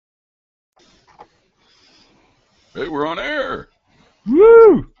Hey, we're on air.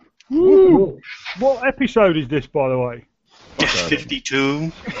 Woo! Woo! What episode is this, by the way?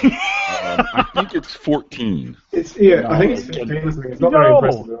 52. I think it's 14. I think it's 15 or something. It's not very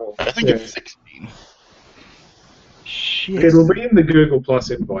impressive at all. I think it's 16. Shit. It'll be in the Google Plus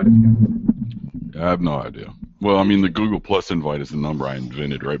invite. I have no idea. Well, I mean, the Google Plus invite is the number I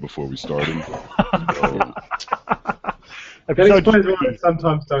invented right before we started. So, That explains why it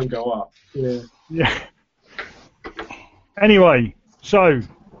sometimes don't go up. Yeah. Anyway, so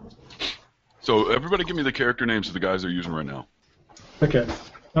everybody give me the character names of the guys they're using right now. Okay.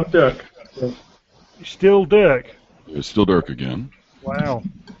 I'm Dirk. Yeah. Still Dirk. It's still Dirk again. Wow.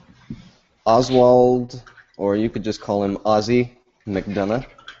 Oswald, or you could just call him Ozzy McDonough.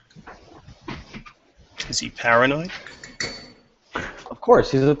 Is he paranoid? Of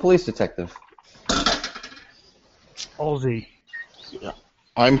course, he's a police detective. Ozzy.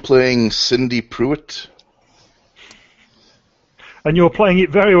 I'm playing Cindy Pruitt. And you're playing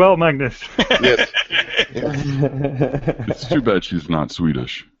it very well, Magnus. Yes. It's too bad she's not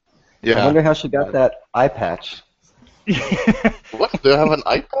Swedish. I Yeah. wonder how she got that eye patch. What? Do I have an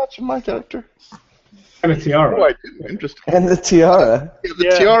eye patch in my character? And a tiara. Oh, I do. Interesting. And the tiara. Yeah, the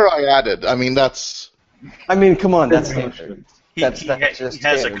tiara I added. I mean, that's... I mean, come on, that's Yeah. standard. He That's has a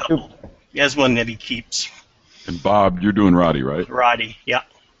standard. couple. He has one that he keeps. And Bob, you're doing Roddy, right? Roddy, yeah.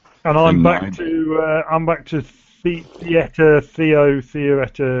 And I'm And back mine. to Theater,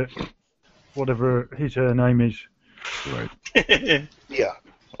 whatever her name is. Right. Yeah.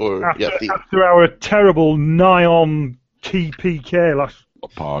 Or, After our terrible nigh-on TPK last.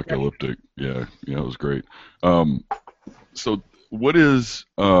 Apocalyptic. Yeah, it was great. So what is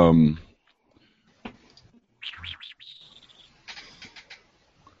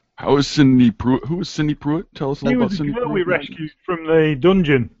how is Cindy Pruitt? Who is Cindy Pruitt? Tell us a She little about was the Cindy girl Pruitt. we rescued from the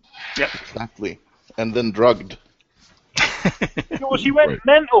dungeon. exactly. And then drugged. Well, she went Right.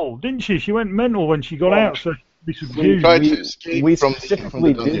 mental, didn't she? She went mental when she got out, so she'd be We subdued. tried to escape We from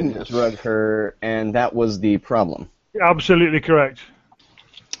specifically the dungeon. didn't drug her, and that was the problem. Absolutely correct.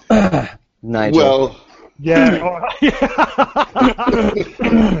 Nigel. Well, Yeah.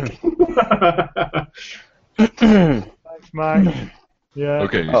 Thanks, Mike. Yeah.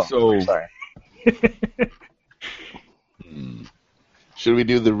 Okay, oh, so sorry. should we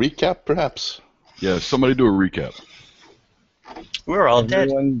do the recap, perhaps? yeah, somebody do a recap. We're all dead.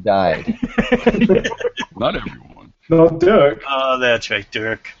 Everyone died. Not everyone. Not Dirk. Oh, that's right,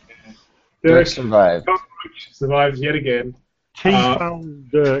 Dirk. Dirk Dirk survived. survives yet again.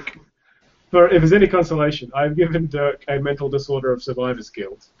 T-Found Dirk. For if there's any consolation, I've given Dirk a mental disorder of survivor's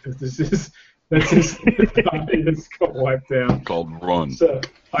guilt. That's his party that's got wiped out. Called Run. So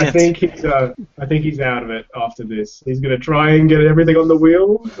I think he's out of it after this. He's going to try and get everything on the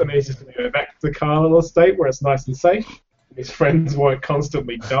wheels, and he's just going to go back to the Carlisle estate where it's nice and safe. His friends won't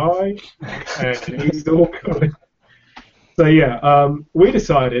constantly die, and he's all good. So yeah, we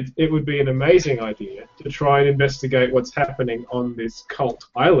decided it would be an amazing idea to try and investigate what's happening on this cult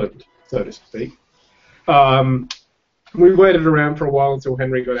island, so to speak. We waited around for a while until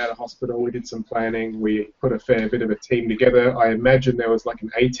Henry got out of hospital. We did some planning. We put a fair bit of a team together. I imagine there was like an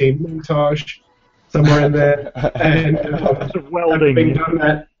A-team montage somewhere in there. And Welding. having done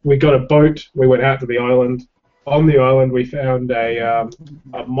that, we got a boat. We went out to the island. On the island, we found a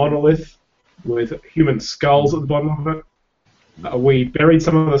monolith with human skulls at the bottom of it. We buried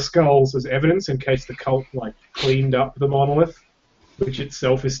some of the skulls as evidence in case the cult cleaned up the monolith, which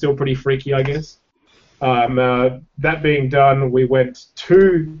itself is still pretty freaky, I guess. That being done, we went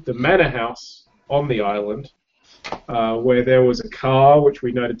to the manor house on the island, where there was a car which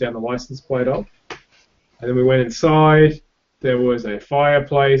we noted down the license plate of. And then we went inside. There was a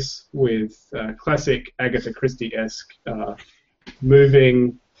fireplace with classic Agatha Christie-esque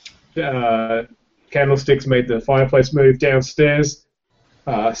moving candlesticks made the fireplace move downstairs.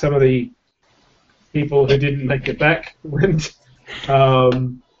 Some of the people who didn't make it back went.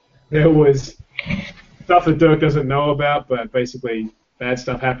 There was stuff that Dirk doesn't know about, but basically bad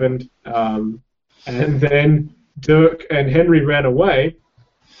stuff happened. And then Dirk and Henry ran away,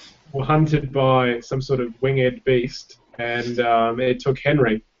 were hunted by some sort of winged beast, and it took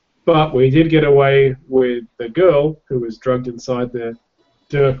Henry. But we did get away with the girl who was drugged inside there.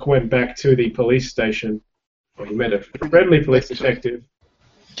 Dirk went back to the police station. Well, he met a friendly police detective.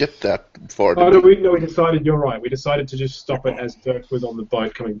 Get that far. Oh, no, we decided, you're right. We decided to just stop it as Dirk was on the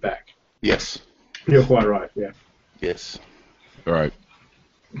boat coming back. Yes. You're quite right, yeah. Yes. All right.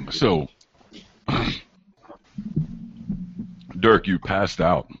 So, Dirk, you passed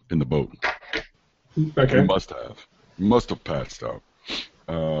out in the boat. Okay. You must have. You must have passed out.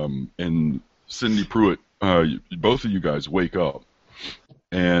 And Cindy Pruitt both of you guys wake up,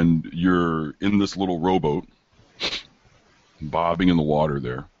 and you're in this little rowboat, bobbing in the water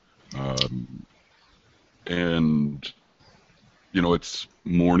there, and it's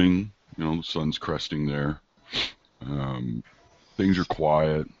morning. The sun's cresting there. Things are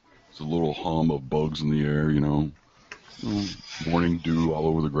quiet. There's a little hum of bugs in the air. Morning dew all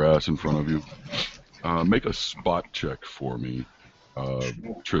over the grass in front of you. Make a spot check for me,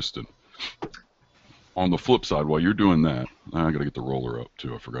 Tristan. On the flip side, while you're doing that, I gotta get the roller up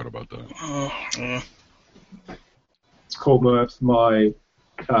too. I forgot about that. It's called my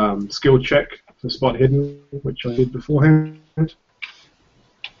skill check for spot hidden, which I did beforehand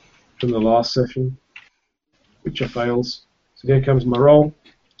from the last session, which I fails. So here comes my roll.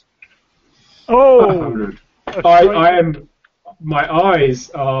 Oh! 100. I am. My eyes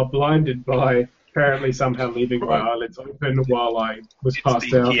are blinded by apparently somehow leaving my eyelids open while I was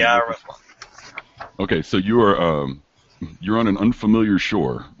passed out. Tiara. Okay, so you're on an unfamiliar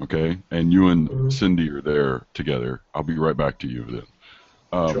shore, okay, and you and Cindy are there together. I'll be right back to you then.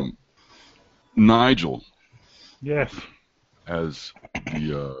 Sure. Nigel, Yes. as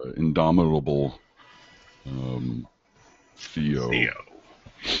the indomitable Theo.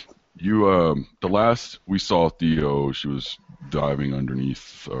 You the last we saw Theo, she was diving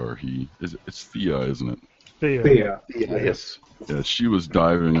underneath, or it's Thea, isn't it? Theo. Yes. Yeah, she was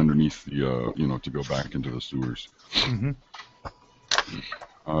diving underneath the to go back into the sewers. Mm-hmm.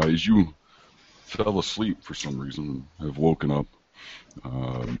 As you fell asleep for some reason, have woken up.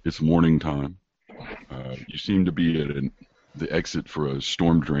 It's morning time. You seem to be at the exit for a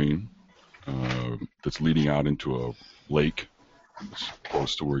storm drain that's leading out into a lake that's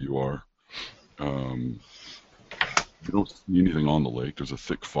close to where you are. You don't see anything on the lake. There's a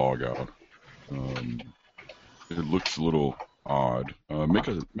thick fog out. It looks a little odd. Make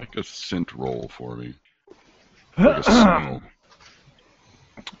a scent roll for me. Like a smell.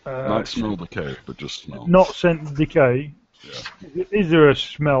 Not smell decay, but just smell. Not scent decay. Yeah. Is there a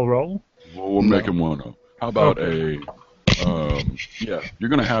smell roll? Well, we're making one up. How about you're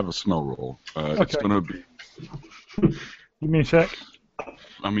going to have a smell roll. It's Okay. going to be, Give me a sec.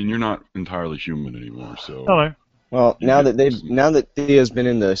 I mean, you're not entirely human anymore, so. Hello. Well, now that Thea's been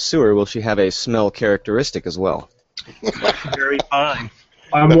in the sewer, will she have a smell characteristic as well? Very fine.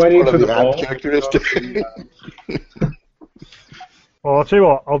 I'm That's waiting part for of the the roll. app characteristic. Well, I'll tell you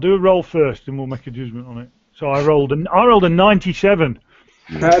what. I'll do a roll first, and we'll make a judgment on it. So I rolled a 97.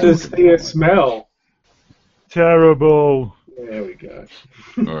 How does Thea smell? Terrible. There we go.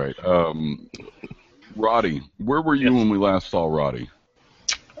 All right. Roddy, where were you when we last saw Roddy?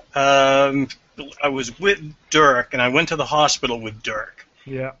 I was with Dirk, and I went to the hospital with Dirk.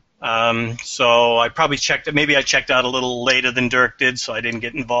 Yeah. So I probably maybe I checked out a little later than Dirk did, so I didn't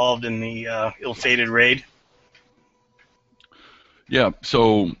get involved in the ill-fated raid. Yeah,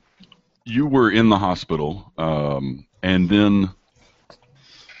 so you were in the hospital, and then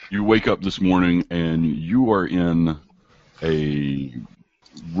you wake up this morning and you are in a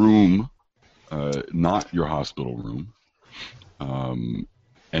room, not your hospital room,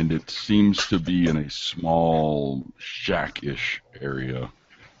 and it seems to be in a small shack-ish area.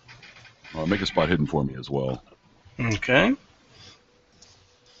 Make a spot hidden for me as well. Okay.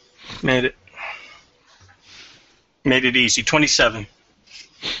 Made it easy. 27.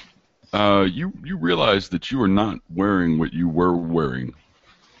 You realize that you are not wearing what you were wearing.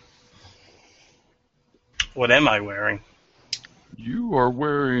 What am I wearing? You are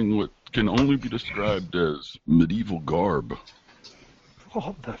wearing what can only be described as medieval garb.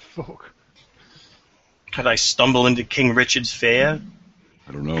 What the fuck? Had I stumbled into King Richard's fair?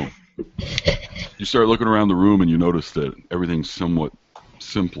 I don't know. You start looking around the room and you notice that everything's somewhat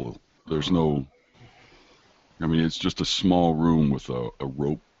simple. There's no... I mean, it's just a small room with a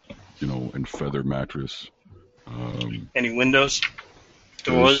rope, and feather mattress. Any windows?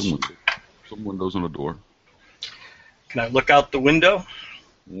 There's Doors? some windows and a door. Can I look out the window?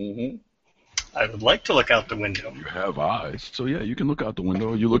 Mm-hmm. I would like to look out the window. You have eyes. So yeah, you can look out the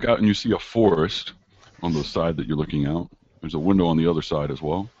window. You look out and you see a forest on the side that you're looking out. There's a window on the other side as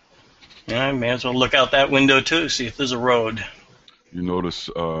well. Yeah, I may as well look out that window too, see if there's a road. You notice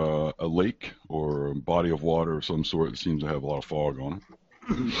a lake or a body of water of some sort that seems to have a lot of fog on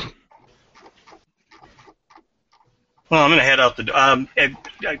it. Well, I'm going to head out the door.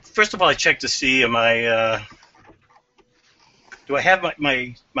 First of all, I check to see, am I... do I have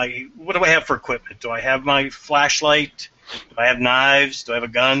my what do I have for equipment? Do I have my flashlight? Do I have knives? Do I have a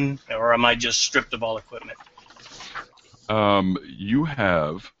gun? Or am I just stripped of all equipment? You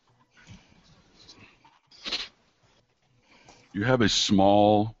have a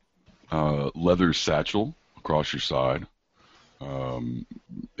small leather satchel across your side, and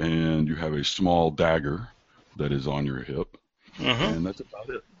you have a small dagger that is on your hip, and that's about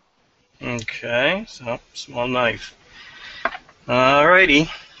it. Okay, so small knife. Alrighty.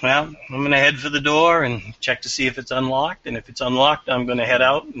 Well, I'm going to head for the door and check to see if it's unlocked, and if it's unlocked, I'm going to head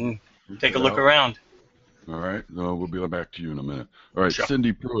out and take a look around. All right, we'll be back to you in a minute. All right, Sure.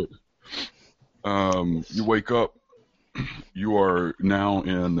 Cindy Pruitt. You wake up. You are now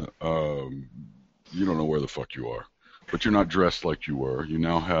in. You don't know where the fuck you are, but you're not dressed like you were. You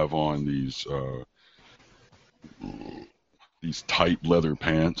now have on these tight leather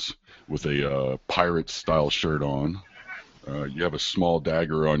pants with a pirate-style shirt on. You have a small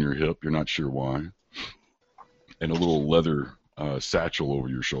dagger on your hip. You're not sure why, and a little leather satchel over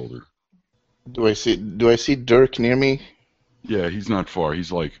your shoulder. Do I see Dirk near me? Yeah, he's not far.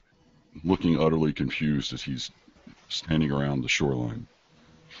 He's like looking utterly confused as he's standing around the shoreline.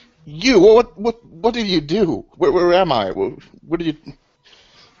 You? What did you do? Where am I? What did you?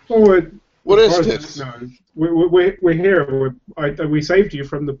 Oh, What as is far as this? I know, we're here. We saved you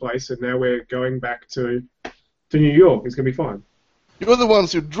from the place, and now we're going back to New York. It's gonna be fine. You're the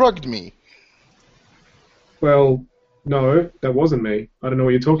ones who drugged me. Well, no, that wasn't me. I don't know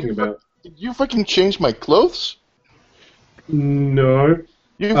what you're talking about. Did you fucking change my clothes? No.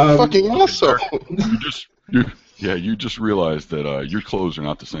 You fucking asshole. You just realized that your clothes are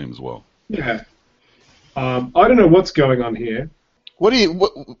not the same as well. Yeah. I don't know what's going on here. What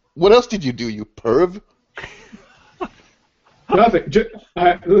else did you do, you perv? Nothing.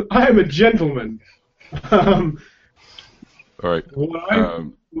 I am a gentleman. All right. What I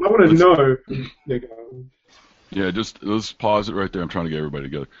want to know. There you go. Yeah, let's pause it right there. I'm trying to get everybody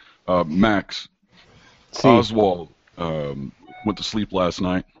together. Max, See. Oswald went to sleep last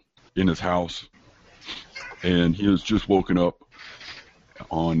night in his house, and he has just woken up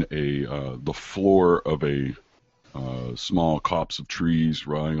on the floor of a small copse of trees,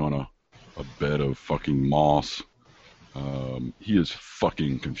 lying on a bed of fucking moss. He is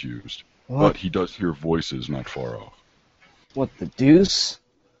fucking confused, but he does hear voices not far off. What the deuce?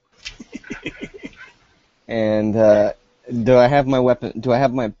 And do I have my weapon? Do I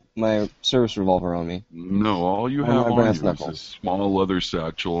have my service revolver on me? No, all you Oh, have my on brass you is knuckles. this small leather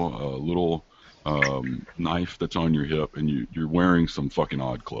satchel, a little knife that's on your hip, and you're wearing some fucking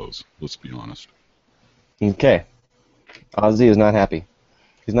odd clothes. Let's be honest. Okay. Ozzy is not happy.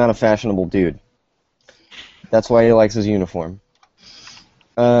 He's not a fashionable dude. That's why he likes his uniform.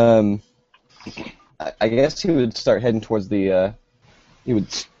 I guess he would start heading towards the. He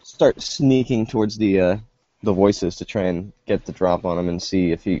would start sneaking towards the voices to try and get the drop on them and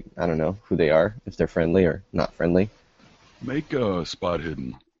see if he. I don't know who they are, if they're friendly or not friendly. Make a spot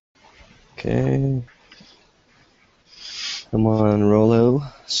hidden. Okay. Come on, Rolo.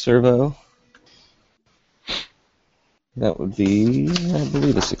 Servo. That would be, I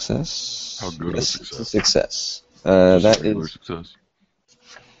believe, a success. How good Yes, a it's success? a success. Just That regular is success.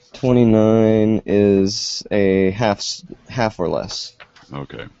 29 is a half or less.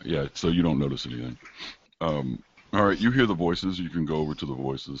 Okay, yeah. So you don't notice anything. All right, you hear the voices. You can go over to the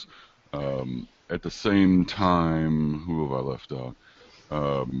voices. At the same time, who have I left out?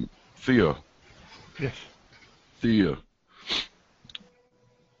 Thea. Yes. Thea.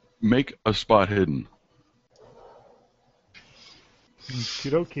 Make a spot hidden.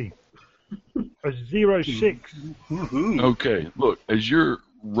 Okie A 06. Woohoo. Okay, look, as you're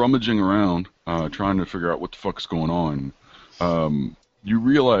rummaging around, trying to figure out what the fuck's going on, you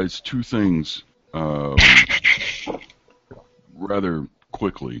realize two things rather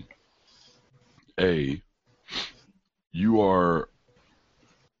quickly. A, you are,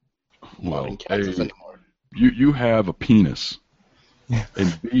 Not well, in Kansas A, anymore. you have a penis,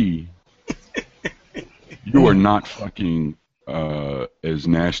 and B, you are not fucking as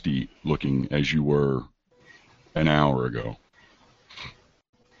nasty looking as you were an hour ago.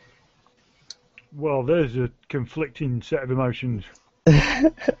 Well, there's a conflicting set of emotions.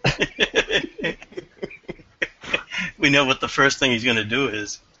 We know what the first thing he's going to do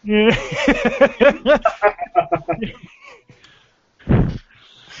is. Yeah.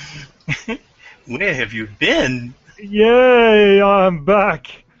 Where have you been? Yay, I'm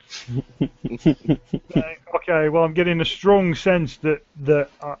back. Okay, well, I'm getting a strong sense that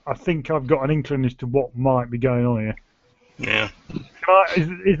I think I've got an inkling as to what might be going on here. Yeah.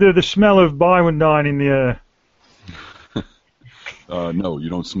 Is there the smell of Bywandine in the air? No, you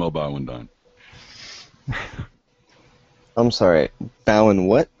don't smell Bywandine. I'm sorry, Bowen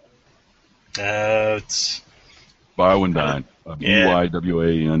what? It's Bywandine. Yeah.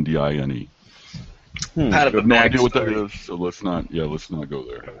 Bywandine. Out I of a have no idea what that backstory. is, so let's not go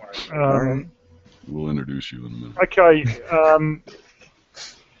there. We'll introduce you in a minute. Okay.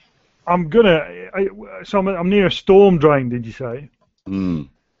 I'm near a storm drain. Did you say? Mm.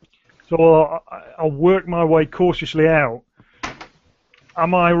 So I'll work my way cautiously out.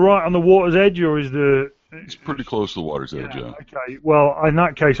 Am I right on the water's edge, or is the? It's pretty close to the water's edge, yeah. Okay. Well, in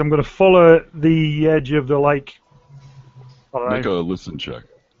that case, I'm going to follow the edge of the lake. I don't Make know. a listen check.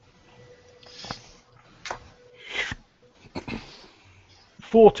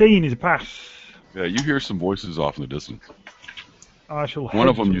 14 is a pass. Yeah, you hear some voices off in the distance. I shall. One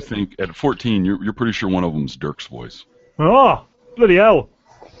of head them, you to- think, at 14, you're pretty sure one of them's Dirk's voice. Ah, bloody hell!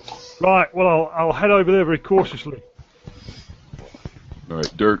 Right. Well, I'll head over there very cautiously. All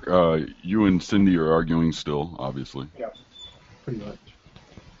right, Dirk, you and Cindy are arguing still, obviously. Yeah, pretty much.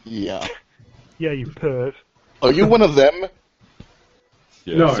 Yeah. Yeah, you perv. Are you one of them?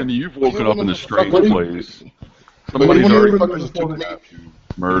 Yeah, No. Cindy, you've woken up in a strange What do you- place. Are Somebody's you one of already the fuckers that took me?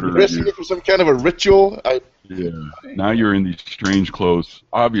 murdered Dressing me you. for some kind of a ritual? Yeah. Now you're in these strange clothes.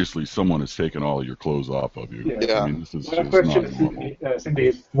 Obviously, someone has taken all your clothes off of you. Yeah. I mean, this is My just question, not normal. Cindy,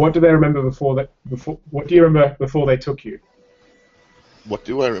 is what do they remember what do you remember before they took you? What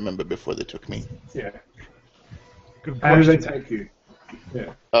do I remember before they took me? Yeah. Good How did they question. take you?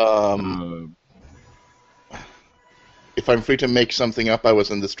 Yeah. If I'm free to make something up, I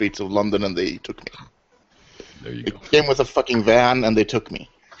was in the streets of London and they took me. There you It go. came with a fucking van and they took me.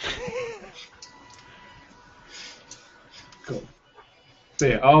 Cool. So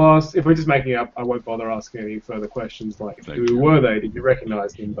yeah, I'll ask, if we're just making up, I won't bother asking any further questions like Thank who you. were they? Did you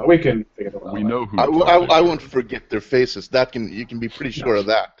recognize them? But we can figure it out. We know who. I won't forget their faces. You can be pretty sure of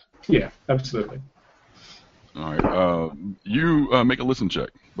that. Yeah, absolutely. All right. You make a listen check,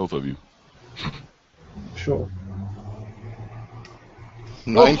 both of you. Sure.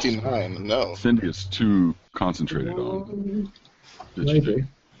 99, no. Cindy is too concentrated on. Did you Maybe.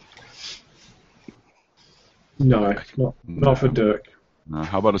 No, not for Dirk.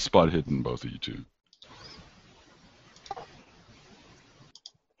 How about a spot hidden, both of you two?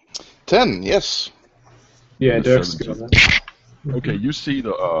 10, yes. Yeah, The Dirk's 17. good on that. Okay, you see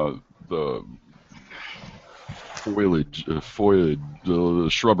the foliage, the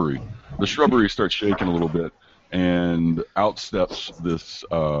shrubbery. The shrubbery starts shaking a little bit, and out steps this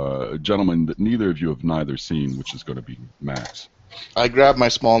gentleman that neither of you have neither seen, which is going to be Max. I grab my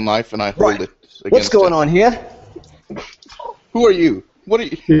small knife and I hold Right. it against What's going him. on here? Who are you? What are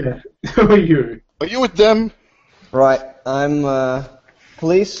you? Yeah. Who are you? Are you with them? Right, I'm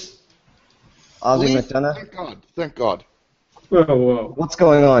police. Ozzy Police? McDonough. Thank God. Thank God. Whoa. What's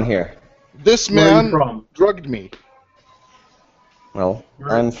going on here? This Where are you man from? drugged me. Well, Where-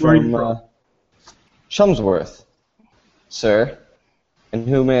 I'm where are you from from? Chelmsworth, sir. And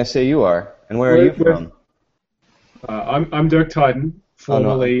who may I say you are? And where are you Where- from? I'm Dirk Tyden,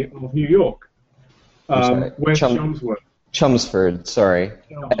 formerly of New York. I'm sorry, Where's Chum- Chelmsford? Chelmsford, sorry.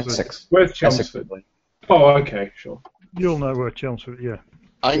 Chelmsford. Essex. Where's Essex. Chelmsford? Oh, okay, sure. You'll know where Chelmsford. Yeah.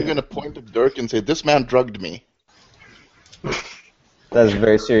 I'm going to point at Dirk and say, this man drugged me. That is a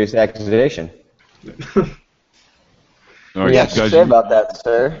very serious accusation. All right, Yes, guys. say about that,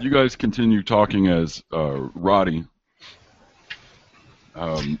 sir. You guys continue talking as Roddy.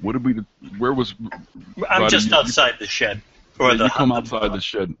 What did we? Where was? I'm Roddy, just you- outside the shed. Or the you come outside the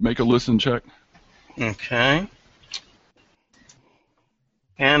shed. Make a listen check. Okay.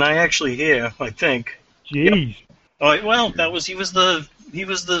 And I actually hear, I think. Jeez. Oh well, he was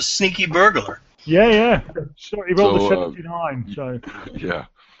the sneaky burglar. Yeah. So he rolled So, a 79. So Yeah.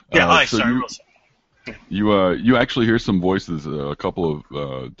 Yeah, So sorry. you- Wilson. You actually hear some voices, a couple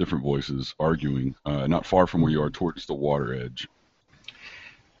of different voices arguing, not far from where you are, towards the water edge.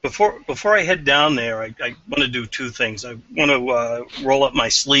 Before I head down there, I want to do two things. I want to roll up my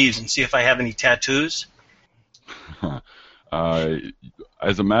sleeves and see if I have any tattoos.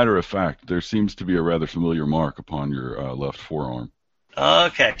 As a matter of fact, there seems to be a rather familiar mark upon your left forearm.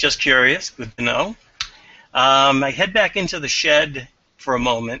 Okay, just curious. Good to know. I head back into the shed for a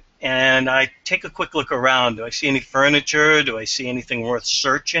moment, and I take a quick look around. Do I see any furniture? Do I see anything worth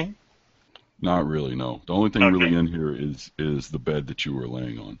searching? Not really, no. The only thing Okay. really in here is the bed that you were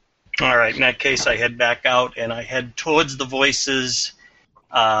laying on. All right, in that case, I head back out, and I head towards the voices.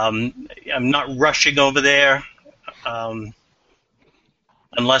 I'm not rushing over there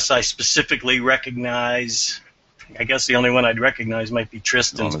unless I specifically recognize... I guess the only one I'd recognize might be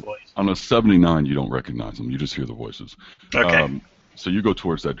Tristan's voice. On a 79, you don't recognize them. You just hear the voices. Okay. So you go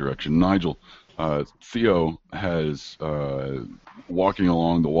towards that direction. Nigel, Theo has walking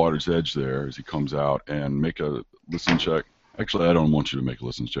along the water's edge there as he comes out, and make a listen check. Actually, I don't want you to make a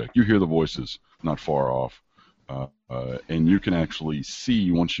listen check. You hear the voices not far off, and you can actually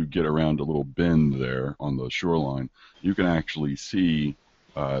see once you get around a little bend there on the shoreline. You can actually see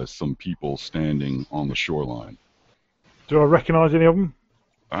some people standing on the shoreline. Do I recognise any of them?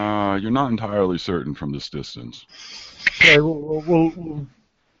 You're not entirely certain from this distance. Okay, we'll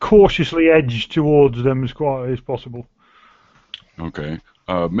cautiously edge towards them as quietly as possible. Okay.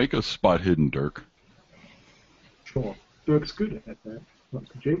 Make a spot hidden, Dirk. Sure. Dirk's good at that. Not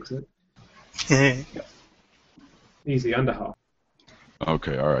to jinx it. He's the under half.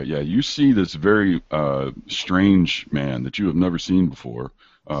 Okay, all right. Yeah, you see this very strange man that you have never seen before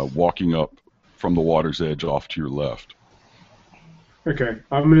walking up from the water's edge off to your left. Okay,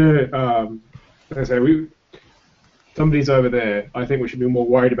 I'm gonna. As I say, somebody's over there. I think we should be more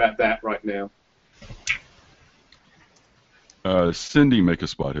worried about that right now. Cindy, make a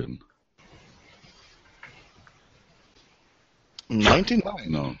spot hidden. 99.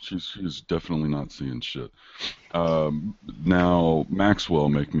 No, she's definitely not seeing shit. Now, Maxwell,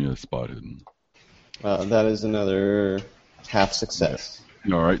 make me a spot hidden. That is another half success.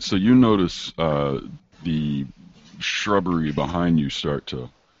 All right, so you notice the shrubbery behind you start to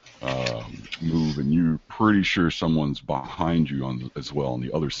move, and you're pretty sure someone's behind you as well on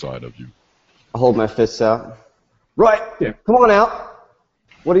the other side of you. I hold my fists out. Right. Yeah. Come on out.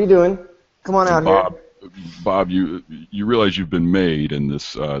 What are you doing? Come on out here. Bob, you realize you've been made, and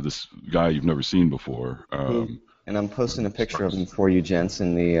this guy you've never seen before. And I'm posting a picture of him for you, gents,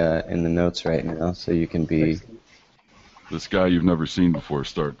 in the notes right now, so you can be. This guy you've never seen before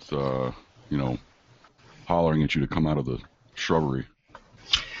starts, hollering at you to come out of the shrubbery.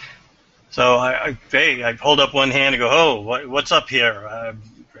 So I hold up one hand and go, "Oh, what's up here?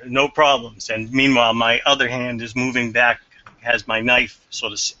 No problems." And meanwhile, my other hand is moving back, has my knife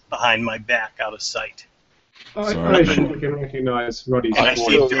sort of behind my back, out of sight. I Sorry. surely can recognize Roddy's I I'm see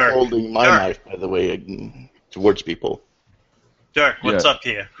still Dirk. holding my Dirk. knife, by the way, towards people. Dirk, what's Yeah. up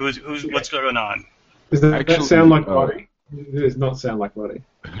here? What's going on? Does that Actually, sound like Roddy? It does not sound like Roddy.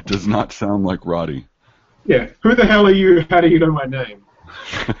 It does not sound like Roddy. Yeah. Who the hell are you? How do you know my name?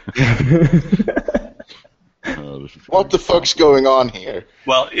 This is What the fuck's going on here?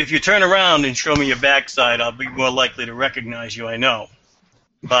 Well, if you turn around and show me your backside, I'll be more likely to recognize you. I know,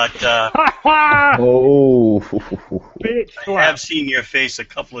 but Oh. Bitch I slap. have seen your face a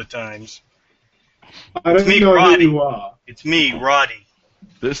couple of times. I don't me, know Roddy. who you are. It's me, Roddy.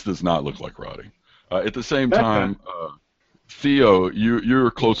 This does not look like Roddy. At the same time, Theo, you're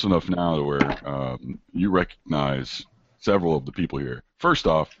close enough now to where you recognize several of the people here. First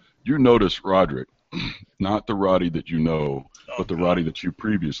off, you notice Roderick, not the Roddy that you know, but the Roddy that you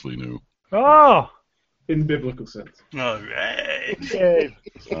previously knew. Oh! In biblical sense. All right. Yeah.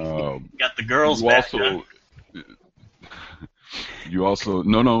 Got the girls You back. Huh? You also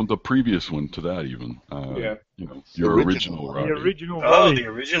no, the previous one to that even. Yeah. Your The original original. Roddy. The original Oh, Roddy. the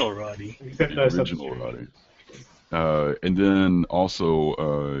original Roddy. Except The no original substitute. Roddy. And then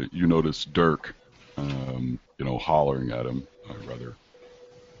also you notice Dirk, hollering at him rather,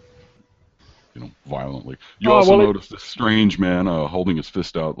 violently. You also notice this strange man holding his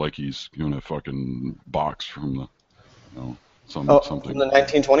fist out like he's going to fucking box from the, something. From the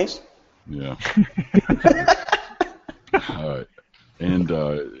 1920s? Yeah. And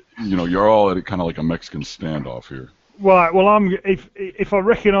you're all at kind of like a Mexican standoff here. Right. Well, if I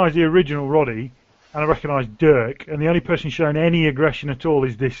recognise the original Roddy and I recognise Dirk, and the only person showing any aggression at all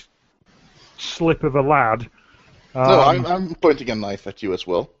is this slip of a lad. No, I'm pointing a knife at you as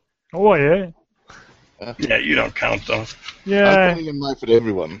well. Oh yeah. Yeah, you don't count though. I'm Yeah. pointing a knife at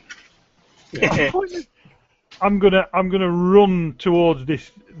everyone. I'm gonna run towards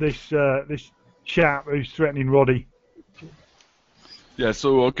this chap who's threatening Roddy. Yeah,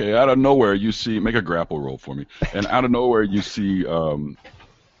 so, okay, out of nowhere you see, make a grapple roll for me, and out of nowhere you see,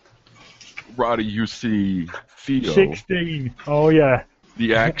 Roddy, you see Theo, 16. Oh yeah.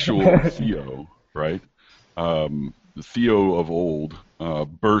 the actual Theo, right? The Theo of old,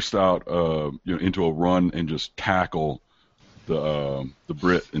 burst out into a run and just tackle the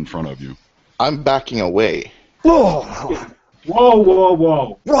Brit in front of you. I'm backing away. Oh,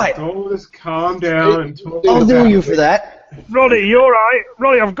 Whoa. right. Oh, just calm down and talk I'll do about you it. for that. Roddy, you alright?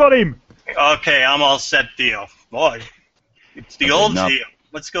 Roddy, I've got him. Okay, I'm all set, Theo. Boy, it's the old now- Theo.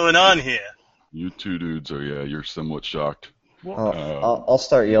 What's going on here? You two dudes you're somewhat shocked. I'll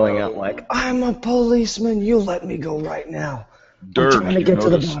start yelling out like, "I'm a policeman. You let me go right now." Dirk, trying to you get to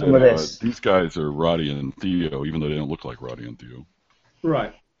the noticed bottom of that, this. these guys are Roddy and Theo, even though they don't look like Roddy and Theo.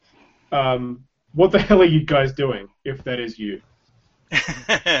 Right. What the hell are you guys doing, if that is you?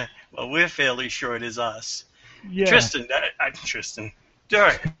 Well, we're fairly sure it is us. Yeah. Tristan,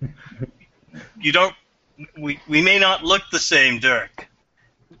 Dirk, you don't. We may not look the same, Dirk.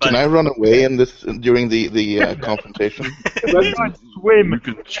 Can I run away in this during the confrontation? Let's try and swim. You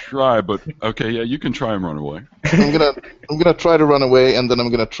can try, but okay, yeah, you can try and run away. I'm gonna try to run away, and then I'm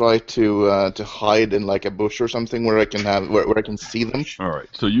gonna try to hide in like a bush or something where I can where I can see them. All right,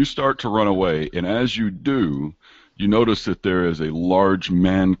 so you start to run away, and as you do, you notice that there is a large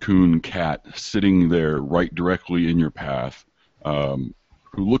Mancoon cat sitting there right directly in your path, who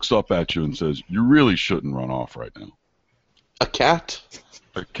looks up at you and says, "You really shouldn't run off right now." A cat?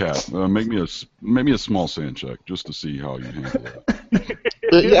 A cat. Make me a small sand check just to see how you handle that.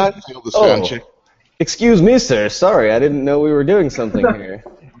 Yeah, I failed the sand check. Excuse me, sir. Sorry, I didn't know we were doing something here.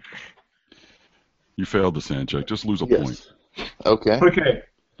 You failed the sand check. Just lose a Yes. point. Okay. Okay,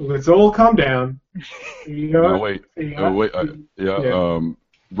 let's all calm down. No, wait.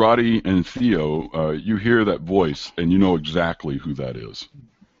 Roddy and Theo, you hear that voice, and you know exactly who that is.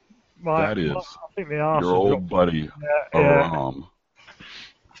 That is I think the arse your has old buddy, yeah. Aram.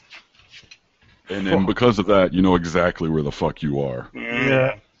 And because of that, you know exactly where the fuck you are.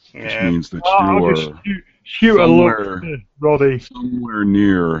 Yeah. Which means that I'll you just are shoot a somewhere- look, Roddy. somewhere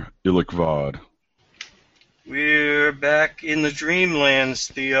near Ilikvad. We're back in the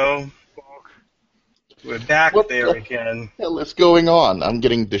dreamlands, Theo. We're back What there the again. hell is going on? I'm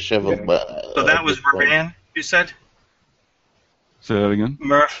getting disheveled. So that was Raran, you said? Say that again?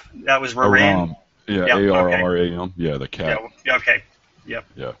 Murph, that was Raran? Aram. Yeah, Yep, okay. Aram. Yeah, the cat. Yeah, okay. Yep.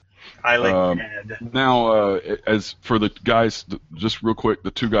 Yeah. I like Um, Ed. Now, as for the guys, just real quick,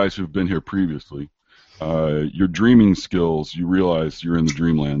 the two guys who've been here previously, your dreaming skills, you realize you're in the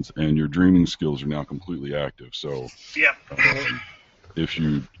Dreamlands, and your dreaming skills are now completely active. So, Yep. if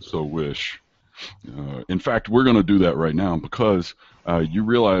you so wish, in fact, we're going to do that right now because you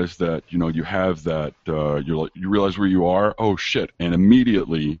realize that you have that. You realize where you are. Oh shit! And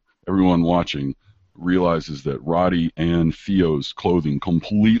immediately, everyone watching realizes that Roddy and Theo's clothing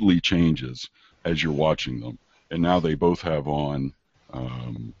completely changes as you're watching them, and now they both have on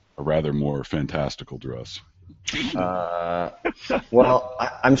a rather more fantastical dress. Well,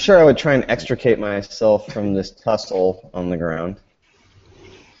 I'm sure I would try and extricate myself from this tussle on the ground.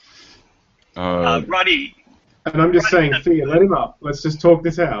 Roddy, And I'm just saying, Thea, let him up. Let's just talk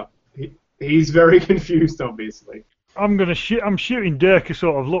this out. He's very confused, obviously. I'm shooting Dirk who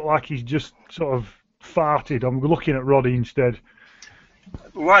sort of look like he's just sort of farted. I'm looking at Roddy instead.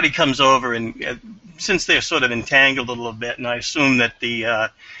 Roddy comes over, and since they're sort of entangled a little bit, and I assume that the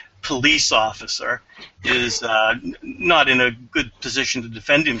police officer is not in a good position to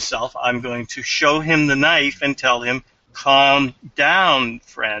defend himself, I'm going to show him the knife and tell him, "Calm down,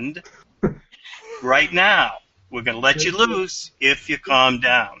 friend. Right now, we're going to let you loose if you calm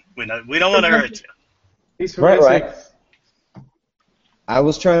down. We don't want to hurt you." He's Right. I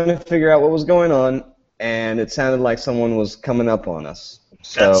was trying to figure out what was going on, and it sounded like someone was coming up on us.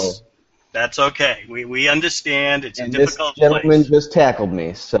 So, That's okay. We understand. It's a and this difficult gentleman place. just tackled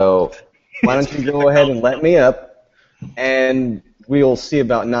me. So, why don't you go ahead and let me up, and we'll see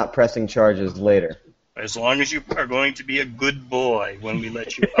about not pressing charges later. As long as you are going to be a good boy when we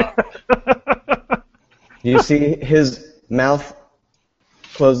let you up. You see his mouth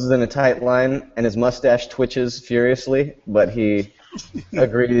closes in a tight line, and his mustache twitches furiously, but he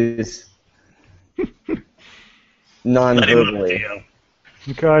agrees Let him up, non-verbally. Theo.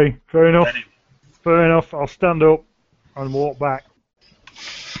 Okay, fair enough. Let him. Fair enough. I'll stand up and walk back.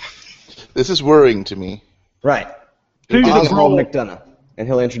 This is worrying to me. Right. Who's I'm the called brawl? McDonough, and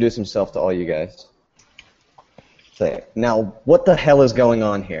he'll introduce himself to all you guys. Say, now, what the hell is going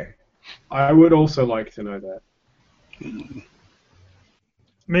on here? I would also like to know that.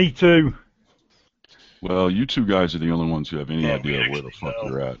 Me too. Well, you two guys are the only ones who have any Yeah, idea we where the actually fuck know.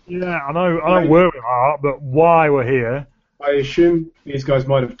 you're at. Yeah, I know where we are, but why we're here. I assume these guys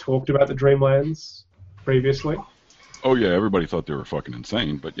might have talked about the Dreamlands previously. Oh yeah, everybody thought they were fucking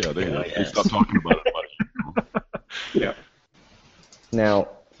insane, but yeah, they yes. stopped talking about it. Yeah. Now,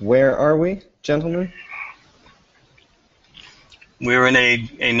 where are we, gentlemen? We're in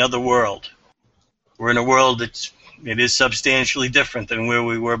another world. We're in a world it is substantially different than where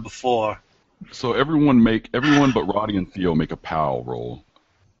we were before. So everyone but Roddy and Theo make a POW roll.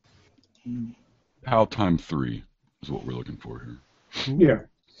 POW time 3 is what we're looking for here. Yeah.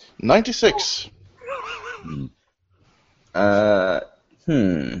 96. I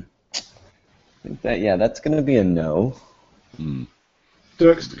think that's gonna be a no.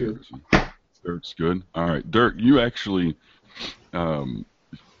 Dirk's good. Dirk's good. All right, Dirk, you actually, you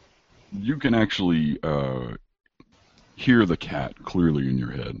can actually hear the cat clearly in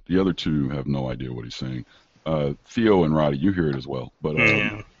your head. The other two have no idea what he's saying. Theo and Roddy, you hear it as well. But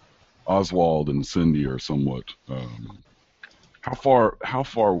Yeah. Oswald and Cindy are somewhat. How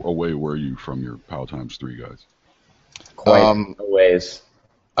far away were you from your PAL times 3 guys? Quite a ways.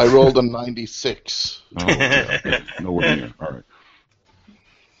 I rolled a 96. Oh, okay. Nowhere near. All right.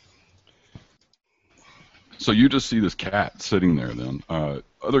 So you just see this cat sitting there. Then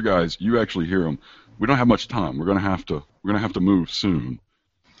other guys, you actually hear them. We don't have much time. We're gonna have to move soon.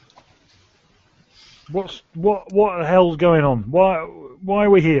 What the hell's going on? Why are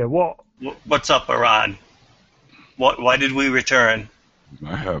we here? What's up, Iran? Why did we return?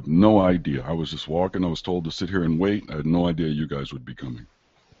 I have no idea. I was just walking. I was told to sit here and wait. I had no idea you guys would be coming.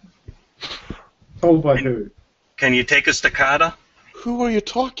 Told by who? Can you take us to Carter? Who are you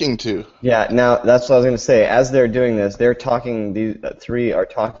talking to? Yeah, now that's what I was going to say. As they're doing this, they're talking. These three are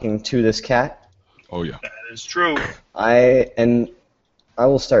talking to this cat. Oh yeah. That is true. I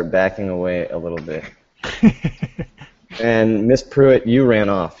will start backing away a little bit. And Miss Pruitt, you ran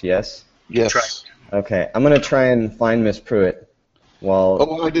off, yes? Yes. Try. Okay, I'm going to try and find Miss Pruitt while...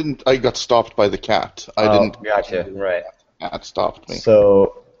 Oh, I didn't. I got stopped by the cat. I Oh, didn't. gotcha, right. The cat stopped me.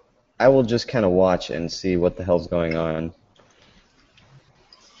 So I will just kind of watch and see what the hell's going on.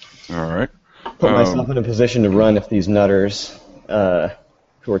 All right. Put myself in a position to run if these nutters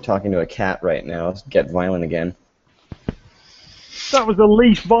who are talking to a cat right now get violent again. That was the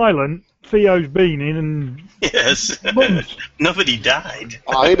least violent Theo's been in, and Yes. months. Nobody died.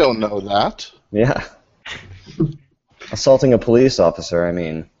 I don't know that. Yeah. Assaulting a police officer, I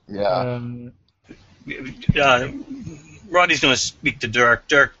mean. Yeah. Roddy's going to speak to Dirk.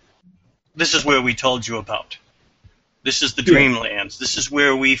 Dirk, this is where we told you about. This is the Dreamlands. This is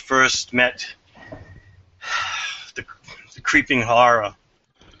where we first met the creeping horror.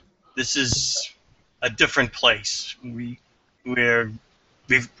 This is a different place. We've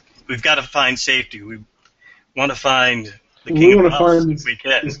got to find safety. We want to find the We King want of to Mouse find if we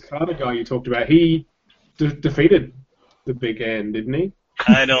can. this Carter guy you talked about. He defeated the Big N, didn't he?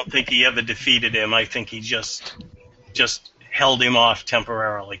 I don't think he ever defeated him. I think he just held him off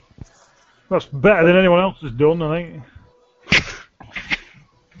temporarily. That's better than anyone else has done, I think.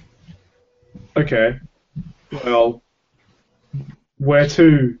 Okay. Well, where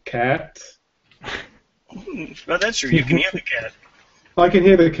to, cat? Well, that's true. You can hear the cat. I can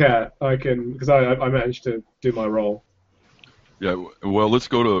hear the cat. I can, because I managed to do my role. Yeah. Well, let's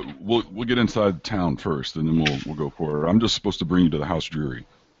go to. We'll get inside town first, and then we'll go forward. I'm just supposed to bring you to the House Drury.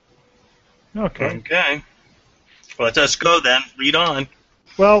 Okay. Okay. Well, let us go then. Lead on.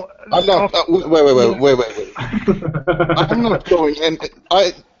 Well, I'm not. Wait. I'm not going. And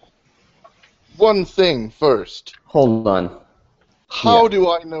one thing first. Hold on. How do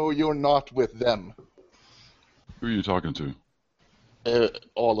I know you're not with them? Who are you talking to?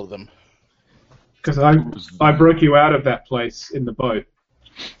 All of them. Because I broke you out of that place in the boat.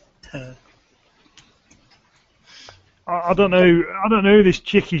 I don't know. I don't know who this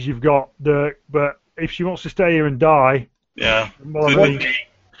chick is you've got, Dirk. But if she wants to stay here and die, Yeah. well, Good I with mean, me.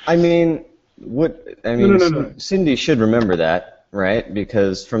 I mean, No. Cindy should remember that, right?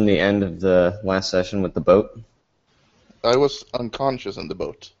 Because from the end of the last session with the boat. I was unconscious in the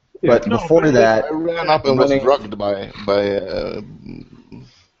boat. But No, before but- that, I ran up and was running- drugged by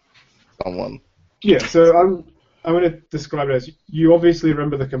someone. Yeah, so I'm going to describe it as you obviously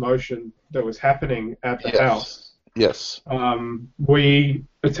remember the commotion that was happening at the Yes. house. Yes. We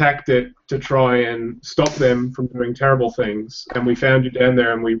attacked it to try and stop them from doing terrible things, and we found you down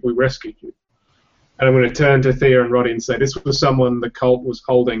there and we rescued you. And I'm going to turn to Thea and Roddy and say this was someone the cult was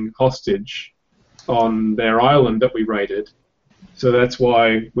holding hostage on their island that we raided. So that's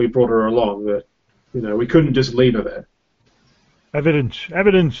why we brought her along. That we couldn't just leave her there. Evidence.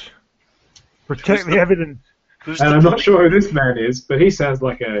 Protect the evidence. Who's And the I'm not sure who this man is, but he sounds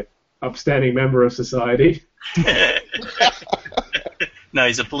like a upstanding member of society. No,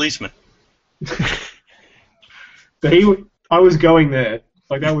 he's a policeman. But I was going there.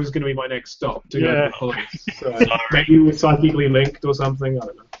 Like that was going to be my next stop to go to the police. So maybe we're psychically linked or something. I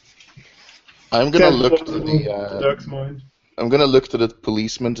don't know. I'm gonna Sounds look to plausible in the. Dirk's mind. I'm gonna look to the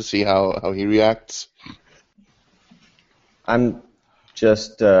policeman to see how he reacts. I'm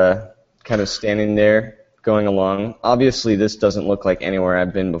just kind of standing there, going along. Obviously, this doesn't look like anywhere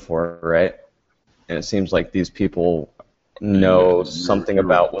I've been before, right? And it seems like these people know something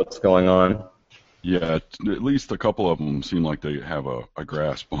about what's going on. Yeah, at least a couple of them seem like they have a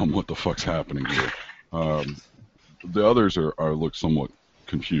grasp on what the fuck's happening here. The others look somewhat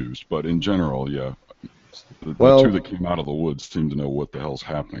confused, but in general, yeah. The two that came out of the woods seem to know what the hell's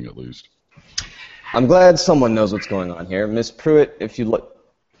happening, at least. I'm glad someone knows what's going on here. Miss Pruitt, if you look...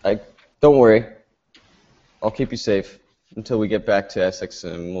 don't worry. I'll keep you safe until we get back to Essex,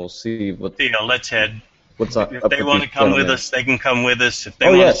 and we'll see Theo, let's head. what's up. If they want to come with us, they can come with us. If they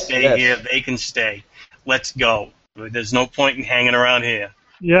Oh, want yes, to stay yes. here, they can stay. Let's go. There's no point in hanging around here.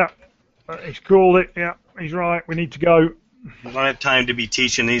 Yeah, he's called it. Yeah, he's right. We need to go. We don't have time to be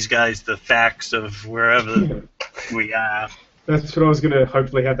teaching these guys the facts of wherever we are. That's what I was going to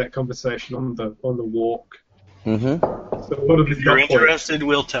hopefully have that conversation on the walk. Mm-hmm. So what are the If you're plot points? interested,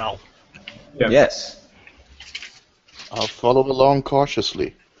 we'll tell. Yeah. Yes. I'll follow along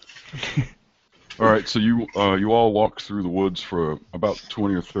cautiously. All right, so you all walk through the woods for about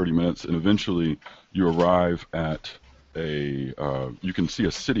 20 or 30 minutes, and eventually you arrive at you can see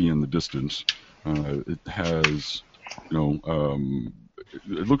a city in the distance. It has,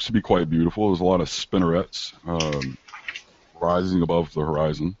 it looks to be quite beautiful. There's a lot of spinnerets rising above the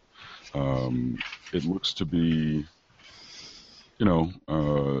horizon. It looks to be,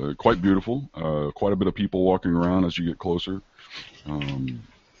 quite beautiful. Quite a bit of people walking around as you get closer.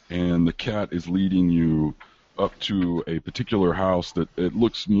 And the cat is leading you up to a particular house that it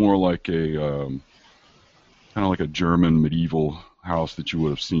looks more like a kind of like a German medieval house that you would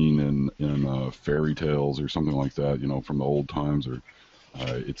have seen in fairy tales or something like that, from the old times. Or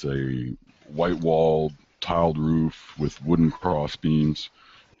it's a white-walled, tiled roof with wooden cross beams,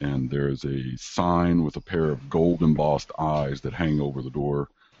 and there's a sign with a pair of gold-embossed eyes that hang over the door.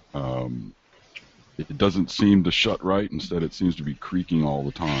 It doesn't seem to shut right. Instead, it seems to be creaking all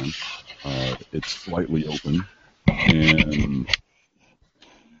the time. It's slightly open, and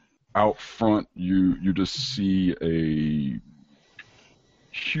out front, you just see a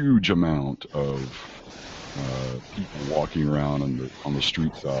huge amount of people walking around on the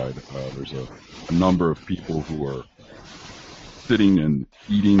street side. There's a number of people who are sitting and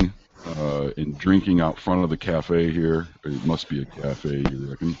eating and drinking out front of the cafe here. It must be a cafe, you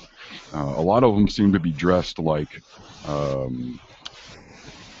reckon. A lot of them seem to be dressed like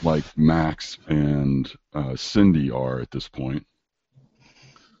Max and Cindy are at this point.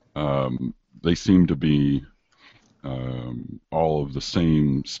 They seem to be all of the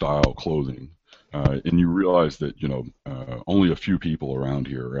same style clothing. And you realize that, only a few people around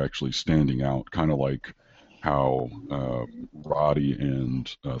here are actually standing out, kind of like how Roddy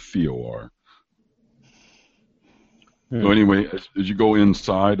and Theo are. So anyway, as you go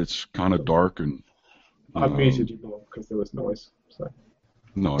inside, it's kind of dark and... I muted you more because there was noise. So.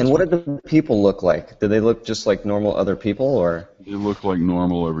 No, And what did the people look like? Did they look just like normal other people, or? They look like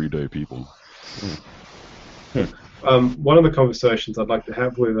normal, everyday people. One of the conversations I'd like to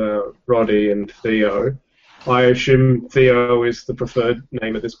have with Roddy and Theo, I assume Theo is the preferred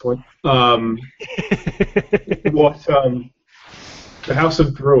name at this point. The House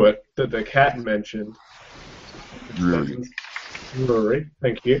of Druitt that the cat mentioned. Brewery,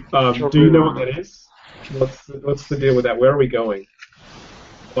 thank you. Do you know what that is? What's the deal with that? Where are we going?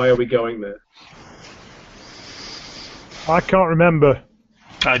 Why are we going there? I can't remember.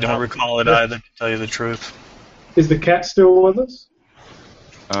 I don't recall it either, to tell you the truth. Is the cat still with us?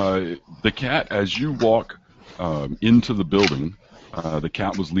 The cat, as you walk into the building, the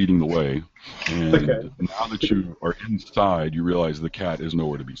cat was leading the way, and now that you are inside, you realize the cat is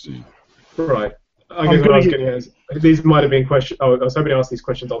nowhere to be seen. Right. I guess what I was getting at is, these might have been questions. Oh, I was hoping to ask these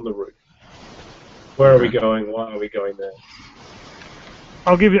questions on the route. Where are we going? Why are we going there?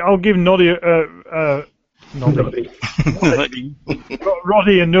 I'll give Noddy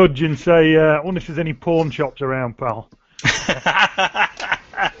Roddy a nudge and say, I wonder if there's any pawn shops around, pal.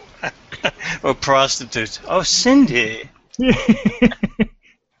 Or prostitutes. Oh, Cindy.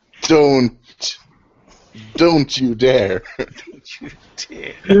 Don't you dare. Don't you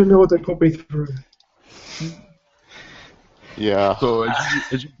dare. I don't know what they put me through. Yeah. So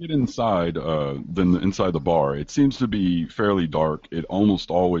as you get inside, then inside the bar, it seems to be fairly dark. It almost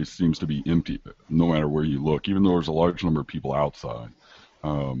always seems to be empty, no matter where you look, even though there's a large number of people outside.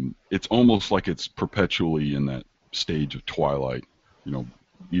 It's almost like it's perpetually in that stage of twilight,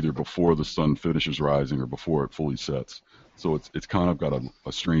 either before the sun finishes rising or before it fully sets. So it's kind of got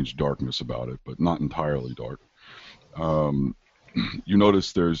a strange darkness about it, but not entirely dark. You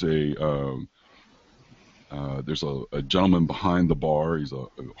notice there's a gentleman behind the bar. He's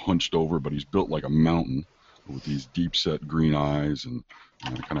hunched over, but he's built like a mountain with these deep-set green eyes and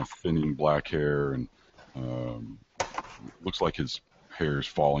kind of thinning black hair, and looks like his hair is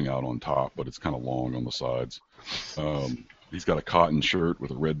falling out on top, but it's kind of long on the sides. He's got a cotton shirt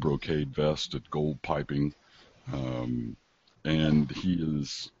with a red brocade vest and gold piping, and he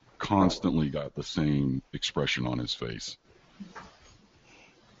is constantly got the same expression on his face.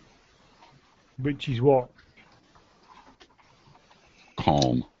 Which is what?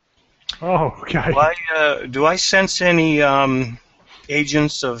 Calm. Oh, okay. Do I sense any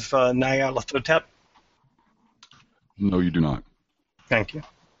agents of Nyarlathotep? No, you do not. Thank you.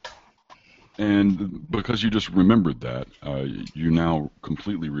 And because you just remembered that, you now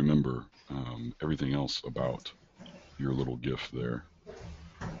completely remember everything else about your little gift there.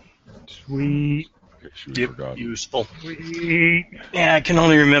 Sweet. In case you had forgotten. Useful. Sweet. Yeah, I can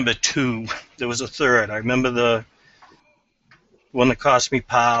only remember two. There was a third. I remember the one that cost me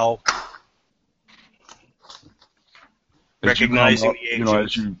POW. As you come Recognizing up, the you know,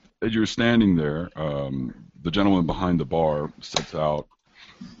 agents. as you're standing there, the gentleman behind the bar sets out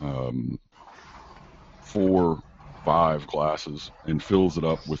 4, 5 glasses and fills it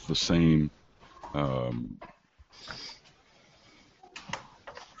up with the same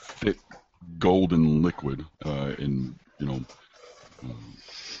thick golden liquid, and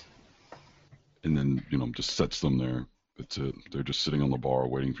then just sets them there. That's it. They're just sitting on the bar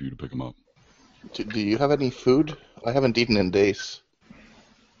waiting for you to pick them up. Do you have any food? I haven't eaten in days.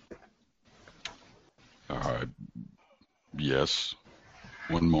 Yes.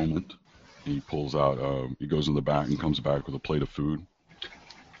 One moment. He pulls out, he goes in the back and comes back with a plate of food.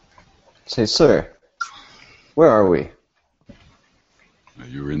 Say, sir, where are we?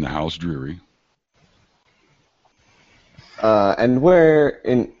 You're in the House Dreary. And where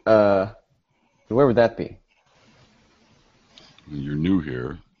would that be? You're new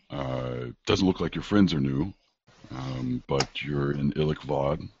here. Doesn't look like your friends are new, but you're in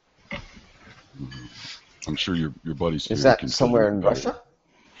Ilikvad. I'm sure your buddies here Is that can tell somewhere you in about it. Russia?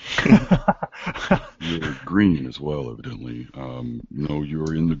 You're green as well, evidently. No,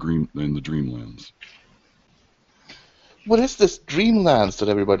 you're in the Dreamlands. What is this Dreamlands that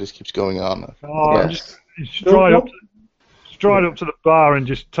everybody keeps going on? Oh, Yes. just stride up to the bar and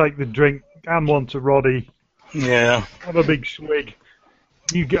just take the drink and one to Roddy. Yeah. Have a big swig.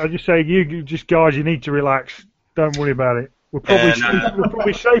 I just say, you guys, you need to relax. Don't worry about it. We're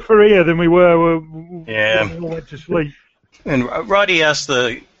probably safer here than we were when we all went to sleep. And Roddy asked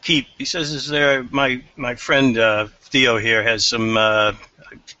the keep. He says, "Is there my friend Theo here has some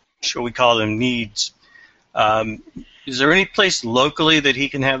shall we call them needs? Is there any place locally that he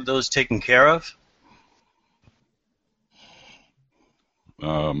can have those taken care of?"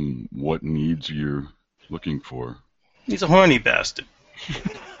 What needs you're looking for? He's a horny bastard.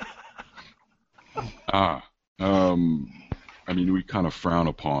 I mean, we kind of frown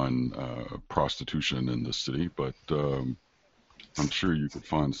upon prostitution in this city, but I'm sure you could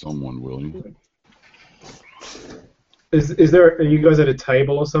find someone willing. Are you guys at a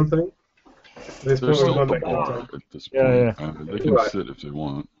table or something? They're still at the Make bar contact. at this point. Yeah. They can Right. sit if they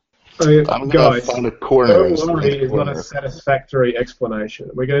want. I'm gonna Guys, find a corner. don't and sit in worry the is not a corner. satisfactory explanation.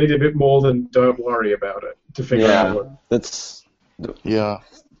 We're going to need a bit more than don't worry about it to figure out what. That's Yeah.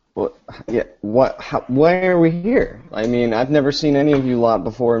 well, yeah. Why are we here? I mean, I've never seen any of you lot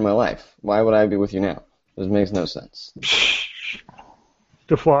before in my life. Why would I be with you now? This makes no sense.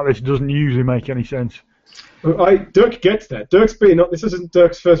 Stuff like this doesn't usually make any sense. Dirk gets that. This isn't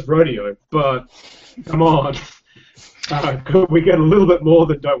Dirk's first rodeo, but come on. Could we get a little bit more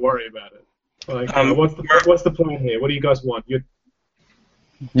than don't worry about it? Like, what's the plan here? What do you guys want? You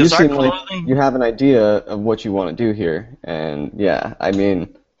Does our seem like clothing- you have an idea of what you want to do here, and yeah, I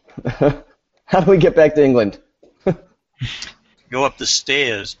mean, how do we get back to England? Go up the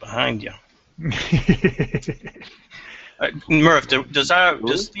stairs behind you. Murph, does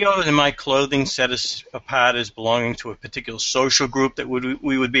Theo and my clothing set us apart as belonging to a particular social group that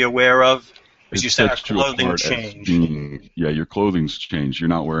we would be aware of? As you said, our sets you clothing apart as changed. your clothing's changed.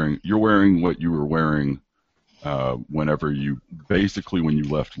 You're wearing what you were wearing when you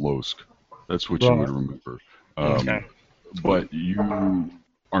left Losk. That's what you would remember. Okay. But you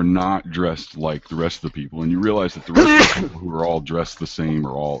are not dressed like the rest of the people, and you realize that the rest of the people who are all dressed the same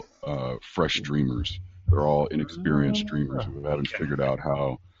are all fresh dreamers. They're all inexperienced dreamers who haven't figured out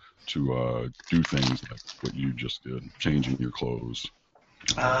how to do things like what you just did, changing your clothes.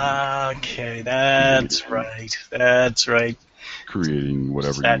 Okay, that's right. That's right. Creating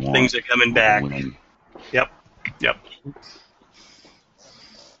whatever Sad you want. things are coming back. Rolling. Yep.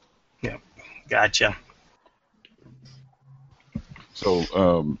 Gotcha.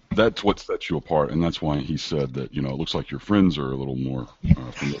 So that's what sets you apart, and that's why he said that, it looks like your friends are a little more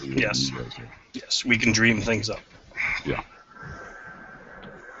familiar Yes. than you guys are. Yes, we can dream things up. Yeah.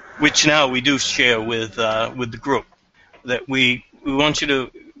 Which now we do share with the group. That we want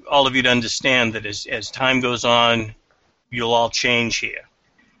all of you to understand that as time goes on, you'll all change here.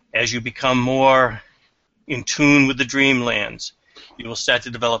 As you become more in tune with the Dreamlands, you will start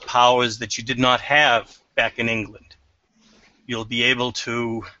to develop powers that you did not have back in England. You'll be able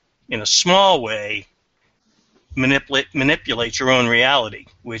to in a small way, manipulate your own reality,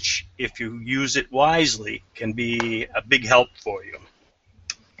 which, if you use it wisely, can be a big help for you.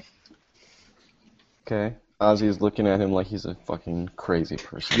 Okay. Ozzy is looking at him like he's a fucking crazy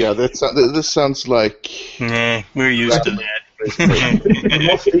person. Yeah, this sounds like... Nah, we're used to that. It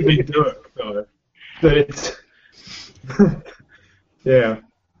must even do it, though. That it's... yeah.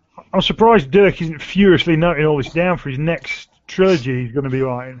 I'm surprised Dirk isn't furiously noting all this down for his next trilogy he's going to be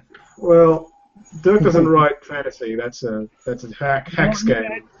writing. Well, Dirk doesn't write fantasy. That's a hacks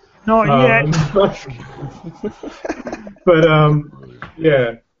game. Not yet. But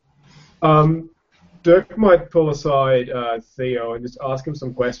yeah. Dirk might pull aside Theo and just ask him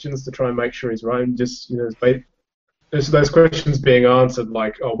some questions to try and make sure he's right. And just there's those questions being answered,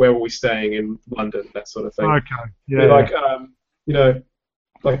 like, oh, where were we staying in London, that sort of thing. Okay. Yeah. Like,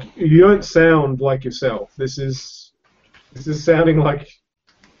 like you don't sound like yourself. This is sounding like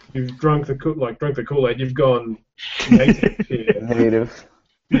you've drunk the Kool-Aid. You've gone native here. Native.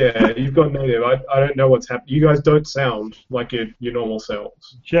 Yeah, you've gone native. I don't know what's happening. You guys don't sound like your normal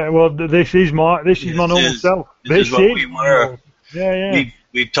selves. Yeah, well, this is my normal self. This is what we were. Yeah.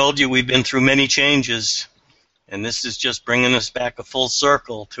 We've told you we've been through many changes, and this is just bringing us back a full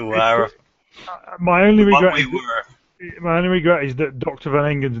circle to our my only regret. What we were. My only regret is that Dr. Van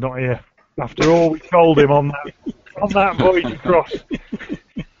Engen's not here. After all we told him on that voyage across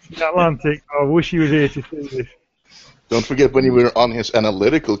the Atlantic, I wish he was here to see this. Don't forget when you were on his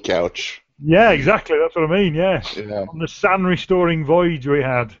analytical couch. Yeah, exactly. That's what I mean. Yeah. Yeah. On the sand restoring voyage we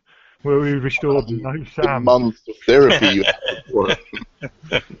had, where we restored no The sand. months of therapy you had before.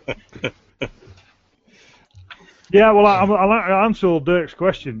 Yeah, well, I'll answer all Dirk's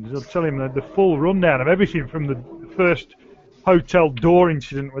questions. I'll tell him the full rundown of everything from the first hotel door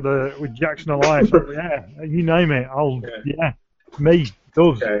incident with Jackson Elias. Yeah, you name it. Me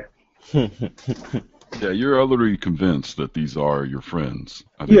does. Okay. Yeah, you're utterly convinced that these are your friends.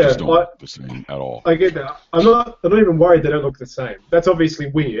 They just don't look the same at all. I get that. I'm not even worried they don't look the same. That's obviously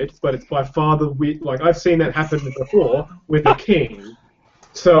weird, but it's by far the weird. Like, I've seen that happen before with the king.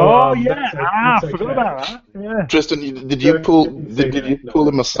 So. I forgot about that. Yeah. Tristan, did you pull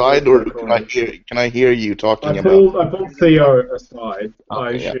him aside, or can I hear you talking I pulled Theo aside.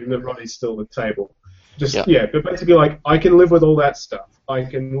 I assume that Ronnie's still at the table. But basically, like, I can live with all that stuff. I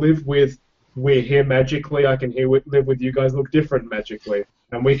can live with. We're here magically. I can live with you guys look different magically,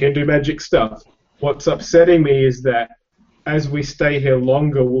 and we can do magic stuff. What's upsetting me is that as we stay here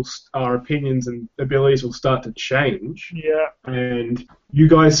longer, our opinions and abilities will start to change. Yeah. And you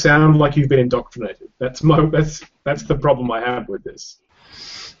guys sound like you've been indoctrinated. That's the problem I have with this.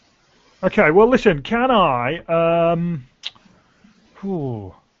 Okay. Well, listen. Can I?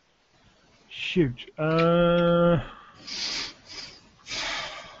 Shoot.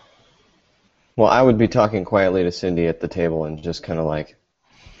 Well, I would be talking quietly to Cindy at the table and just kind of like,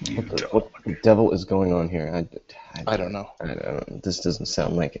 what the devil is going on here? I don't know. This doesn't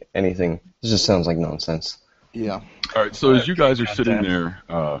sound like anything. This just sounds like nonsense. Yeah. All right, so as you guys are sitting there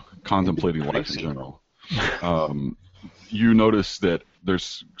contemplating life in general, you notice that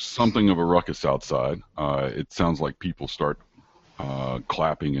there's something of a ruckus outside. It sounds like people start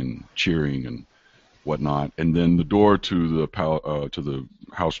clapping and cheering and whatnot, and then the door to the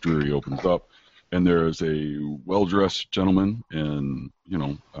house Drury opens up, and there is a well-dressed gentleman in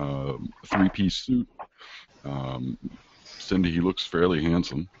a three-piece suit. Cindy, he looks fairly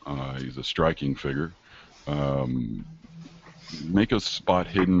handsome. He's a striking figure. Make a spot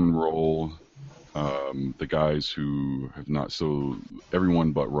hidden roll. The guys who have not, so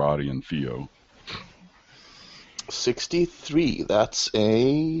everyone but Roddy and Theo. 63. That's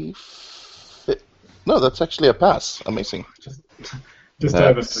that's actually a pass. Amazing.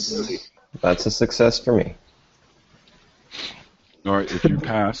 That's a success for me. All right, if you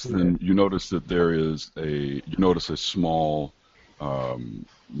pass, then you notice that you notice a small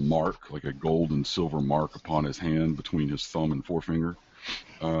mark, like a gold and silver mark upon his hand between his thumb and forefinger.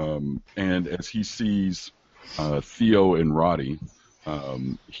 And as he sees Theo and Roddy,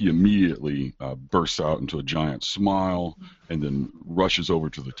 he immediately bursts out into a giant smile and then rushes over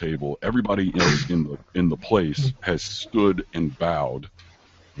to the table. Everybody else in the place has stood and bowed.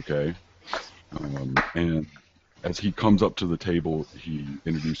 Okay, and as he comes up to the table, he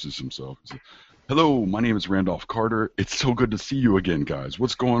introduces himself. He says, "Hello, my name is Randolph Carter. It's so good to see you again, guys.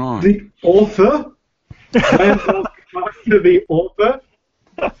 What's going on?" The author? Randolph Carter, the author?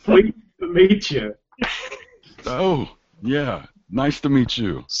 Pleased to meet you. Oh, yeah. Nice to meet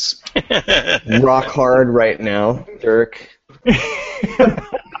you. Rock hard right now, Dirk.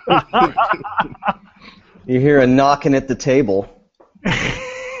 You hear a knocking at the table.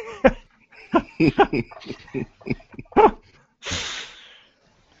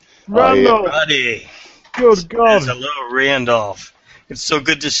 Randolph, Buddy, good God. hello, Randolph. It's so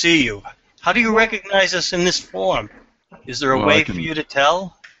good to see you. How do you recognize us in this form? Is there a Well, way I can- for you to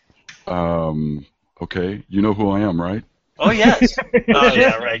tell? Okay, you know who I am, right? Oh, yes. Oh,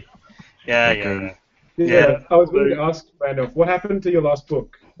 yeah, right. Yeah, Okay. Yeah, I was going to ask Randolph, what happened to your last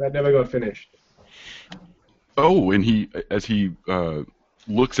book? That never got finished. Oh, and as he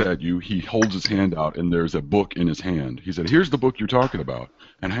looks at you, he holds his hand out, and there's a book in his hand. He said, "Here's the book you're talking about."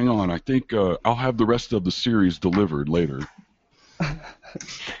 And hang on, I think I'll have the rest of the series delivered later.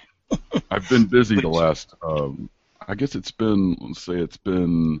 I've been busy the last. I guess it's been. Let's say it's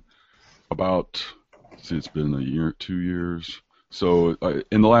been about. It's been a year, 2 years. So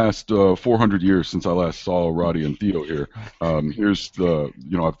in the last 400 years since I last saw Roddy and Theo here, here's the.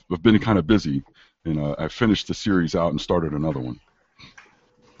 I've been kind of busy, and I finished the series out and started another one.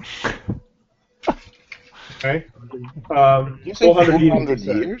 Okay. You say 400 400 years.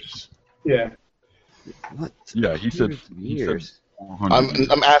 years? Yeah. What? Yeah, he said. Years. 400 years.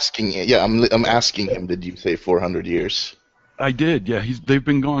 I'm asking. Yeah, I'm asking him. Did you say 400 years? I did. Yeah, they've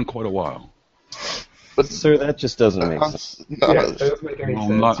been gone quite a while. But Sir, that just doesn't make sense. no, Yeah, that doesn't make any Well,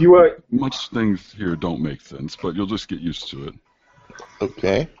 sense. not- You were Much things here don't make sense, but you'll just get used to it.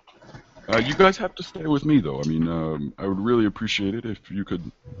 okay. You guys have to stay with me, though. I mean, I would really appreciate it if you could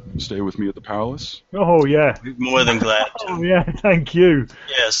stay with me at the palace. Oh, yeah. More than glad to. Oh, yeah, thank you.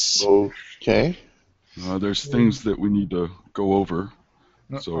 Yes. Okay. There's things that we need to go over.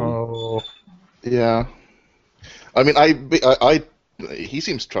 So Oh, Yeah. I mean, he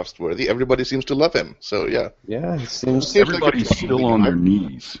seems trustworthy. Everybody seems to love him. So yeah. Yeah, it seems Seems like everybody's a- still on their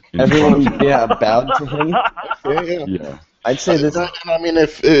knees. in everyone, front of yeah, bowed to him. Yeah, yeah. you. Yeah. I'd say this. And I mean,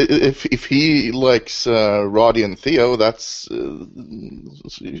 if he likes Roddy and Theo, that's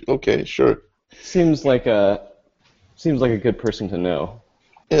okay, sure. Seems like a good person to know.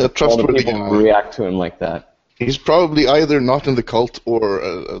 Yeah, All the trustworthy people guy. react to him like that, He's probably either not in the cult or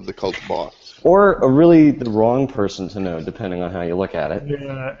the cult boss. or a really the wrong person to know, depending on how you look at it.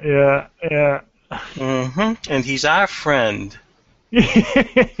 yeah. And he's our friend.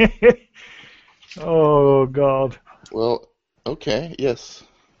 Oh, God. Well, okay, yes.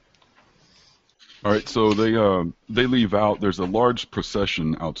 All right, so they leave out. There's a large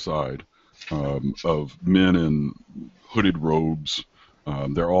procession outside of men in hooded robes.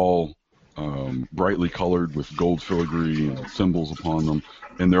 They're all brightly colored with gold filigree and symbols upon them,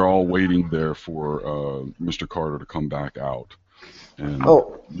 and they're all waiting there for Mr. Carter to come back out. And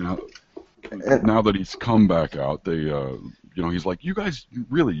Oh, now that he's come back out, they he's like, "You guys,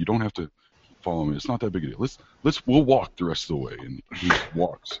 really, you don't have to follow me. It's not that big a deal. We'll walk the rest of the way." And he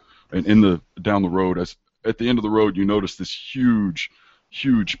walks. And down the road, at the end of the road, you notice this huge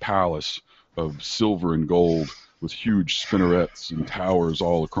palace of silver and gold with huge spinnerets and towers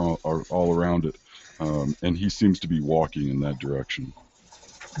all around it. And he seems to be walking in that direction.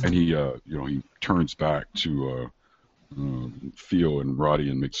 And he turns back to Theo and Roddy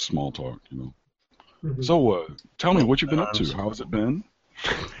and makes small talk. Mhm. So, tell me what you've been up to. How has it been?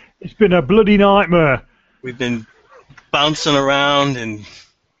 It's been a bloody nightmare. We've been bouncing around and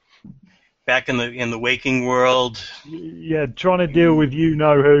back in the waking world. Yeah, trying to deal with you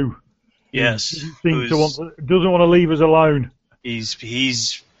know who. Yes. Doesn't want to leave us alone.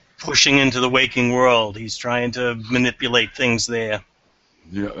 He's pushing into the waking world. He's trying to manipulate things there.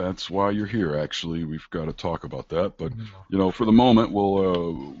 Yeah, that's why you're here. Actually, we've got to talk about that. But for the moment,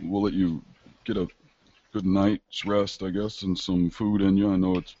 we'll let you get a good night's rest, I guess, and some food in you. I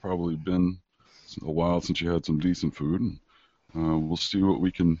know it's probably been a while since you had some decent food, and we'll see what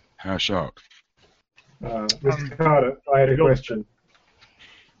we can hash out. Mr. Carter, I had a question.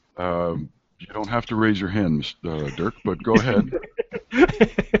 You don't have to raise your hand, Mr. Dirk, but go ahead.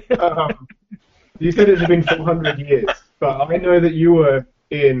 You said it had been 400 years, but I know that you were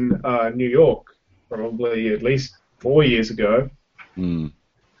in New York probably at least 4 years ago. Hmm.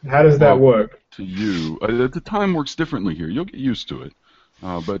 How does that Well, work? To you, the time works differently here. You'll get used to it.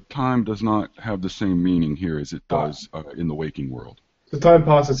 But time does not have the same meaning here as it does in the waking world, The time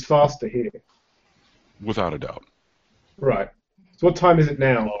passes faster here. without a doubt. Right. So what time is it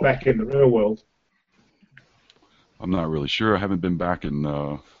now back in the real world? I'm not really sure. I haven't been back in,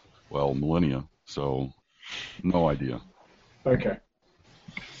 millennia, so no idea. Okay.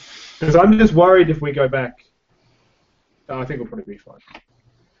 Because I'm just worried if we go back. I think we'll probably be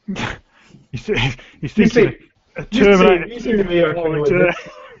fine. He's You thinking seem, a Terminator. you seem to be okay with Terminator.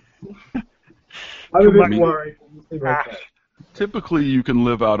 it. I'm a bit me. worried. You seem okay. Typically, you can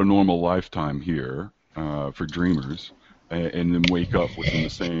live out a normal lifetime here for dreamers, and then wake up within the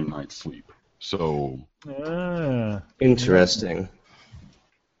same night's sleep. So Interesting.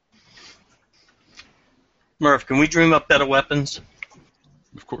 Murph, can we dream up better weapons?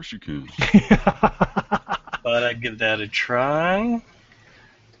 of course you can. But I'd give that a try.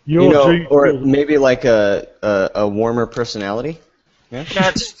 Or maybe like a warmer personality. Yeah.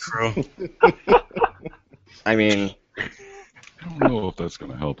 That's true. I mean, I don't know if that's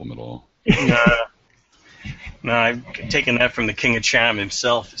going to help him at all. No, I've taken that from the King of Charm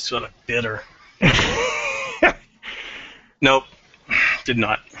himself. It's sort of bitter. Nope, did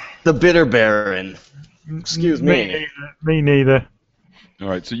not. the Bitter Baron. Excuse me. Me neither. All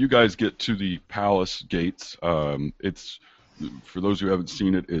right, so you guys get to the palace gates. It's, for those who haven't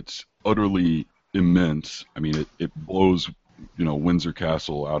seen it, it's utterly immense. I mean, it blows, Windsor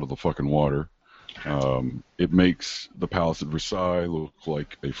Castle out of the fucking water. It makes the Palace at Versailles look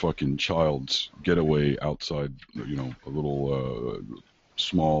like a fucking child's getaway outside, a little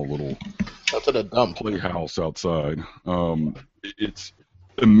small little That's at a dump. playhouse outside. It's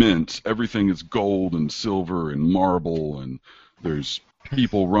immense. Everything is gold and silver and marble, and there's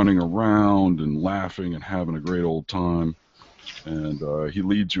people running around and laughing and having a great old time. And he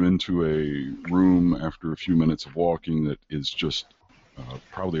leads you into a room after a few minutes of walking that is just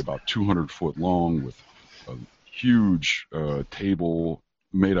probably about 200 foot long, with a huge table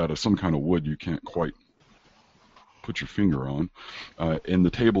made out of some kind of wood you can't quite put your finger on. And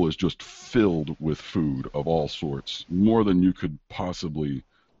the table is just filled with food of all sorts, more than you could possibly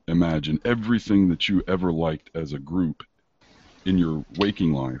imagine. Everything that you ever liked as a group in your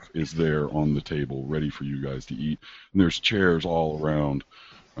waking life is there on the table, ready for you guys to eat. And there's chairs all around.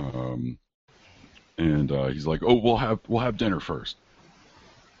 And he's like, "Oh, we'll have dinner first."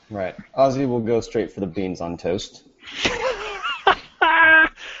 Right. Ozzy will go straight for the beans on toast.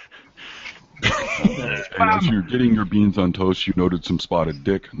 And as you're getting your beans on toast, you noted some spotted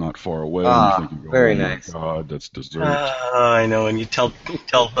dick not far away. Ah, and you're thinking, very oh nice. My God, that's dessert. I know, and you tell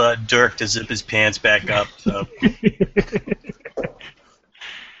Dirk to zip his pants back up. So.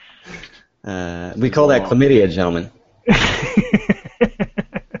 We call that chlamydia, gentlemen.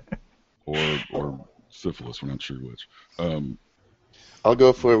 or syphilis, we're not sure which. I'll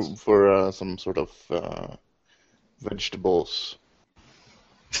go for some sort of vegetables.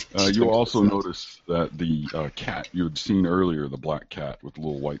 You also notice that the cat you had seen earlier, the black cat with the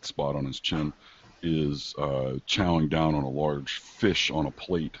little white spot on his chin, is chowing down on a large fish on a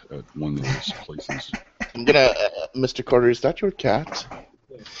plate at one of those places. I'm gonna, Mr. Carter, is that your cat?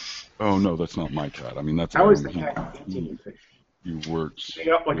 Oh no, that's not my cat. I mean, that's How is Adam. the cat eating fish? He works. Is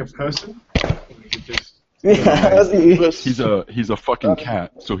he up like a person? Or is it just... He's a fucking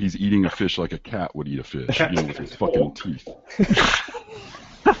cat, so he's eating a fish like a cat would eat a fish, with his fucking teeth.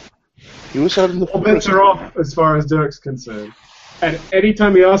 He was out in the All bets forest. are off as far as Dirk's concerned. And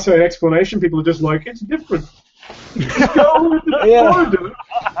anytime he asks for an explanation, people are just like, it's different. Just go with the flow,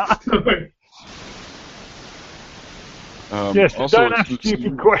 Dirk. Yes, also, don't ask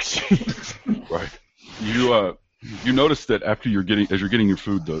stupid questions. Right. You notice that after you're getting your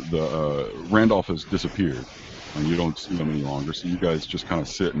food, the Randolph has disappeared, and you don't see him any longer. So you guys just kind of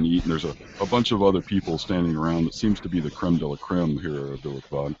sit and eat, and there's a bunch of other people standing around. That seems to be the creme de la creme here at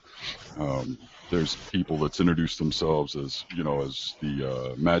Billikvad. There's people that's introduced themselves as as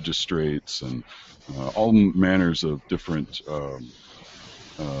the magistrates and all manners of different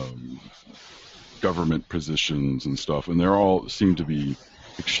government positions and stuff, and they're all seem to be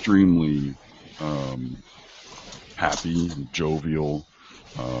extremely happy, jovial.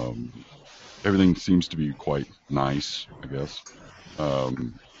 Everything seems to be quite nice, I guess.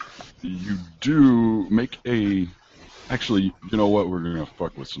 You do make a... Actually, you know what? We're going to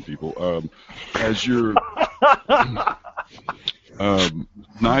fuck with some people. As you're...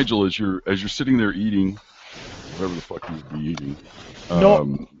 Nigel, as you're sitting there eating, whatever the fuck you would be eating... Not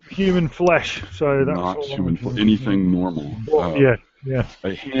human flesh, so that's not all human I'm- anything normal. Yeah.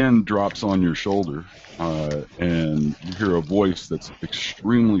 A hand drops on your shoulder, and you hear a voice that's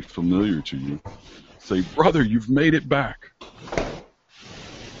extremely familiar to you say, "Brother, you've made it back."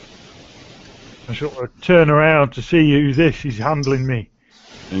 I sort of turn around to see who this is handling me.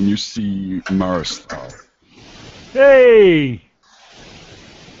 And you see Maristhal. Hey!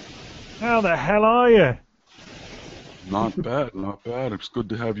 How the hell are you? Not bad, not bad. It's good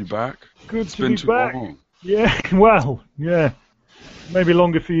to have you back. Good It's to been be too back. long. Yeah, well, yeah. Maybe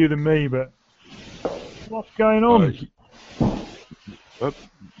longer for you than me, but what's going on?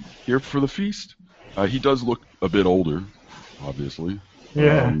 Here for the feast. He does look a bit older, obviously.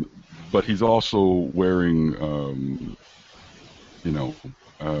 Yeah. But he's also wearing,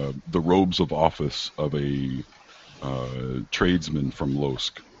 the robes of office of a tradesman from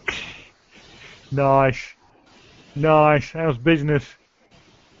Losk. Nice. Nice. How's business?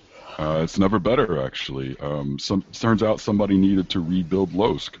 It's never better, actually. Turns out somebody needed to rebuild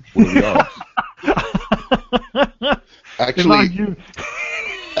Losk. What are the odds? Actually, Imagine-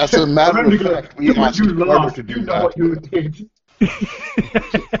 as a matter of fact, we asked you Carter laugh. to do You know what you that. did.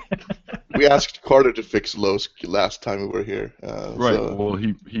 We asked Carter to fix Losk last time we were here. Right. So, Well,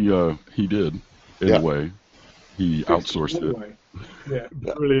 he did in Yeah. a way. He outsourced it. Anyway. Yeah.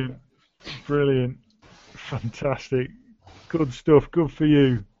 Brilliant. Brilliant. Fantastic. Good stuff. Good for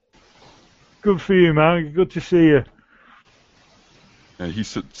you. Good for you, man. Good to see you. And he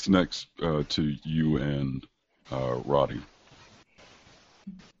sits next to you and Roddy.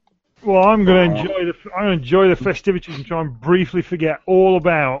 Well, I'm going to enjoy the festivities and try and briefly forget all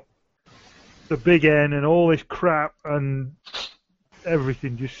about the Big N and all this crap and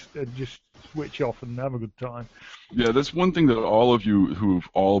everything. Just switch off and have a good time. Yeah, that's one thing that all of you who've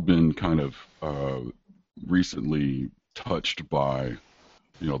all been kind of recently touched by,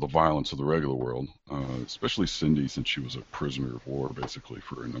 the violence of the regular world, especially Cindy, since she was a prisoner of war basically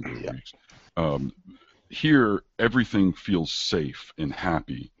for a number of weeks. Here, everything feels safe and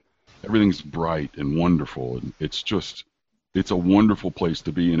happy. Everything's bright and wonderful, and it's a wonderful place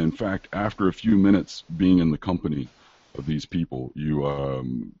to be. And in fact, after a few minutes being in the company of these people,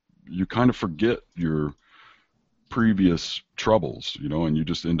 you kind of forget your previous troubles, and you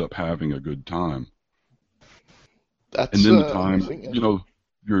just end up having a good time. that's And then the time, amazing, yeah.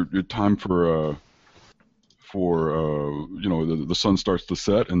 your time for the sun starts to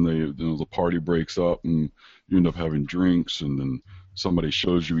set and the party breaks up and you end up having drinks, and then somebody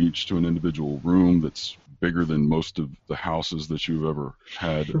shows you each to an individual room that's bigger than most of the houses that you've ever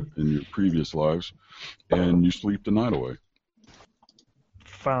had in your previous lives, and you sleep the night away.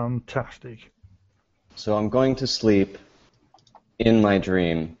 Fantastic. So I'm going to sleep in my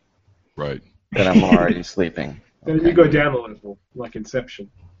dream Right. that I'm already sleeping. Then you go down a level, like Inception.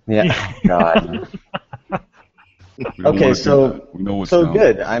 Yeah. Oh, God. We don't Okay, wanna do so that. We know what's so down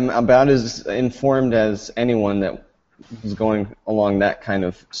good. there. I'm about as informed as anyone that is going along that kind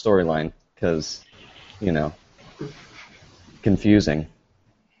of storyline, because, confusing.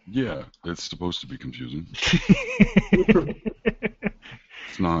 Yeah, it's supposed to be confusing.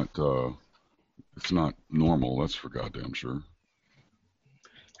 It's not normal, that's for goddamn sure.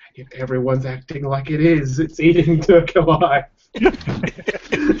 Yet everyone's acting like it is. It's eating Dirk alive.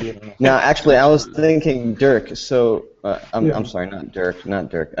 Now, actually, I was thinking, Dirk. So, I'm sorry, not Dirk.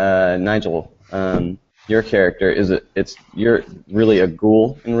 Nigel, your character you're really a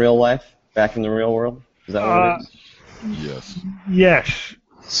ghoul in real life, back in the real world. Is that what it is? Yes. Yes.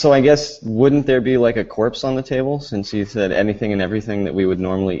 So I guess wouldn't there be like a corpse on the table, since you said anything and everything that we would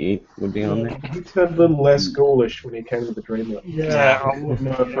normally eat would be on there? He turned a little less ghoulish when he came to the Dreamlet. Yeah. I wouldn't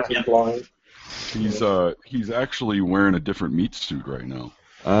know if I'm blind. He's actually wearing a different meat suit right now.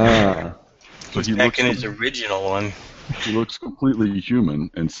 Ah. So he Back looks in his original one. he looks completely human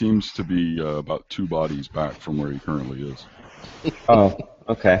and seems to be about 2 bodies back from where he currently is. Oh,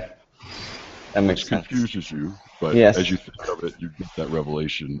 okay. That makes It sense. confuses you, but Yes. as you think of it, you get that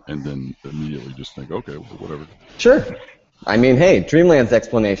revelation and then immediately just think, okay, well, whatever. Sure. I mean, hey, Dreamland's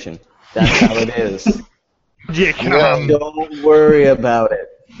explanation. That's how it is. Don't worry about it.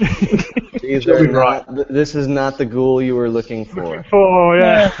 These She'll are be right. this is not the ghoul you were looking for. Oh,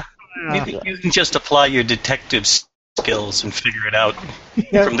 yeah. You can just apply your detective skills and figure it out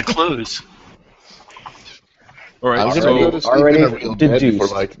from the clues. All right, I'm gonna so go to sleep already in a real bed deduced. for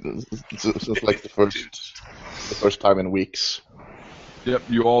since like the first time in weeks. yep,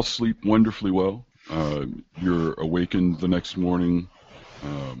 you all sleep wonderfully well. You're awakened the next morning.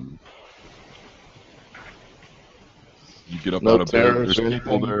 You get up No out of bed. terrors There's or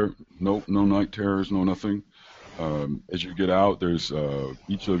people anything? there. No night terrors. No nothing. As you get out, there's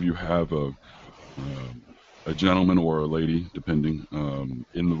each of you have a gentleman or a lady, depending,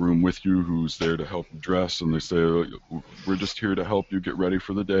 in the room with you who's there to help you dress, and they say, "We're just here to help you get ready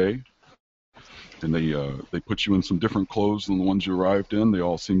for the day." And they put you in some different clothes than the ones you arrived in. They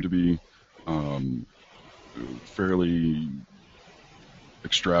all seem to be fairly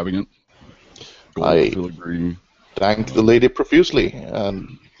extravagant. Gold I- filigree. Thank the lady profusely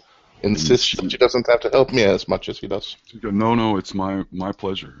and insist that she doesn't have to help me as much as he does. You go, no, it's my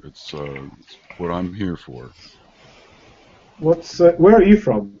pleasure. It's what I'm here for. Where are you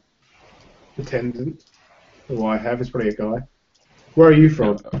from? Attendant, who I have is probably a guy. Where are you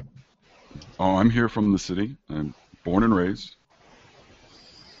from? Oh, I'm here from the city. I'm born and raised.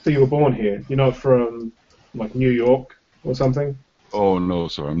 So you were born here. You're not from like New York or something. Oh no,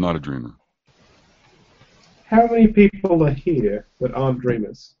 sir, I'm not a dreamer. How many people are here that aren't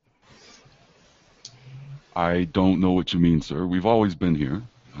dreamers? I don't know what you mean, sir. We've always been here.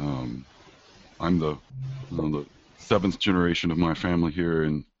 I'm the seventh generation of my family here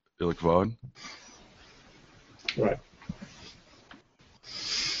in Ilikvad. Right.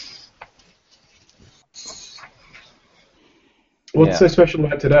 What's so special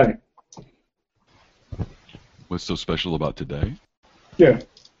about today? What's so special about today? Yeah.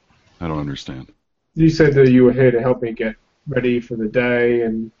 I don't understand. You said that you were here to help me get ready for the day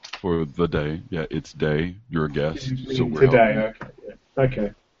and... For the day. Yeah, it's day. You're a guest. So we're today, helping. okay. Yeah.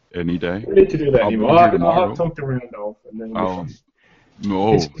 Okay. Any day? We need to do that I'll be anymore. here I'll tomorrow. have to talk to Randolph. And then No,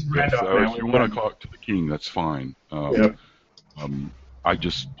 It's yes, Randolph now, if you we're want done. to talk to the king, that's fine. Yeah, I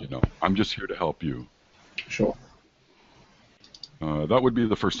just, I'm just here to help you. sure. That would be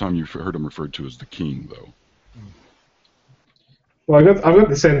the first time you've heard him referred to as the king, though. Well, I've got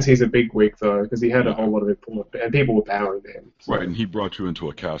the sense he's a bigwig, though, because he had a whole lot of important... And people were bowing to him. So. Right, and he brought you into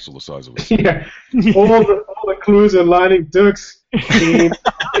a castle the size of a Yeah. all the clues are lining Dirk's team.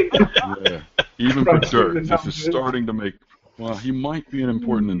 Yeah. Even for Right, Dirk, the this is numbers. starting to make. Well, he might be an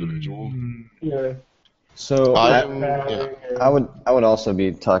important individual. Yeah. So Yeah. I would also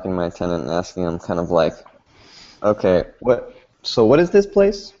be talking to my tenant and asking him kind of like, okay, what is this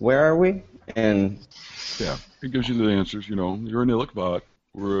place? Where are we? And Yeah, it gives you the answers. You're in Ilikvat.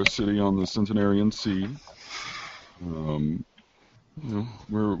 We're a city on the Centenarian Sea.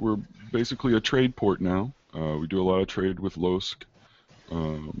 We're basically a trade port now. We do a lot of trade with Losk.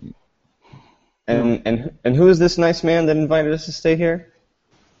 and who is this nice man that invited us to stay here?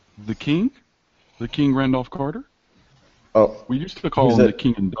 The king? The King Randolph Carter? Oh, We used to call Who's him that? the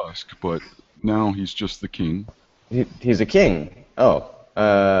King in Dusk, but now he's just the king. he's a king. Oh,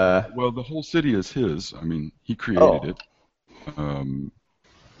 Well, the whole city is his. I mean, he created it.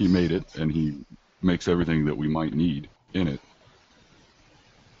 He made it, and he makes everything that we might need in it.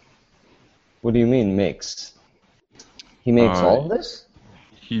 what do you mean makes? He makes Uh, all of this?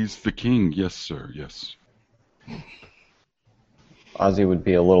 He's the king, yes, sir, yes. Ozzy would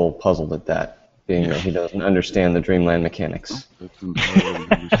be a little puzzled at that, being that he doesn't understand the Dreamland mechanics. That's entirely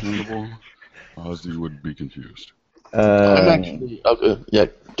understandable. Ozzy would be confused. I'm actually. Yeah,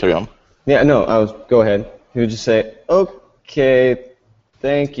 carry on. Yeah, no, go ahead. He would just say, okay,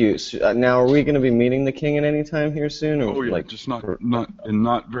 thank you. So, now, are we going to be meeting the king at any time here soon? Or Oh yeah, like, just not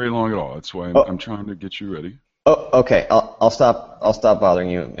very long at all. That's why I'm trying to get you ready. Oh, okay. I'll stop bothering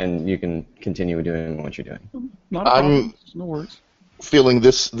you, and you can continue doing what you're doing. Not a problem. No worries. Feeling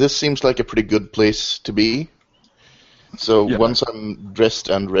this seems like a pretty good place to be. So Yeah. once I'm dressed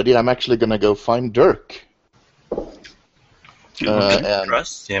and ready, I'm actually gonna go find Dirk. You and-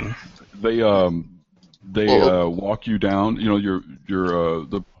 trust him. They walk you down. Your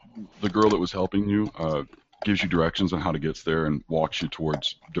the girl that was helping you gives you directions on how to get there and walks you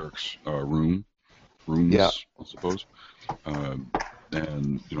towards Dirk's rooms, Yeah. I suppose.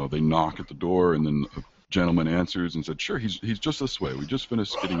 And they knock at the door, and then a gentleman answers and said, "Sure, he's just this way. We just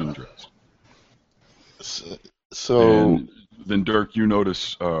finished getting him dressed." So And then Dirk, you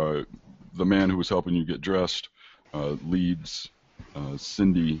notice the man who was helping you get dressed leads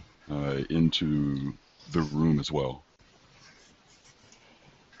Cindy into the room as well.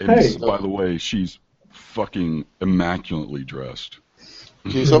 And Hey. by the way, she's fucking immaculately dressed.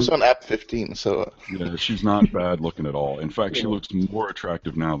 he's also an app 15. So Yeah, she's not bad looking at all. In fact, she looks more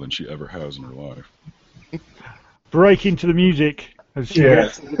attractive now than she ever has in her life. Break into the music as she Yeah.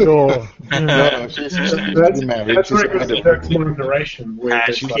 walks through the door. no, she's married. That's She's where it goes to married. Dirk's moderation. With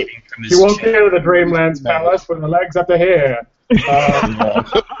this, She's like, keeping from his she walked chin. into the Dreamlands Palace with her legs up to here.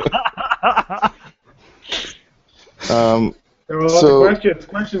 There were lots So- of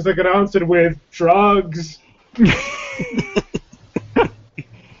questions that get answered with drugs.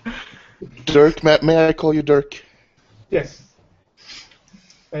 Dirk, may I call you Dirk? Yes.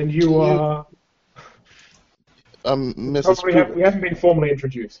 And you are... Mrs. Probably Pruitt. we haven't been formally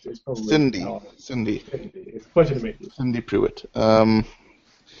introduced. It's probably Cindy. Oh, Cindy. it's a pleasure to meet you. Cindy Pruitt. Can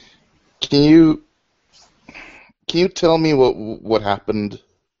you tell me what happened?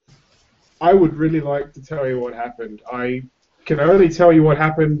 I would really like to tell you what happened. I can only tell you what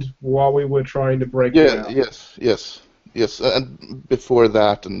happened while we were trying to break it Yeah. out. Yes. And before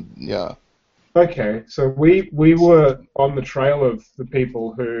that, and yeah. Okay, so we were on the trail of the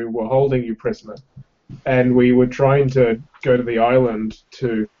people who were holding you prisoner, and we were trying to go to the island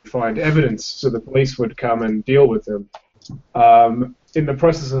to find evidence so the police would come and deal with them. In the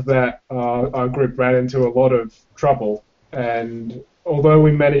process of that, our group ran into a lot of trouble, and although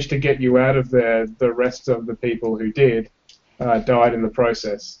we managed to get you out of there, the rest of the people who did died in the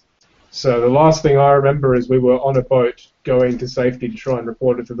process. So the last thing I remember is we were on a boat going to safety to try and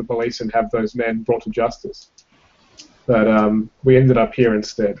report it to the police and have those men brought to justice. But we ended up here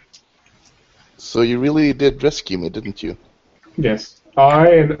instead. So you really did rescue me, didn't you? Yes.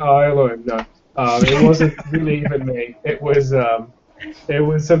 I alone, no. It wasn't really even me. It was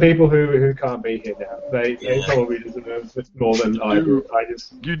some people who can't be here now. They probably deserve it more than I do.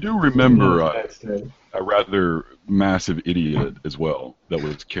 You do remember understand. a rather massive idiot as well that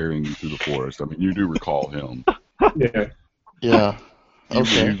was carrying you through the forest. I mean, you do recall him. Yeah. Yeah.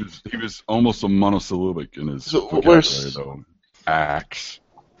 Okay. He was almost a monosyllabic in his So vocabulary, though. Axe.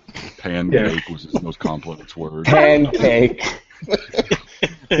 Pancake was his most complex word. Pancake.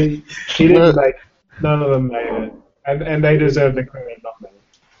 He didn't make. None of them made it, and they deserve the credit, not me.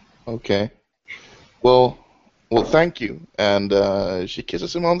 Okay. Well, thank you. And she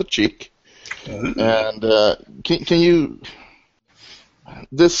kisses him on the cheek. And can you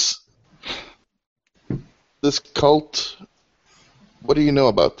this cult? What do you know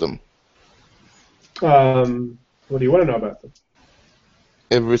about them? What do you want to know about them?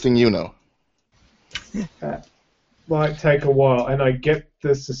 Everything you know. Might take a while, and I get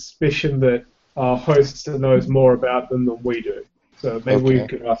the suspicion that our host knows more about them than we do. So maybe we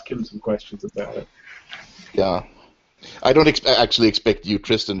could ask him some questions about it. Yeah. I don't actually expect you,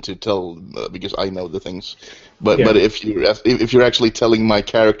 Tristan, to tell because I know the things. But if you're actually telling my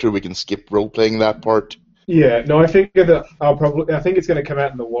character, we can skip role playing that part. Yeah, no, I think that I think it's going to come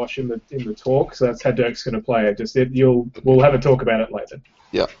out in the wash in the talk. So that's how Dirk's going to play it. We'll have a talk about it later.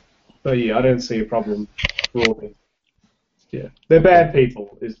 Yeah. But yeah, I don't see a problem broadly. Yeah, they're bad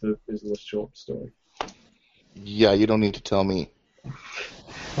people. Is the short story. Yeah, you don't need to tell me.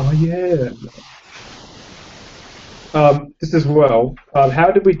 Oh yeah. Just as well,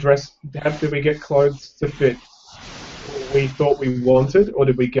 how did we dress? How did we get clothes to fit what we thought we wanted, or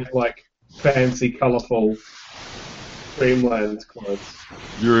did we get like fancy, colourful Dreamlands clothes?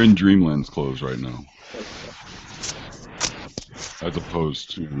 You're in Dreamland's clothes right now, as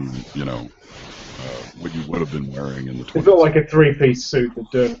opposed to what you would have been wearing in the 20s. It's not like a three-piece suit that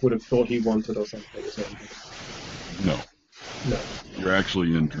Dirk would have thought he wanted or something. No. No. You're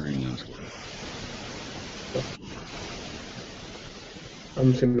actually in Dreamland's clothes.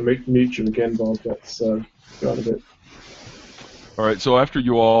 I'm just going to mute you again, Bob. That's gone a bit. All right. So after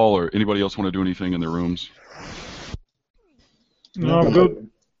you all, or anybody else want to do anything in their rooms? No, I'm good.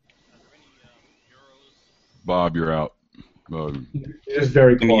 Bob, you're out. It's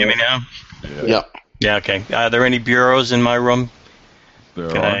very Can you hear me quiet. now? Yeah. Yeah, okay. Are there any bureaus in my room?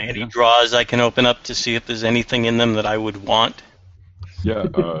 There are. Any drawers I can open up to see if there's anything in them that I would want? Yeah.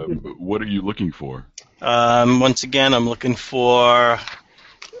 What are you looking for? Once again, I'm looking for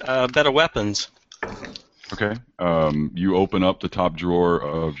better weapons. Okay. You open up the top drawer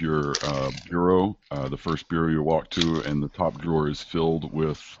of your bureau, the first bureau you walk to, and the top drawer is filled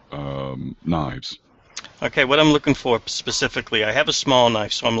with knives. Okay, what I'm looking for specifically, I have a small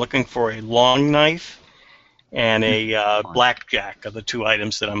knife, so I'm looking for a long knife and a blackjack are the two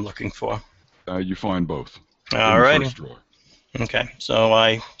items that I'm looking for. You find both. All in right. the first drawer. Okay, so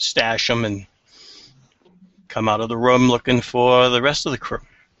I stash them and come out of the room looking for the rest of the crew.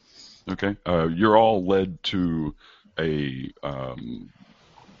 Okay. You're all led to a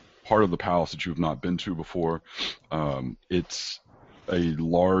part of the palace that you have not been to before. It's a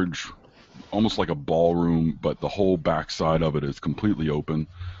large, almost like a ballroom, but the whole backside of it is completely open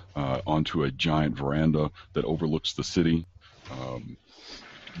onto a giant veranda that overlooks the city.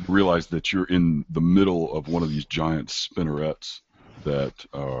 You realize that you're in the middle of one of these giant spinnerets that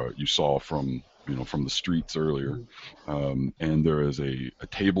you saw from the streets earlier, and there is a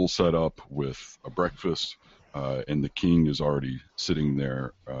table set up with a breakfast, and the king is already sitting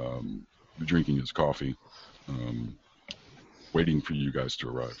there drinking his coffee, waiting for you guys to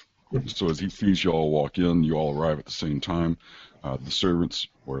arrive. So as he sees you all walk in, you all arrive at the same time. The servants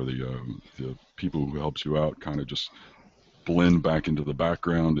or the people who helps you out kind of just blend back into the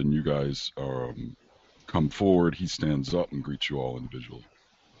background, and you guys come forward. He stands up and greets you all individually.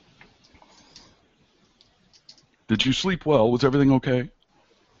 Did you sleep well? Was everything okay?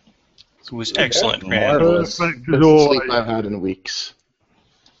 It was excellent, Rand. Marvelous. Perfect Best as always. sleep I've had in weeks.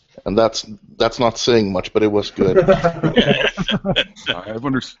 And that's not saying much, but it was good. I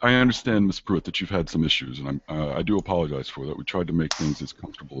understand, Miss Pruitt, that you've had some issues, and I do apologize for that. We tried to make things as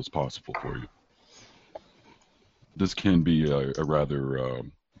comfortable as possible for you. This can be a rather,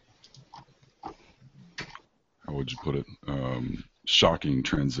 how would you put it, shocking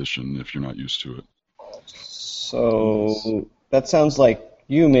transition if you're not used to it. So that sounds like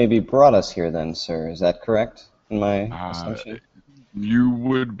you maybe brought us here then, sir. Is that correct in my assumption? You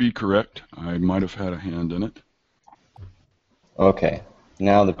would be correct. I might have had a hand in it. Okay.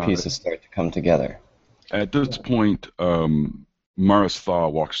 Now the pieces start to come together. At this point, Maris Thaw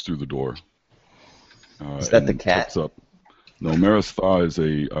walks through the door. Is that the and cat? Steps up. No, Maris Thaw is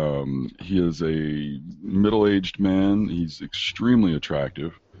a middle-aged man. He's extremely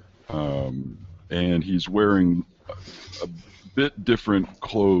attractive, and he's wearing a bit different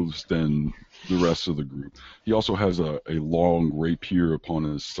clothes than the rest of the group. He also has a long rapier upon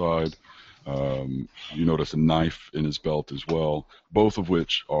his side. You notice a knife in his belt as well, both of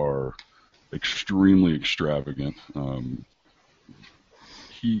which are extremely extravagant.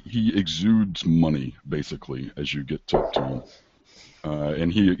 He exudes money, basically, as you get to him.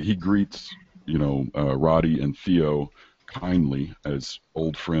 And he greets, Roddy and Theo kindly as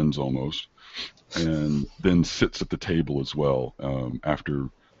old friends almost, and then sits at the table as well after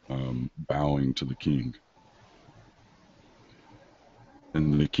bowing to the king.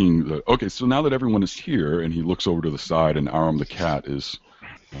 And the king, okay, so now that everyone is here, and he looks over to the side, and Aram the cat is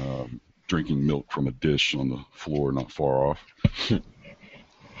drinking milk from a dish on the floor not far off.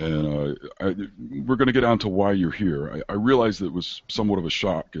 And we're going to get on to why you're here. I realized it was somewhat of a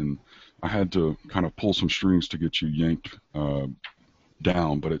shock, and I had to kind of pull some strings to get you yanked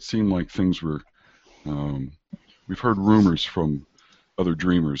down, but it seemed like things were... we've heard rumors from other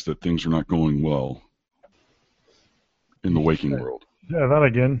dreamers that things are not going well in the waking world. Yeah, that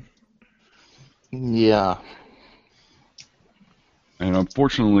again. Yeah. And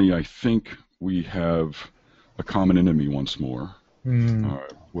unfortunately, I think we have a common enemy once more.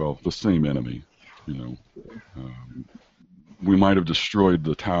 Well, the same enemy, we might have destroyed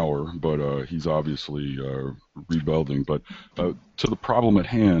the tower, but he's obviously rebuilding. But to the problem at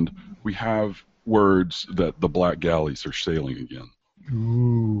hand, we have words that the Black Galleys are sailing again.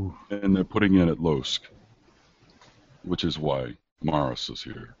 Ooh. And they're putting in at Losk, which is why Maris is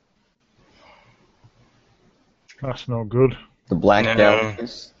here. That's not good. The Black No.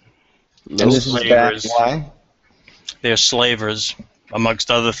 Galleys. And Those this is back slavers. why? They're slavers, amongst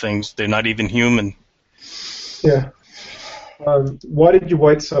other things. They're not even human. Yeah. Why did you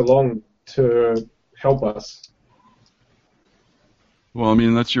wait so long to help us? Well, I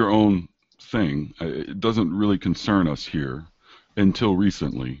mean, that's your own thing. It doesn't really concern us here until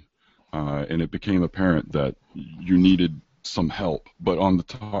recently, and it became apparent that you needed some help, but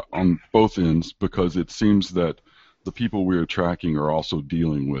on both ends, because it seems that the people we're tracking are also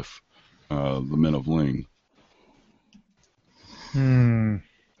dealing with the Men of Ling.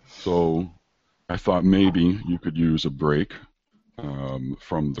 So I thought maybe you could use a break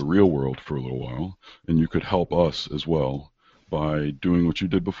from the real world for a little while, and you could help us as well by doing what you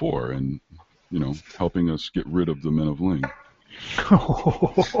did before and, helping us get rid of the Men of Ling,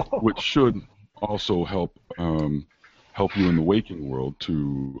 which should also help you in the waking world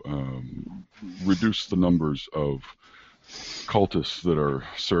to reduce the numbers of cultists that are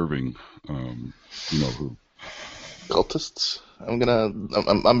serving, who. Cultists?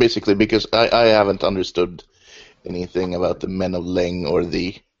 I'm basically, because I haven't understood anything about the Men of Ling or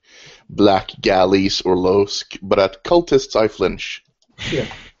the Black Galleys or Losk, but at cultists I flinch. Yeah.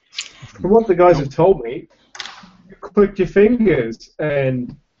 From what the guys have told me, you clicked your fingers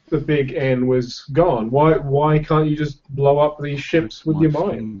and the big N was gone. Why can't you just blow up these ships with your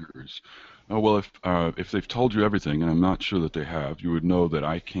mind? Fingers. Oh, well, if they've told you everything, and I'm not sure that they have, you would know that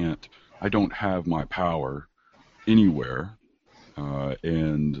I don't have my power anywhere,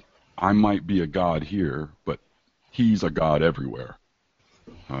 and I might be a god here, but he's a god everywhere.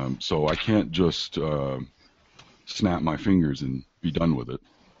 So I can't just snap my fingers and be done with it.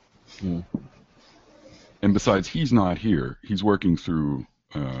 And besides, he's not here. He's working through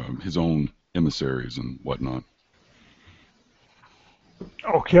his own emissaries and whatnot.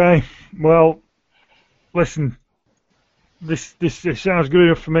 Okay, well, listen, this sounds good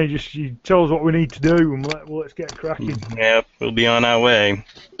enough for me. Just you tell us what we need to do, and let's get cracking. Yep, we'll be on our way.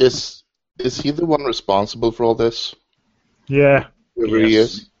 Is he the one responsible for all this? Yeah. Whoever he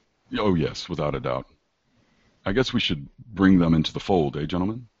is? Oh, yes, without a doubt. I guess we should bring them into the fold,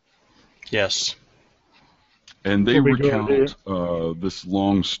 gentlemen? Yes. And they That'd be a good recount this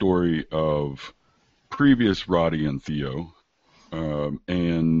long story of previous Roddy and Theo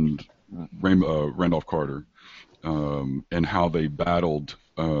and Randolph Carter, and how they battled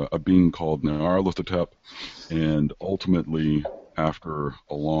a being called Nyarlathotep, and ultimately, after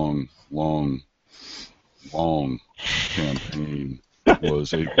a long campaign,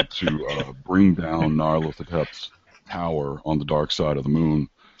 was able to bring down Nyarlathotep's tower on the dark side of the moon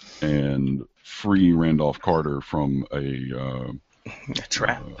and free Randolph Carter from a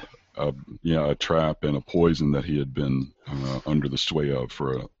trap. a trap and a poison that he had been under the sway of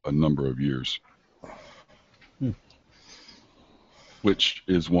for a number of years. Which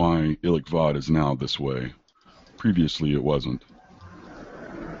is why Ilikvad is now this way. Previously, it wasn't.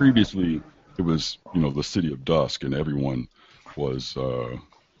 Previously, it was, the City of Dusk, and everyone was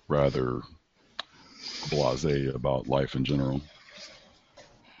rather blasé about life in general.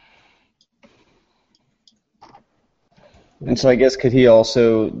 And so I guess could he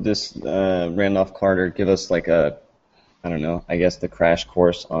also, this Randolph Carter, give us like a, I don't know, I guess the crash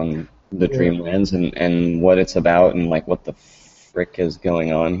course on the Dreamlands and what it's about and like what the frick is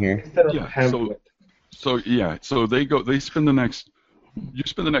going on here? So they spend the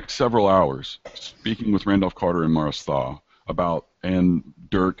next several hours speaking with Randolph Carter and Maris Thaw and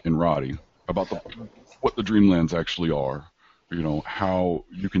Dirk and Roddy about what the Dreamlands actually are, how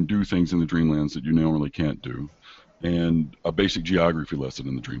you can do things in the Dreamlands that you normally can't do, and a basic geography lesson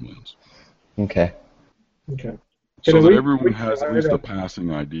in the Dreamlands. Okay. So that everyone has at least a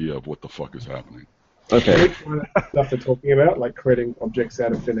passing idea of what the fuck is happening. Okay. Stuff they're talking about, like creating objects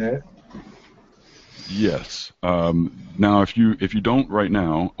out of thin air. Yes. Now, if you don't right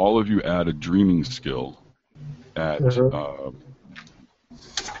now, all of you add a dreaming skill at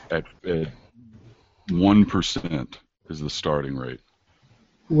 1% is the starting rate.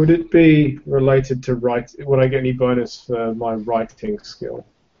 Would it be related to would I get any bonus for my writing skill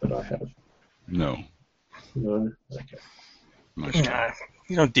that I have? No. No? Okay. Nice. Nah,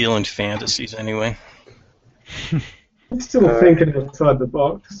 you don't deal in fantasies anyway. I'm still thinking outside the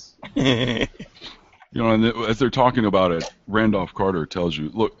box. And as they're talking about it, Randolph Carter tells you,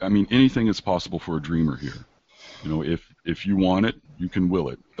 look, I mean, anything is possible for a dreamer here. If you want it, you can will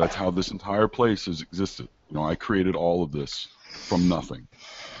it. That's how this entire place has existed. I created all of this from nothing.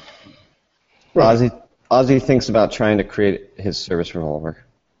 Right. Ozzy thinks about trying to create his service revolver.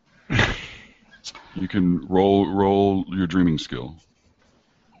 You can roll your dreaming skill.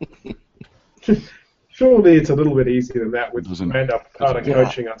 Surely it's a little bit easier than that with Randolph Carter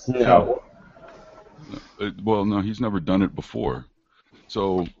coaching us. Yeah. Well, no, he's never done it before.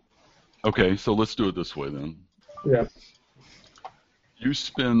 So, okay, so let's do it this way then. Yeah. You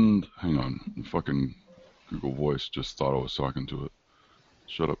spend... Hang on. Fucking Google Voice just thought I was talking to it.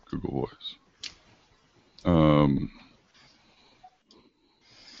 Shut up, Google Voice. Oh,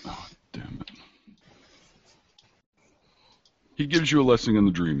 damn it. He gives you a lesson in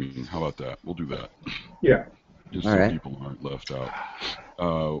the dreaming. How about that? We'll do that. Yeah. Just so people aren't left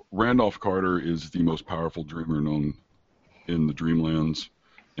out. Randolph Carter is the most powerful dreamer known in the Dreamlands,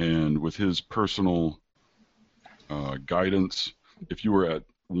 and with his personal guidance, if you were at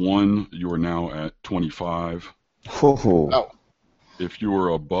 1, you are now at 25. Oh. If you are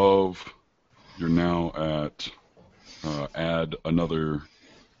above, you're now at add another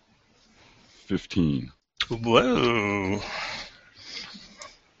 15. Whoa.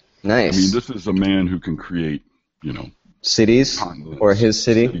 Nice. I mean, this is a man who can create, cities continents, or his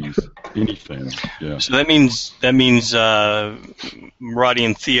city. cities, anything. Yeah. So that means Roddy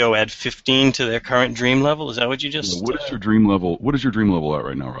and Theo add 15 to their current dream level. Is that what you just? What is your dream level? What is your dream level at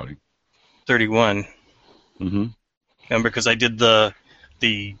right now, Roddy? 31. Mm-hmm. Remember, because I did the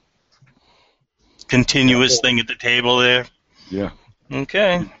continuous thing at the table there. Yeah.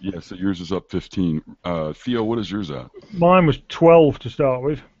 Okay. Yeah. So yours is up 15. Theo, what is yours at? Mine was 12 to start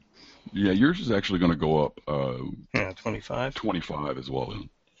with. Yeah, yours is actually going to go up 25. 25 as well. Then.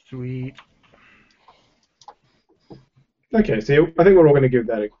 Sweet. Okay, so I think we're all going to give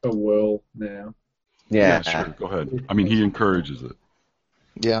that a whirl now. Yeah. Sure. Go ahead. I mean, he encourages it.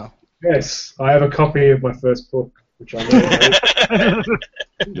 Yeah. Yes, I have a copy of my first book, which I know.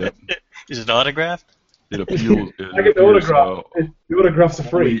 Yep. Is it autographed? It appeals. I get the autograph. The autographs are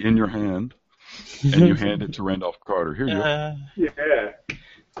free. In your hand, and you hand it to Randolph Carter. Here you go. Yeah.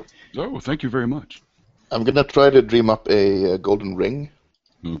 Oh, thank you very much. I'm gonna try to dream up a golden ring.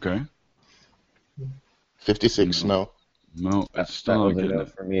 Okay. 56. No. No, it's That still not was a getting no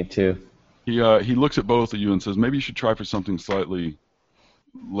it. for me too. He looks at both of you and says, maybe you should try for something slightly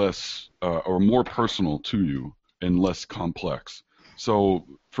less or more personal to you and less complex. So,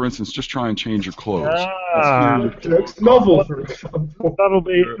 for instance, just try and change your clothes. It's novel for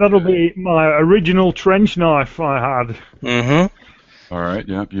That'll be my original trench knife I had. Mm-hmm. All right,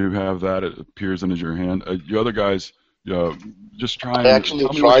 yep, you have that. It appears in your hand. You other guys, just try and... I actually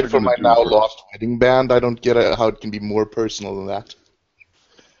tell me what tried you're for gonna my do now first. lost wedding band. I don't get how it can be more personal than that.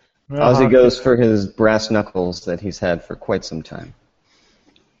 Ozzy goes for his brass knuckles that he's had for quite some time.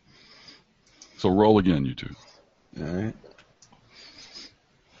 So roll again, you two. All right.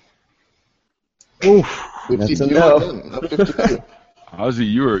 Oof. 52 no. again. No, 52. Ozzy,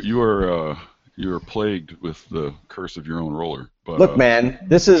 you are plagued with the curse of your own roller. But, Look, man,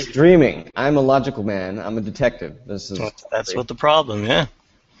 this is dreaming. I'm a logical man. I'm a detective. This is That's what the problem, yeah.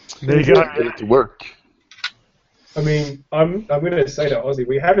 There you go. Get it to work. I mean, I'm going to say to Ozzy,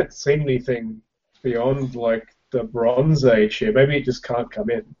 we haven't seen anything beyond like the Bronze Age here. Maybe it just can't come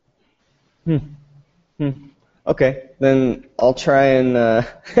in. Okay, then I'll try and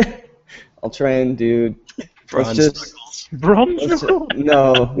I'll try and do. Bronze just Bronze.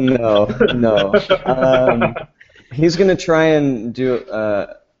 no. He's gonna try and do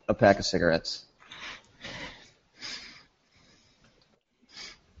a pack of cigarettes.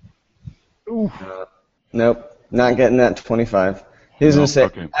 Ooh. Nope, not getting that 25. He's gonna say,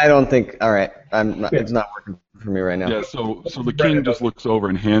 okay. I don't think. All right, it's not working for me right now. Yeah, so the king just looks over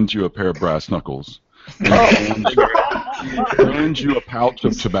and hands you a pair of brass knuckles. Hands you a pouch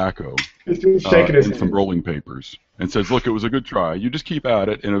of tobacco He's shaking his and some head. rolling papers and says, look, it was a good try. You just keep at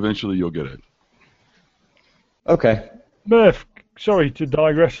it and eventually you'll get it. Okay. Murph, sorry to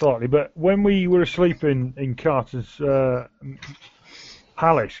digress slightly, but when we were asleep in Carter's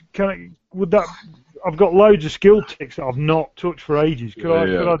palace, I've got loads of skill ticks that I've not touched for ages. Could I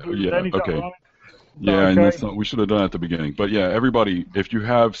do it then? Is that okay. right? Yeah, and Okay. that's not, we should have done it at the beginning. But yeah, everybody, if you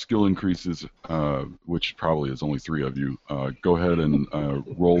have skill increases, which probably is only 3 of you, go ahead and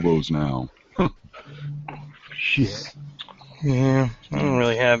roll those now. Shit. Yeah, I don't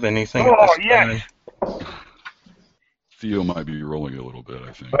really have anything. Oh, at this yes. time. Theo might be rolling a little bit,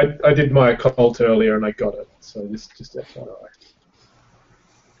 I think. I did my occult earlier and I got it, so just FYI.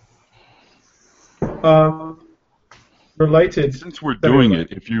 Related. Since we're doing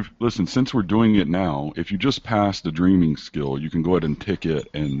it, since we're doing it now, if you just passed the dreaming skill, you can go ahead and tick it,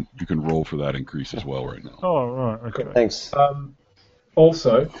 and you can roll for that increase as well right now. Oh, right, okay. Thanks.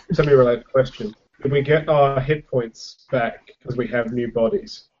 Also, semi-related question: did we get our hit points back because we have new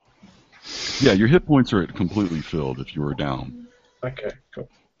bodies? Yeah, your hit points are completely filled if you were down. Okay, cool.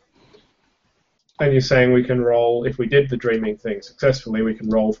 And you're saying we can roll if we did the dreaming thing successfully? We can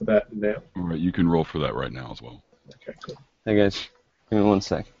roll for that now. All right, you can roll for that right now as well. Okay, cool. Hey guys, give me 1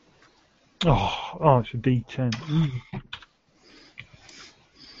 sec. Oh, it's a D10.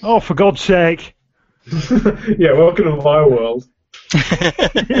 Oh, for God's sake. Yeah, welcome to my world.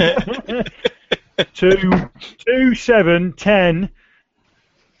 2, 7, 10.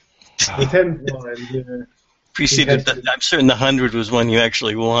 The 10 line, yeah. Preceded, I'm certain the 100 was one you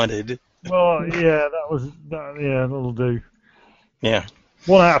actually wanted. Well, yeah, that'll do. Yeah.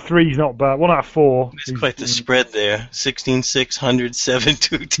 1 out of 3 is not bad. 1 out of 4. There's quite the spread there. 16, 600, 7,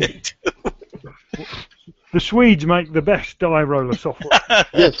 2, 10, 2. The Swedes make the best die roller software.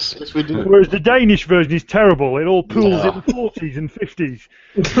 Yes, we do. Whereas the Danish version is terrible. It all pools Yeah. in the 40s and 50s.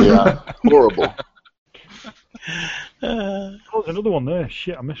 Yeah, horrible. Oh, there's another one there.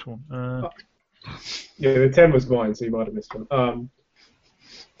 Shit, I missed one. Yeah, the 10 was mine, so you might have missed one. I'm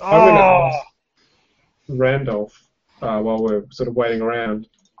going to ask Randolph while we're sort of waiting around.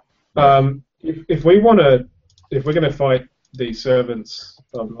 If we're going to fight the servants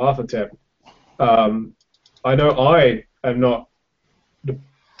of Arthurtep, I know I am not the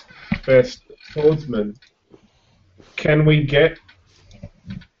best swordsman. Can we get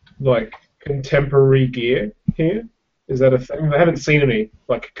like contemporary gear here? Is that a thing? I haven't seen any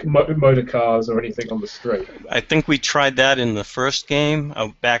like motor cars or anything on the street. I think we tried that in the first game,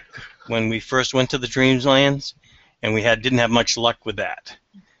 back when we first went to the Dreamslands, and we didn't have much luck with that.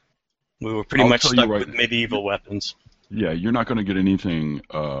 We were pretty I'll much tell you stuck right- with medieval weapons. Yeah, you're not going to get anything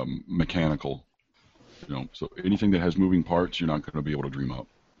mechanical. So anything that has moving parts, you're not going to be able to dream up.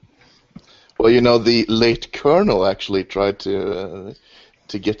 Well, the late colonel actually tried to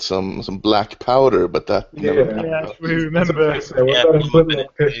get some black powder, but that never Yeah. happened. Yes, we remember. So what Yeah, about a pull up flintlock in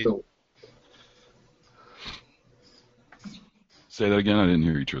it. pistol? Say that again. I didn't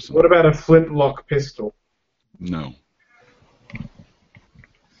hear you, Tristan. What about a flintlock pistol? No.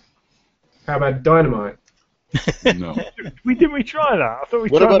 How about dynamite? No. Didn't we try that? I thought we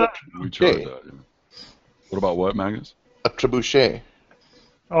What tried about that. We tried Okay. that. Yeah. What about what, Magus? a trebuchet?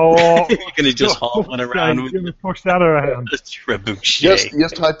 Oh, You're going to just haul one around with You're going to push that around. a trebuchet.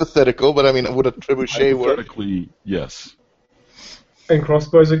 Just hypothetical, but I mean, would a trebuchet work? Hypothetically, yes. And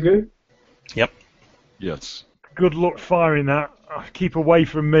crossbows are good? Yes. Good luck firing that. Keep away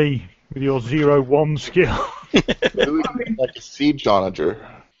from me with your 0-1 skill. Maybe we can get like a siege onager.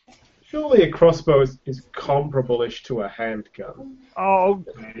 Surely a crossbow is comparable-ish to a handgun. Oh,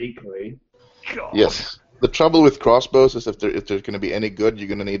 Equally. God. Yes. The trouble with crossbows is if there's going to be any good, you're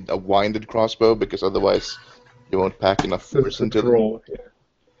going to need a winded crossbow because otherwise you won't pack enough force The into them. draw.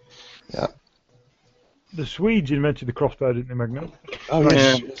 Yeah. The Swedes invented the crossbow, didn't they, Magno? Oh,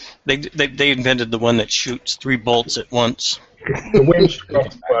 Yeah. yes. They invented the one that shoots 3 bolts at once. The winched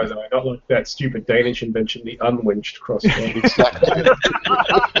crossbow, though, not like that stupid Danish invention, the unwinched crossbow. Exactly.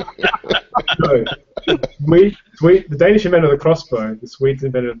 No, the Danish invented the crossbow. The Swedes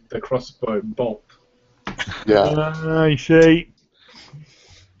invented the crossbow bolt. Yeah. You see.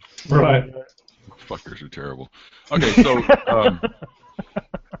 Right. Fuckers are terrible. Okay, so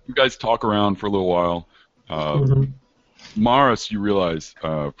you guys talk around for a little while. Morris, you realize,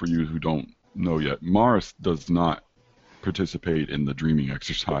 for you who don't know yet, Morris does not participate in the dreaming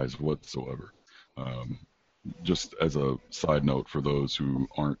exercise whatsoever. Just as a side note for those who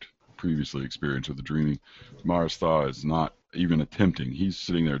aren't previously experienced with the dreaming, Morris Thaw is not even attempting. He's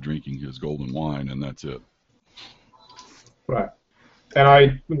sitting there drinking his golden wine, and that's it. Right. And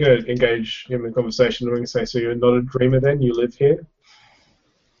I'm going to engage him in conversation. I'm going to say, so you're not a dreamer then? You live here?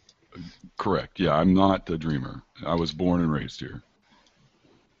 Correct. Yeah, I'm not a dreamer. I was born and raised here.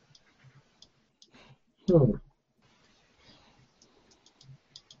 Hmm.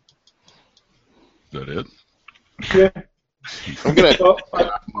 Is that it? Yeah. I'm gonna. Well,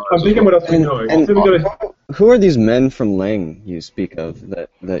 I'm thinking what else we know. And So we gotta, who are these men from Lang you speak of that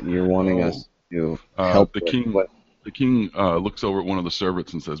you're wanting us to help the with? king. What- The king looks over at one of the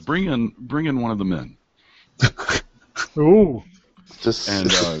servants and says, "Bring in one of the men." Ooh. Just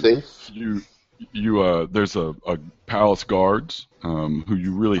And safe. there's a palace guards who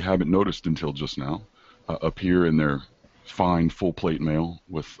you really haven't noticed until just now appear in their fine full plate mail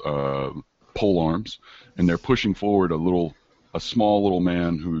with pole arms, and they're pushing forward a small little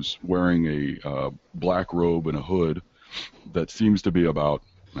man who's wearing a black robe and a hood that seems to be about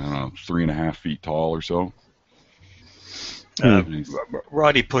 3.5 feet tall or so.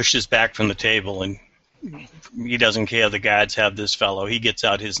 Roddy pushes back from the table, and he doesn't care the guards have this fellow. He gets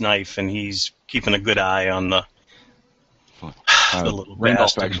out his knife, and he's keeping a good eye on the little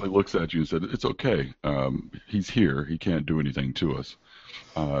Randolph bastard. actually looks at you and said, "It's okay. He's here. He can't do anything to us."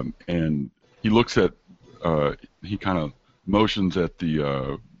 And he looks at, he kind of motions at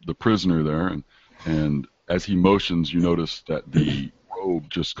the prisoner there, and as he motions, you notice that the robe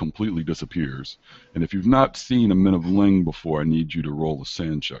just completely disappears. And if you've not seen a Men of Ling before, I need you to roll a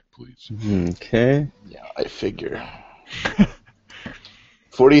sand check, please. Okay. Yeah, I figure.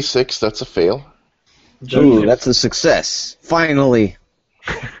 46. That's a fail. Ooh, that's a success. Finally.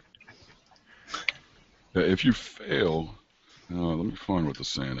 If you fail, let me find what the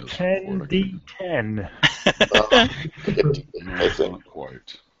sand is. 10d10. No, I think not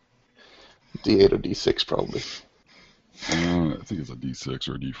quite. D8 or D6 probably. I think it's a D6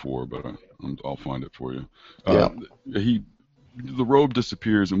 or a D4, but I'll find it for you. Yeah. The robe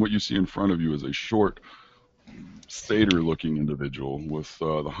disappears, and what you see in front of you is a short, satyr-looking individual with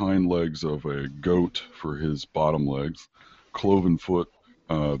the hind legs of a goat for his bottom legs, cloven foot.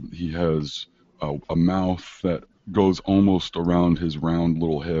 He has a mouth that goes almost around his round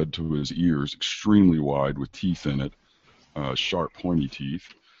little head to his ears, extremely wide with teeth in it, sharp, pointy teeth.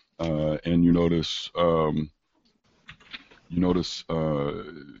 And you notice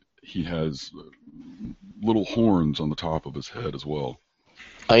he has little horns on the top of his head as well.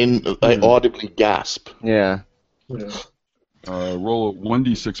 I audibly gasp. Yeah. yeah. Roll a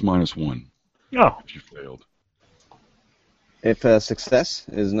 1d6 minus 1 Oh, if you failed. If success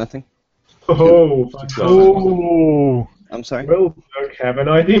is nothing. Oh, oh. I'm sorry. well, don't have an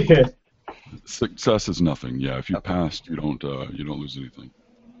idea. Success is nothing. Yeah, if you passed, you don't lose anything.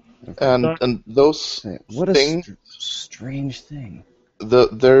 And those What a things, strange thing.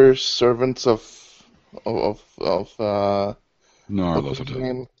 they're servants of No, what was his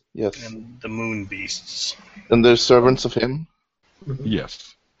name? Yes. And the moon beasts. And they're servants of him?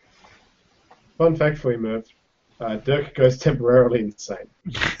 Yes. Fun fact for you, Merv. Dirk goes temporarily insane.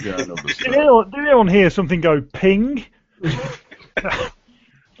 Yeah, I noticed Did that. anyone hear something go ping?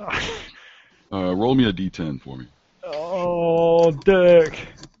 Roll me a d10 for me. Oh, Dirk.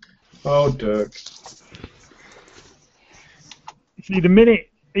 Oh, Dirk. See, the minute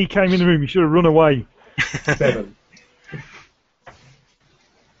he came in the room, he should have run away. 7.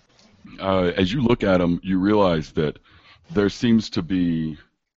 As you look at him, you realize that there seems to be,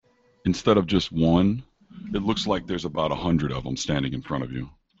 instead of just one, it looks like there's about 100 of them standing in front of you.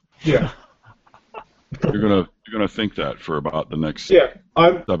 Yeah. You're gonna think that for about the next Yeah.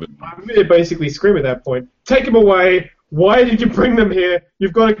 I'm 7. going to basically scream at that point. Take him away. Why did you bring them here?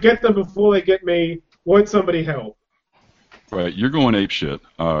 You've got to get them before they get me. Won't somebody help? Right, you're going ape shit.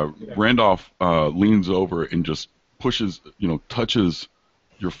 Randolph leans over and just touches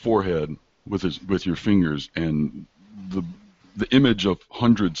your forehead with your fingers, and the image of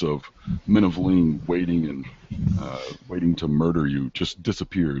hundreds of men of Ling waiting to murder you just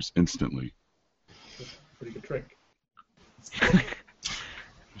disappears instantly. Pretty good trick.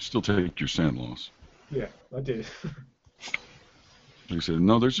 You still take your sand loss. Yeah, I did. He said,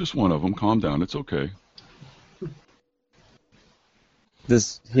 "No, there's just one of them. Calm down. It's okay."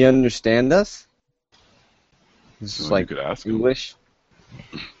 Does he understand us? It's So just you like could ask him. English.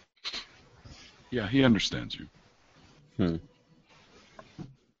 Yeah, he understands you. Hmm.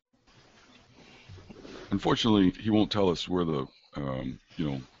 Unfortunately, he won't tell us where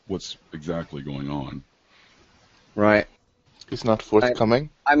what's exactly going on. Right. He's not forthcoming.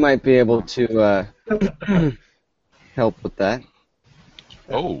 I might be able to help with that.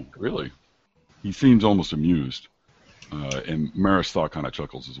 Oh, really? He seems almost amused. And Maris Thaw kind of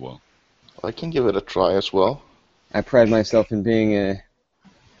chuckles as well. I can give it a try as well. I pride myself in being a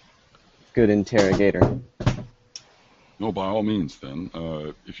good interrogator. No, by all means, then,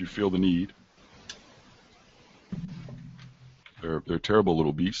 if you feel the need. They're terrible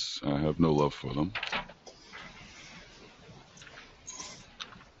little beasts. I have no love for them.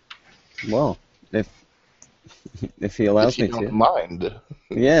 Well, if he allows If you me don't to. mind.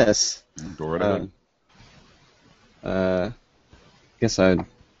 Yes. Go right ahead. Guess I'd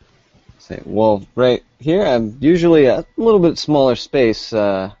say, well, right here, I'm usually a little bit smaller space,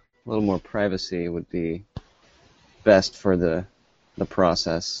 a little more privacy would be best for the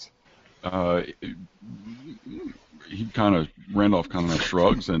process. Randolph kind of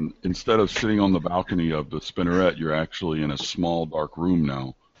shrugs, and instead of sitting on the balcony of the spinneret, you're actually in a small, dark room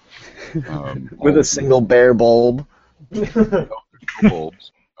now. With a single bare bulb.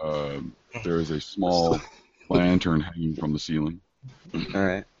 Bulbs. There is a small lantern hanging from the ceiling. All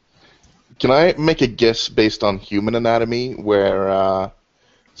right. Can I make a guess based on human anatomy where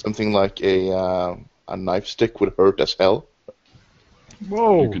something like a knife stick would hurt as hell?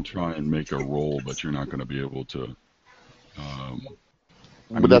 Whoa. You can try and make a roll, but you're not going to be able to.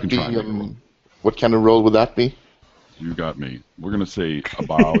 Would that be what kind of roll would that be? You got me. We're going to say a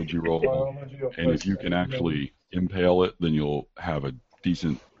biology roll, and if you can actually impale it, then you'll have a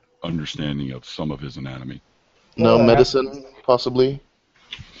decent understanding of some of his anatomy. No medicine, possibly?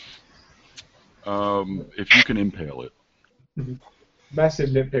 If you can impale it. Massive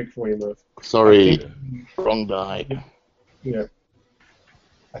nitpick for you, Murph. Sorry, wrong die. Yeah.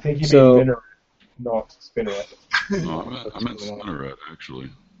 I think you So- mean Mineret, not Spinneret. No, I meant spinneret, actually.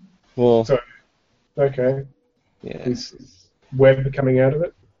 Well, So- Okay. yeah. Is web coming out of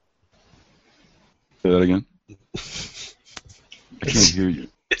it? Say that again? I can't hear you.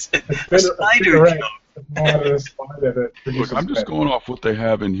 It's A a spinneret- spider spinneret joke. is more than a spider that produces Look, I'm just web. going off what they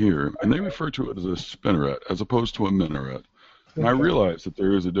have in here, and they refer to it as a spinneret as opposed to a minaret. And I Okay. realize that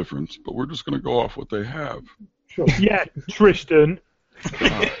there is a difference, but we're just going to go off what they have. Sure. Yeah, Tristan.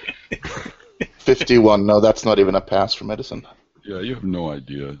 God. 51. No, that's not even a pass for medicine. Yeah, you have no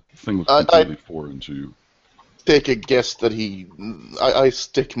idea. The thing was I- completely foreign to you. Take a guess that I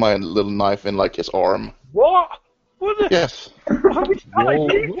stick my little knife in like his arm. What? What the? Yes.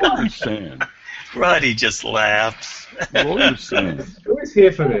 Roll your sand. Roddy just laughs. Roll your sand. Who is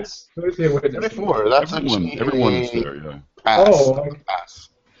here for this? Who is here witnessing? 24. That's Everyone is actually there, yeah. pass. Oh, okay. Pass.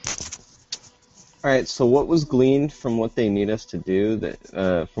 All right. So what was gleaned from what they need us to do?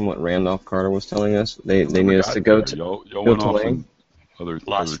 That from what Randolph Carter was telling us, they need us to go to. Y'all go went to off Lang? on other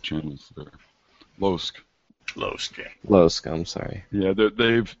Lost. channels there. Losk. Losk, yeah. Losk. I'm sorry. Yeah,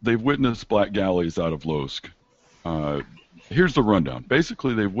 they've witnessed black galleys out of Losk. Here's the rundown.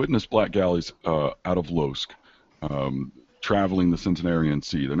 Basically, they've witnessed black galleys out of Losk, traveling the Centenarian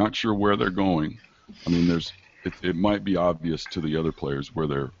Sea. They're not sure where they're going. I mean, it might be obvious to the other players where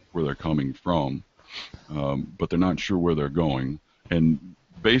they're coming from, but they're not sure where they're going. And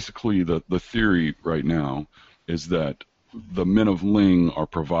basically, the theory right now is that the men of Ling are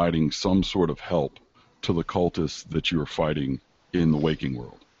providing some sort of help to the cultists that you are fighting in the waking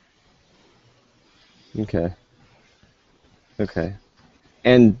world. Okay. Okay.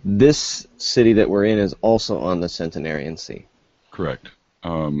 And this city that we're in is also on the Centenarian Sea. Correct.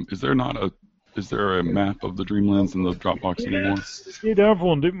 Is there a map of the Dreamlands in the Dropbox anymore? Did have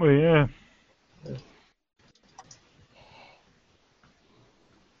one, didn't we? Yeah.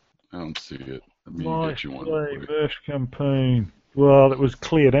 I don't see it. Let me Life get you one. Play real quick. verse campaign. Well, it was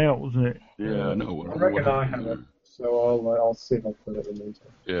cleared out, wasn't it? Yeah, no. I reckon I have it, so I'll see if I can put it in the meantime.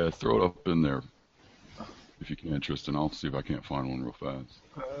 Yeah, throw it up in there if you can, Tristan. I'll see if I can't find one real fast.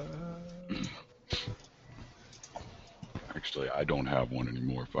 Actually, I don't have one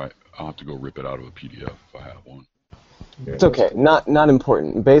anymore. I'll have to go rip it out of a PDF if I have one. Yeah, It's okay. Not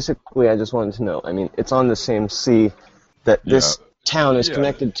important. Basically, I just wanted to know. I mean, it's on the same sea that this town is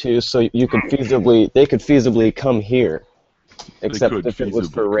connected to, so they could feasibly come here, except if it was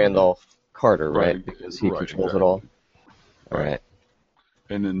for Randolph Carter, right? Because he controls it all. All right.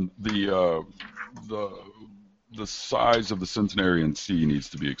 And then the size of the Centenarian Sea needs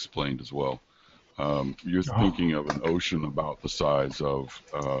to be explained as well. You're thinking of an ocean about the size of,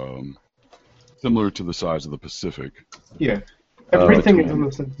 similar to the size of the Pacific. Yeah. Everything is on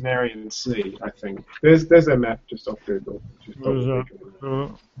the Centenarian Sea, I think. There's a map just off Google.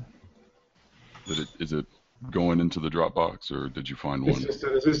 Is it going into the Dropbox, or did you find one?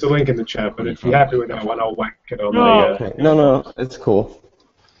 There's just a link in the chat, but if you're happy with that one, I'll whack it on the... No, it's cool.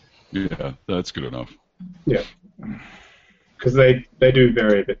 Yeah, that's good enough. Yeah. Because they do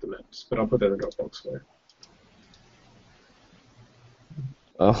vary a bit, the maps, but I'll put that in the Dropbox for you.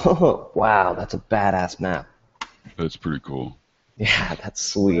 Oh, wow, that's a badass map. That's pretty cool. Yeah, that's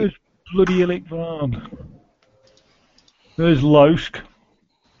sweet. There's bloody Illickvarn. There's Losk.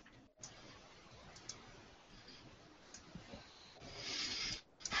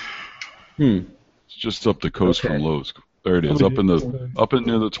 It's just up the coast from Losk. There it is, up in near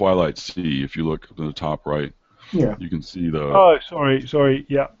the Twilight Sea. If you look up in the top right, you can see the. Oh, sorry.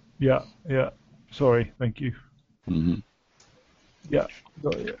 Yeah. Sorry, thank you. Yeah.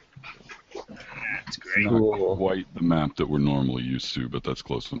 That's great. Not quite the map that we're normally used to, but that's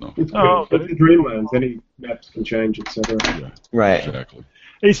close enough. It's the Dreamlands. Any maps can change, etc. Yeah, right. Exactly.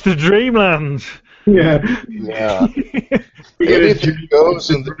 It's the Dreamlands. Yeah. Yeah. Anything goes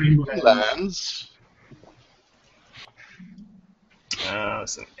in the Dreamlands. Oh,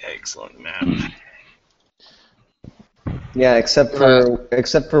 it's an excellent map. Yeah, except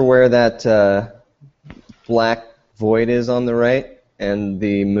for where that black void is on the right, and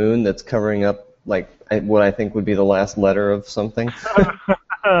the moon that's covering up like what I think would be the last letter of something.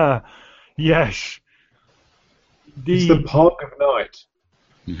 Yes. It's the Pod of Night.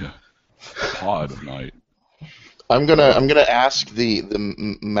 Yeah. Pod of Night. I'm gonna ask the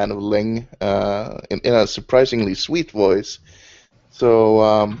Man of Ling in a surprisingly sweet voice.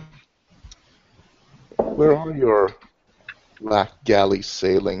 So, where are your black galleys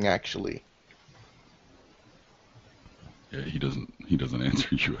sailing, actually? Yeah, he doesn't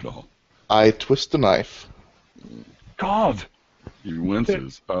answer you at all. I twist the knife. God. He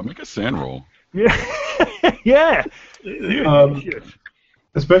winces. Make a sand roll. Yeah. Yeah.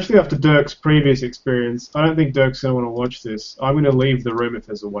 Especially after Dirk's previous experience, I don't think Dirk's going to want to watch this. I'm going to leave the room if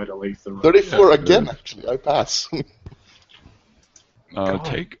there's a way to leave the room. 34 again, actually. I pass.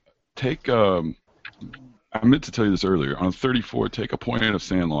 Take. I meant to tell you this earlier. On 34, take a point of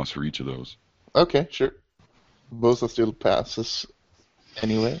sand loss for each of those. Okay, sure. Both are still passes.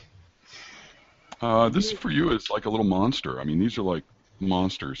 Anyway. This for you is like a little monster. I mean, these are like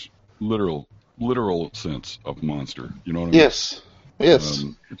monsters, literal sense of monster. You know what I mean? Yes. Yes.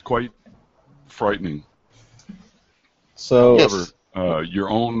 It's quite frightening. So. However, your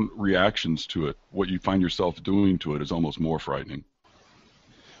own reactions to it, what you find yourself doing to it, is almost more frightening.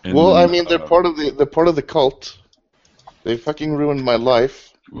 And well, then, I mean, they're part of the cult. They fucking ruined my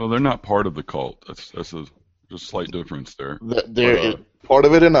life. Well, they're not part of the cult. That's a slight difference there. They're part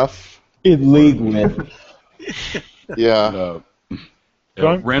of it enough. In league with. Yeah.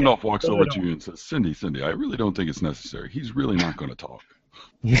 Randolph walks over to you and says, Cindy, I really don't think it's necessary. He's really not going to talk.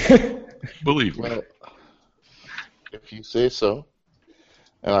 Believe me. Well, if you say so.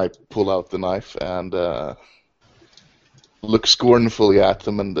 And I pull out the knife and look scornfully at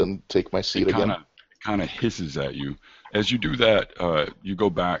them and then take my seat again. It kind of hisses at you. As you do that, you go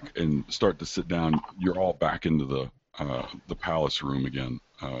back and start to sit down. You're all back into the palace room again,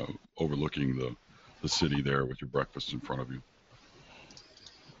 overlooking the city there with your breakfast in front of you.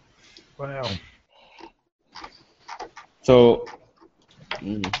 Wow. So,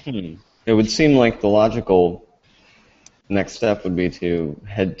 it would seem like the logical next step would be to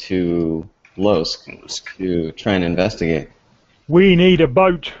head to Losk to try and investigate. We need a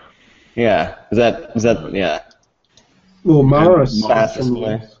boat. Yeah. Is that yeah. Well, Morris.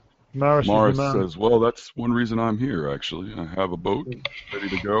 Morris says, well, that's one reason I'm here, actually. I have a boat ready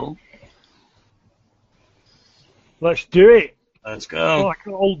to go. Let's do it. Let's go. Like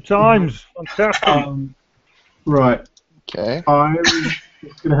old times. Fantastic. Right. Okay. I'm just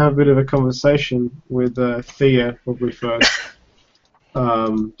going to have a bit of a conversation with Thea, probably first,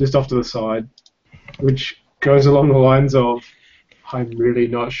 just off to the side, which goes along the lines of, I'm really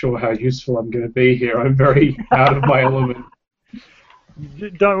not sure how useful I'm going to be here. I'm very out of my element.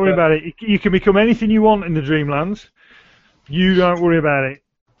 Don't worry about it. You can become anything you want in the Dreamlands. You don't worry about it.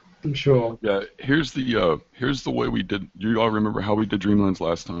 I'm sure. Yeah, here's the way we did. You all remember how we did Dreamlands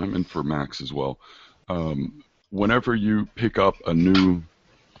last time, and for Max as well. whenever you pick up a new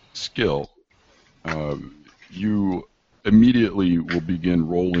skill, you immediately will begin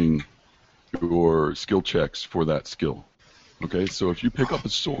rolling your skill checks for that skill. Okay, so if you pick up a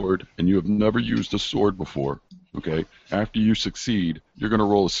sword and you have never used a sword before, okay, after you succeed, you're going to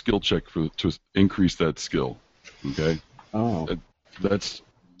roll a skill check to increase that skill. Okay, that's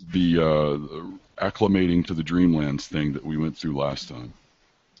the acclimating to the Dreamlands thing that we went through last time.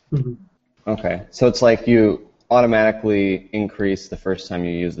 Mm-hmm. Okay, so it's like you automatically increase the first time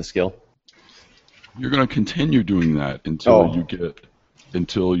you use the skill? You're going to continue doing that until you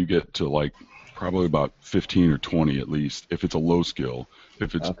get to like probably about 15 or 20 at least, if it's a low skill.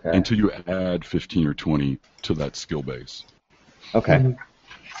 If it's until you add 15 or 20 to that skill base. Okay.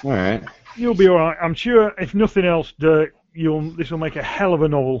 All right. You'll be all right. I'm sure, if nothing else, Dirk, this will make a hell of a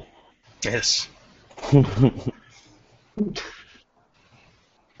novel. Yes. All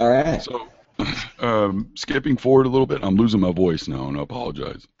right. So, skipping forward a little bit, I'm losing my voice now, and I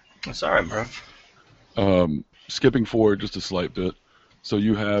apologize. That's all right, Murph. Skipping forward just a slight bit. So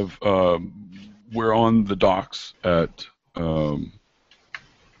you have, we're on the docks at, we're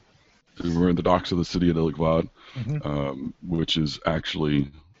in the docks of the city of Ilikvad, which is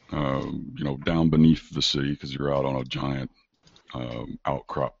actually, down beneath the city because you're out on a giant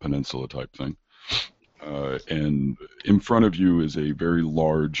outcrop peninsula type thing. And in front of you is a very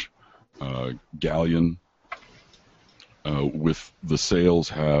large galleon with the sails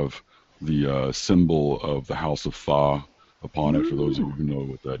have the symbol of the House of Tha upon it, for those of you who know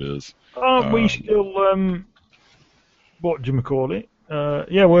what that is. Aren't we still, what do you call it?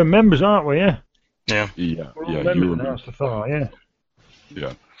 Yeah, we're members, aren't we? Yeah. Yeah. We're all members of the House of Tha, yeah.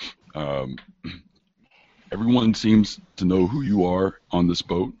 Yeah. Everyone seems to know who you are on this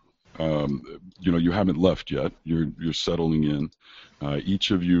boat. You haven't left yet. You're settling in. Each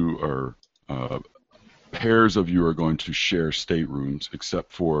of you are pairs of you are going to share staterooms,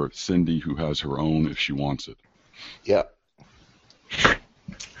 except for Cindy, who has her own if she wants it. Yeah.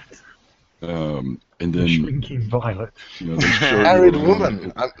 And then Shrinking Violet. Married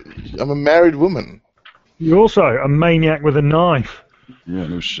woman. I'm a married woman. You're also a maniac with a knife. Yeah,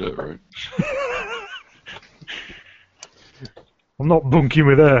 no shit, right? I'm not bunking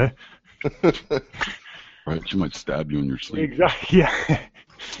with her. Right, she might stab you in your sleep. Exactly, yeah.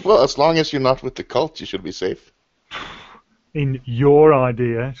 Well, as long as you're not with the cult, you should be safe. In your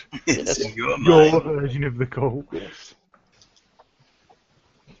ideas. It's in your Your mind. version of the cult. Yes.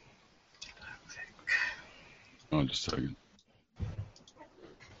 Oh, just a second.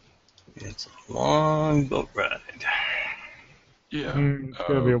 It's a long boat ride. Yeah. It's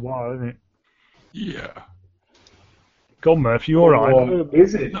going to be a while, isn't it? Yeah. God, Murph, you alright? Oh,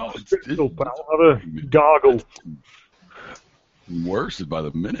 is it? No, it's Crystal, pal. Have a gargle. worse by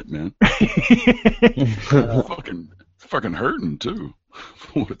the minute, man. fucking hurting too.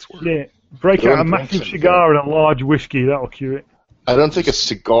 For what it's worth. Yeah. Break out a massive cigar and a large whiskey, that'll cure it. I don't think a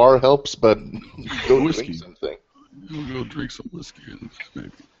cigar helps, but go Whiskey. drink something. We'll go drink some whiskey and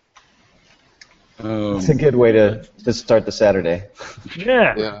maybe. It's a good way to start the Saturday.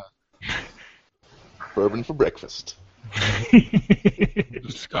 Yeah. Yeah. Bourbon for breakfast.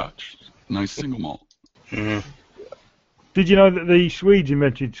 Scotch, nice single malt. Mm-hmm. Did you know that the Swedes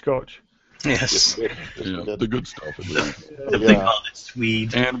invented Scotch? Yes. Yeah, the good stuff at least. They call it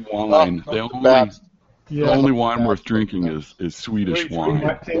Swede. And wine. The only wine worth drinking is Swedish I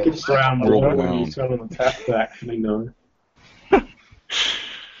wine. think it's brown. World When round. you sell on the tap, they actually know.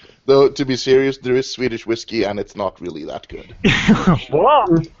 Though, to be serious, there is Swedish whiskey, and it's not really that good.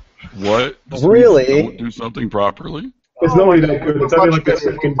 What? What? The Swedes Really? Don't do something properly? It's not really that good. It's only like the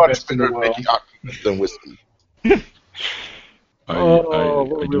second much best in better the at world. making alcohol than whiskey. I what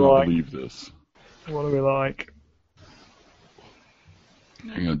do we not like? believe this. What are we like?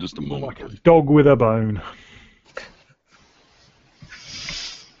 Hang on just a We're moment, like a please. dog with a bone.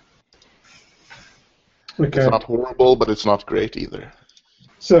 Okay. It's not horrible, but it's not great either.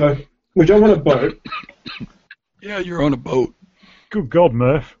 So, we jump on a boat. Yeah, you're on a boat. Good God,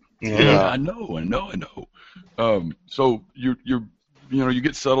 Murph. Yeah. I know. So you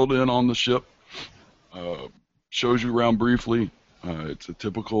get settled in on the ship. Shows you around briefly. It's a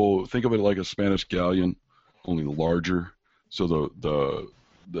typical. Think of it like a Spanish galleon, only larger. So the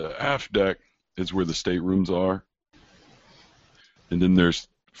aft deck is where the staterooms are, and then there's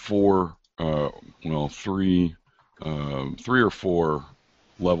three or four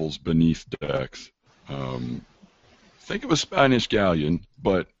levels beneath decks. Think of a Spanish galleon,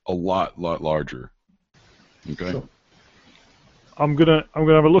 but a lot larger. Okay. Sure. I'm gonna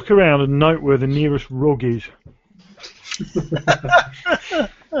have a look around and note where the nearest rug is.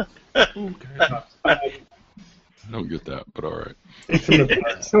 It's in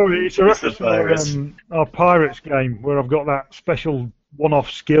the Sorry, it's a reference to virus. our Pirates game where I've got that special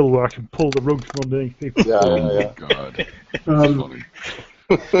one-off skill where I can pull the rug from underneath people. Oh Yeah, my yeah. god. That's Um,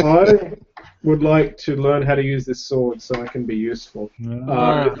 funny. I would like to learn how to use this sword so I can be useful. Does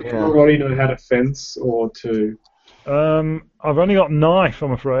yeah. everybody know how to fence or to... I've only got knife,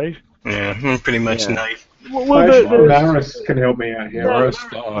 I'm afraid. Yeah, pretty much Yeah. knife. Well, Maris can help me out here. Maris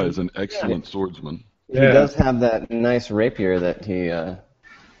Thaw is an excellent swordsman. He Yeah. does have that nice rapier that he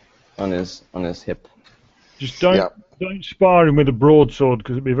on his hip. just don't spar him with a broadsword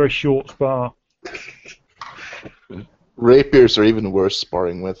because it'd be a very short spar. Rapiers are even worse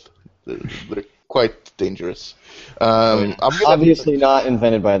sparring with. They're quite dangerous. I'm gonna, Obviously not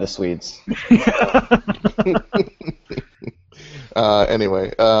invented by the Swedes.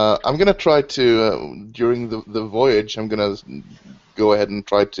 anyway, I'm gonna try to during the voyage. I'm gonna go ahead and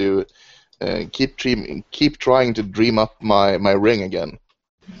try to keep trying to dream up my ring again.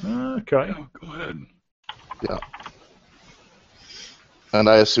 Okay. Yeah, go ahead. Yeah. And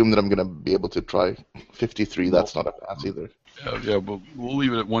I assume that I'm gonna be able to try 53. That's not a pass either. Yeah, but we'll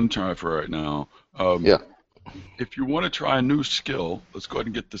leave it at one try for right now. Yeah. If you want to try a new skill, let's go ahead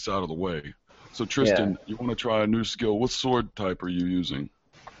and get this out of the way. So Tristan, you want to try a new skill? What sword type are you using?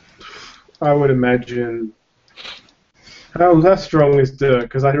 I would imagine... How strong is Dirk?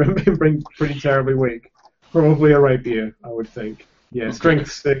 Because I remember him pretty terribly weak. Probably a rapier, I would think. Yeah,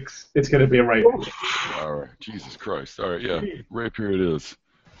 strength 6. It's going to be a rapier. All right, Jesus Christ. All right, yeah, rapier it is.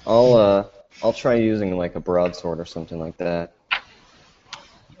 I'll try using like a broadsword or something like that.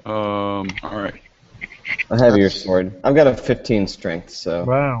 All right. A heavier sword. I've got a 15 strength, so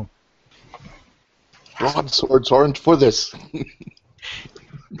Wow. Broadswords aren't for this.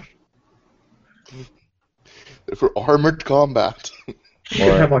 They're for armored combat. You could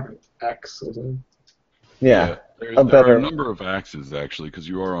have like an axe or something. yeah. There A are better- a number of axes actually, because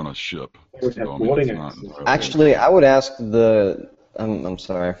you are on a ship. They would have So, I mean, boarding it's not axes. entirely- Actually, I would ask I'm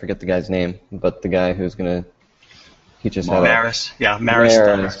sorry, I forget the guy's name, but the guy who's gonna teach us how to. Maris. Yeah,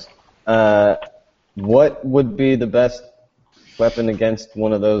 Maris. What would be the best weapon against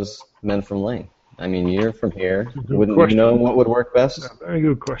one of those men from Lane? I mean, you're from here. Good Wouldn't question. you know what would work best? Yeah, very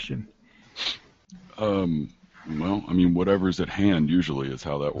good question. Well, I mean, whatever's at hand usually is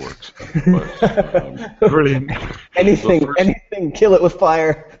how that works. But, Brilliant. Anything, The first- anything, kill it with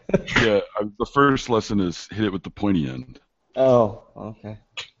fire. yeah, the first lesson is hit it with the pointy end. Oh, okay.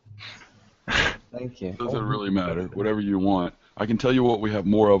 Thank you. Doesn't really matter. Whatever you want. I can tell you what we have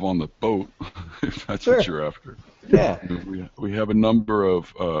more of on the boat, if that's what Sure. you're after. Yeah. We have a number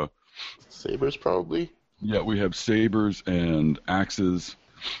of Sabers, probably. yeah, we have sabers and axes.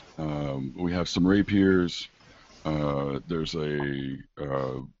 We have some rapiers. There's a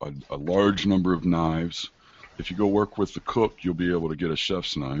large number of knives. If you go work with the cook, you'll be able to get a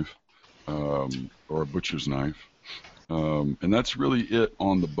chef's knife or a butcher's knife. And that's really it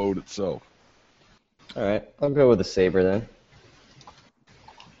on the boat itself. All right, I'll go with a saber then.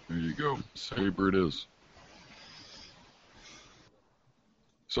 There you go. Saber it is.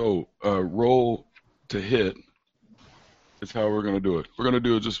 So, roll to hit is how we're going to do it. We're going to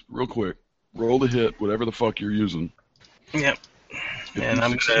do it just real quick. Roll to hit, whatever the fuck you're using. Yep. If And you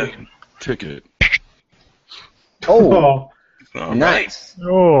I'm succeed, gonna. ticket. Oh, Oh, All right. nice.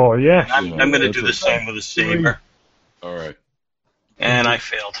 Oh, yes. I'm gonna that's do the a- same with a saber, All right. and I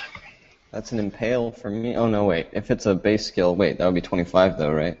failed. That's an impale for me. Oh no, wait. If it's a base skill, wait, that would be 25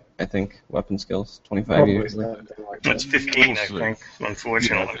 though, right? I think weapon skills 25 probably usually. something like It's that. 15, I think. Yeah, I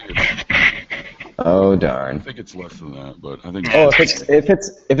Unfortunately. think it's, Oh I darn. think it's less than that, but I think. Oh,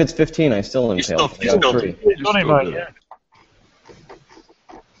 if it's 15, I still You impale. still- you still- 3. It's on it, still mate, good. yeah.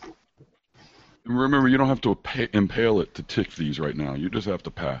 And remember, you don't have to impale it to tick these right now. You just have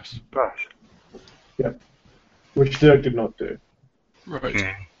to pass. Pass. Which Dirk did not do. Right.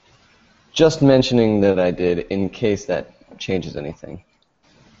 Mm. Just mentioning that I did in case that changes anything.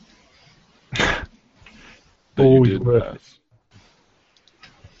 That you Always did worth pass.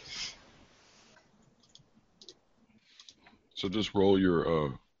 So just roll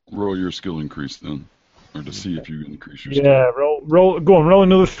your skill increase then, or to see if you increase your skill. Yeah, roll. Go on, roll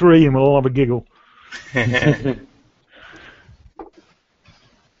another 3 and we'll all have a giggle.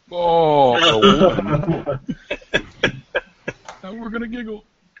 Oh, a 1. Now we're gonna giggle.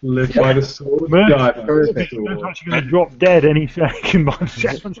 Live by the sword, Man, die by the Perfect. sword. It's actually going to drop dead any second by the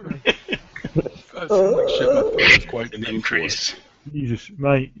second. That seemed like shit. I thought it was quite An painful. increase. Jesus,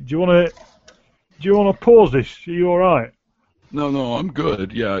 mate. Do you want to pause this? Are you all right? No, I'm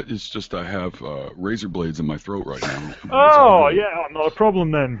good. Yeah, it's just I have razor blades in my throat right now. It's Oh, all good. yeah, not a problem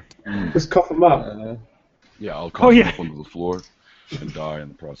then. Just cough them up. Yeah, I'll cough yeah. up onto the floor. and die in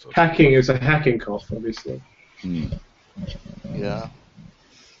the process. Hacking is a hacking cough, obviously. Mm. Yeah.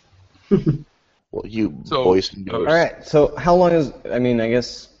 Well, you So, boys and uh, girls. All right. So how long is? I mean, I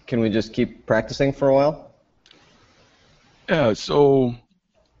guess can we just keep practicing for a while? Yeah, so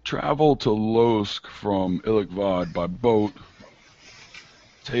travel to Losk from Ilikvad by boat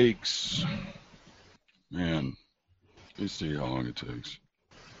takes, man, let me see how long it takes.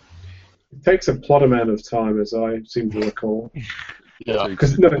 It takes a plot amount of time, as I seem to recall. Yeah.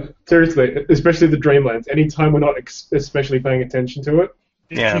 Because no, seriously, especially the Dreamlands. Anytime we're not especially paying attention to it,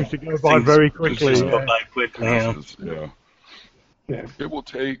 It Yeah. seems to go by Things very just quickly. go Yeah. by quickly. Yeah. passes, yeah. yeah. It will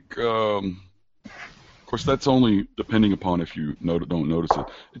take, of course, that's only depending upon if you don't notice it.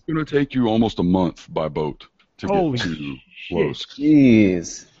 It's going to take you almost a month by boat to Holy get to shit. Losk.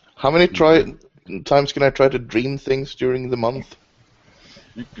 Jeez. How many times can I try to dream things during the month?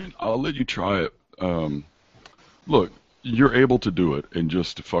 I'll let you try it. Look, you're able to do it, and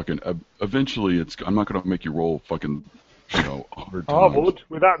just fucking eventually, I'm not gonna make you roll fucking, 100 I times. would,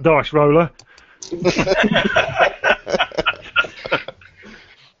 with that dice roller.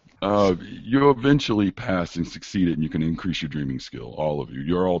 You eventually pass and succeed it, and you can increase your dreaming skill. All of you,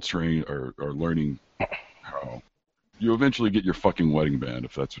 you're all trained or learning how. You eventually get your fucking wedding band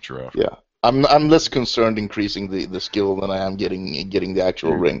if that's what you're after. Yeah. I'm less concerned increasing the skill than I am getting the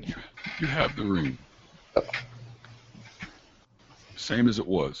actual ring. You have the ring. Same as it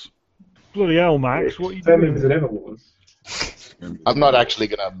was. Bloody hell, Max, what are you Same doing? as it ever was. I'm not actually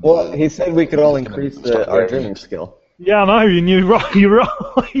gonna. Well, he said we could all increase our dreaming skill. Yeah, I know, and you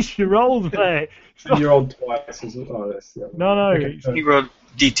rolled there. You're old twice as well. Oh, that's, yeah. No, Okay, He wrote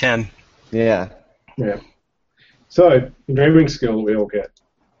D10. Yeah. yeah. So, dreaming skill we all get.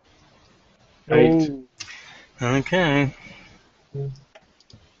 8. Oh, Okay.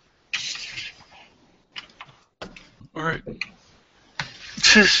 All right.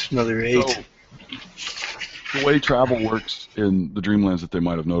 Another 8. So, the way travel works in the Dreamlands that they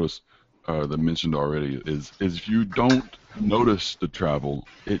might have noticed, that mentioned already, is if you don't notice the travel,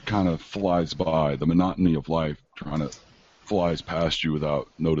 it kind of flies by. The monotony of life kind of flies past you without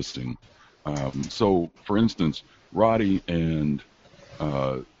noticing. So, for instance, Roddy and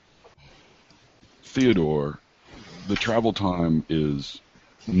Theodore, the travel time is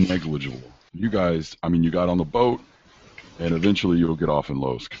negligible. You guys, you got on the boat, and eventually you'll get off in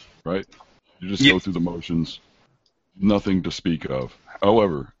Losk, right? You just go through the motions, nothing to speak of.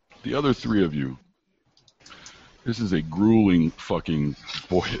 However, the other three of you, this is a grueling fucking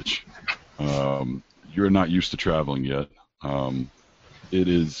voyage. You're not used to traveling yet.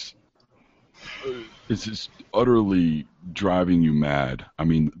 It's just utterly driving you mad.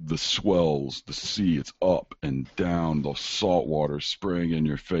 The swells, the sea, it's up and down, the salt water spraying in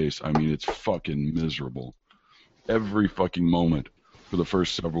your face. It's fucking miserable. Every fucking moment for the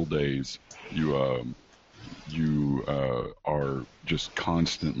first several days, you are just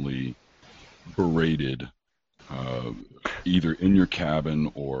constantly berated, either in your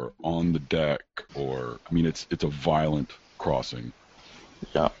cabin or on the deck, or it's a violent crossing.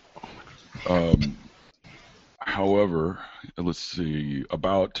 Yeah. However, let's see,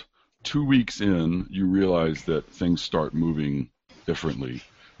 about 2 weeks in, you realize that things start moving differently.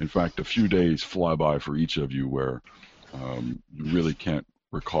 In fact, a few days fly by for each of you where you really can't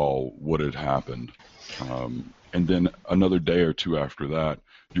recall what had happened. And then another day or two after that,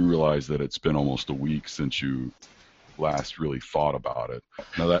 you realize that it's been almost a week since you last really thought about it.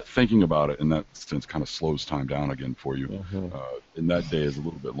 Now, that thinking about it in that sense kind of slows time down again for you. Mm-hmm. And that day is a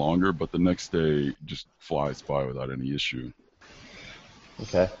little bit longer, but the next day just flies by without any issue.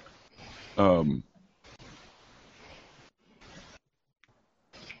 Okay.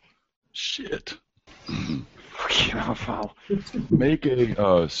 Shit. fucking hell. Make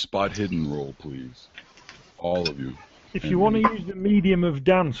a spot hidden roll, please. All of you. If you want to use the medium of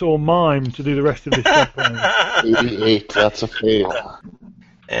dance or mime to do the rest of this campaign, 88. That's a fail.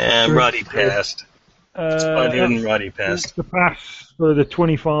 And Roddy passed. Spot hidden, Roddy that's passed. the pass for the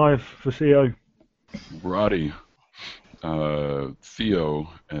 25 for CO. Roddy, Theo,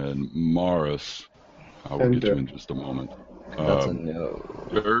 and Morris. I will And get you in just a moment. That's a no.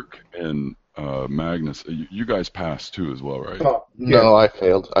 Dirk and Magnus, you guys passed too as well, right? Oh, yeah. No, I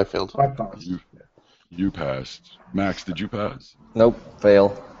failed. I passed. You passed. Max, did you pass? Nope.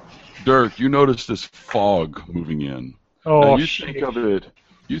 Fail. Dirk, you noticed this fog moving in. Oh, Now, you shit.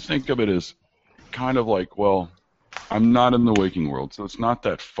 think of it as kind of like, well, I'm not in the waking world, so it's not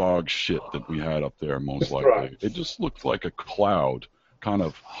that fog shit that we had up there, most That's likely. right. It just looked like a cloud kind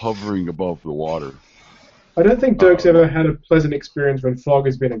of hovering above the water. I don't think Dirk's ever had a pleasant experience when fog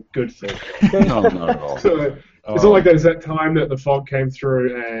has been a good thing. No, not at all. So, it's not like there's that time that the fog came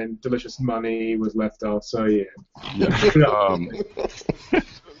through and delicious money was left off. So yeah.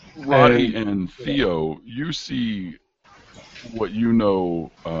 Roddy and Theo, you see what you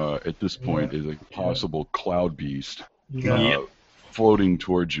know at this point is a possible cloud beast floating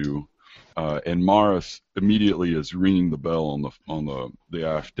towards you, and Morris immediately is ringing the bell on the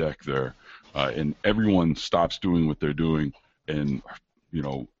aft deck there, and everyone stops doing what they're doing, and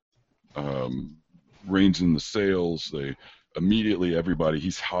reins in the sails. They immediately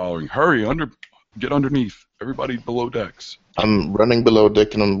he's hollering, "Hurry! Get underneath! Everybody below decks!" I'm running below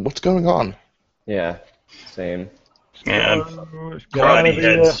deck, and what's going on? Yeah, same. Yeah, Roddy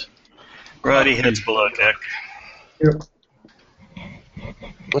heads below deck. Yep.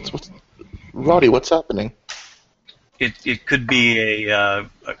 What's Roddy? What's happening? It could be a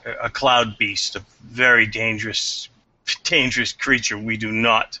cloud beast, a very dangerous creature. We do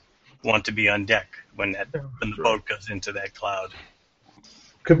not want to be on deck when the boat goes into that cloud.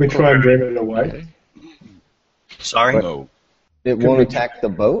 Could we try and dream it away? Sorry? No. It won't attack the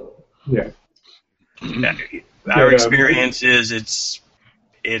boat? Yeah. Our experience is it's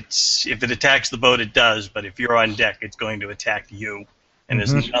if it attacks the boat, it does. But if you're on deck, it's going to attack you, and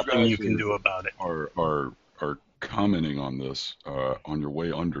there's nothing you can do about it. Are commenting on this on your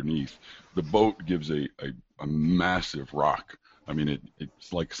way underneath. The boat gives a massive rock. I mean,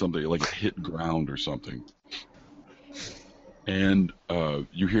 it's like something like it hit ground or something, and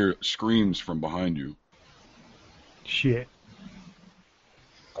you hear screams from behind you. Shit.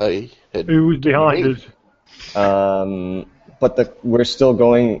 Who was behind us? But we're still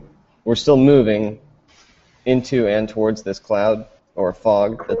moving into and towards this cloud or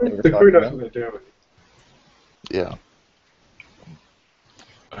fog that they were The crew talking knows what about. they're doing. Yeah.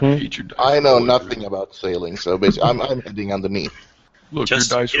 I I know nothing about sailing, so basically I'm heading underneath. Look,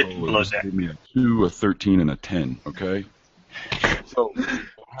 Just your dice get roll below is deck. gave me a 2, a 13, and a 10. Okay. So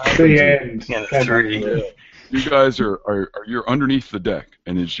The end. Yeah, the three. you guys are you're underneath the deck,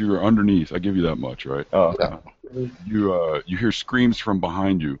 and as you're underneath, I give you that much, right? Oh, Yeah. You hear screams from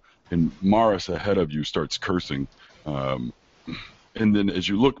behind you, and Morris ahead of you starts cursing, and then as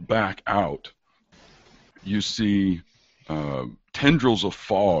you look back out, you see tendrils of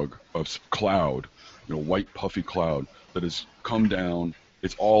fog, of cloud, white puffy cloud that has come down.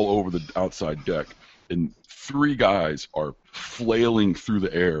 It's all over the outside deck, and 3 guys are flailing through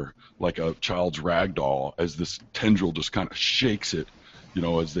the air like a child's rag doll as this tendril just kind of shakes it,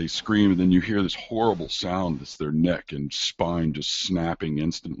 as they scream, and then you hear this horrible sound. It's their neck and spine just snapping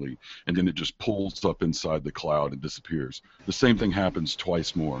instantly, and then it just pulls up inside the cloud and disappears. The same thing happens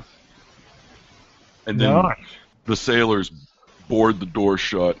twice more. And then Nice. the sailors board the door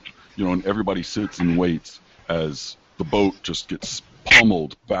shut, and everybody sits and waits as the boat just gets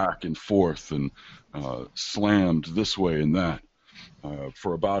pummeled back and forth and slammed this way and that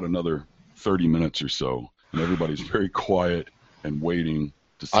for about another 30 minutes or so. And everybody's very quiet and waiting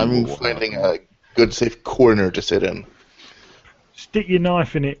to see I'm what will finding happen. a good safe corner to sit in. Stick your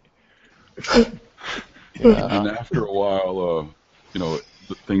knife in it. And after a while,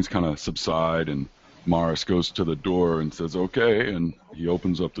 things kind of subside, and Morris goes to the door and says, "Okay," and he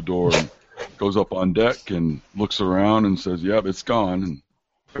opens up the door and goes up on deck and looks around and says, "Yep, it's gone." And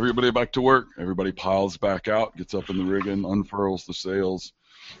everybody back to work. Everybody piles back out, gets up in the rigging, unfurls the sails,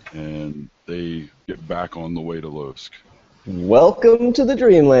 and they get back on the way to Losk. welcome to the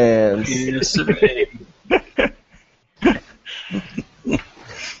Dreamlands. Yes,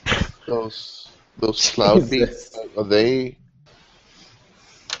 Those cloud beasts, are they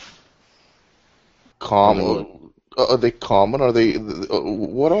common? Are they common? Are they?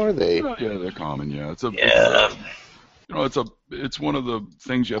 What are they? Yeah, they're common. Yeah, it's one of the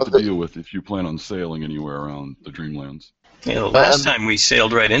things you have to deal with if you plan on sailing anywhere around the Dreamlands. Yeah, last time we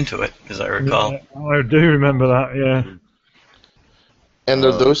sailed right into it, as I recall. Yeah, I do remember that, yeah. And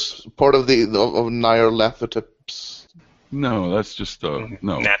are those part of the of Nyarlathotep's? No, that's just no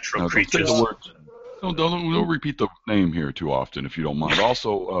Natural no, don't say creatures. the word. Don't repeat the name here too often, if you don't mind.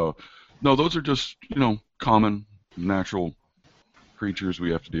 Also, no, those are just common natural creatures we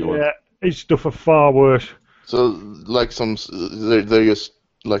have to deal with. Yeah, it's stuff are far worse. So like they're just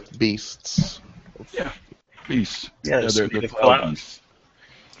like beasts. Yeah, beasts. Yeah, they're the cloud cloud. beasts.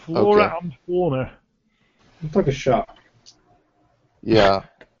 Flora and fauna. It's like a shark. Yeah.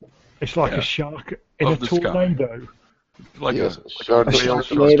 It's like Yeah. a shark in a Of the sky. tornado. Like Yes, a whale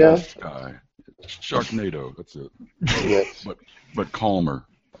Sharknado? sky. Sharknado. That's it. Yes. But calmer.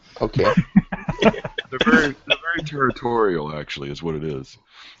 Okay. They're very territorial, actually, is what it is.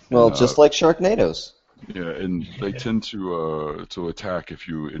 Well, just like Sharknadoes. Yeah, and they tend to attack if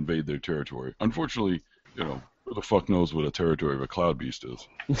you invade their territory. Unfortunately, who the fuck knows what a territory of a cloud beast is?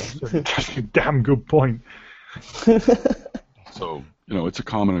 That's a damn good point. So, it's a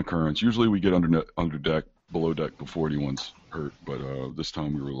common occurrence. Usually we get under deck, below deck before anyone's hurt, but this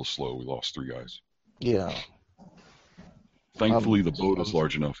time we were a little slow. We lost 3 guys. Yeah. Thankfully, the boat is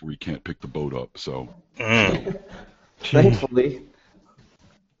large enough where we can't pick the boat up, so... Thankfully.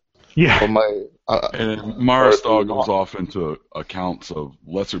 Yeah. For my, And Maristol goes off into accounts of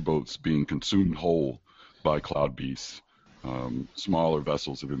lesser boats being consumed whole by cloud beasts. Smaller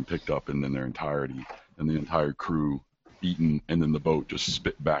vessels have been picked up in their entirety, and the entire crew eaten, and then the boat just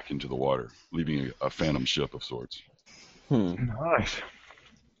spit back into the water, leaving a phantom ship of sorts. Nice.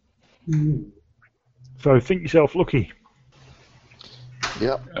 So think yourself lucky.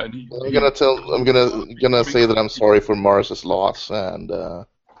 yeah. And I'm gonna say that I'm sorry for Morris's loss, and it's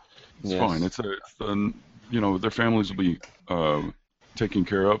Yes. fine. It's their families will be taken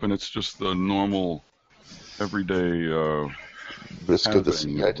care of, and it's just the normal, everyday risk of the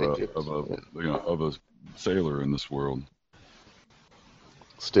sea. happening I take it. of a sailor in this world.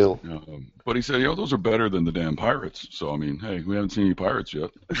 Still, But he said, those are better than the damn pirates. So I mean, hey, we haven't seen any pirates yet.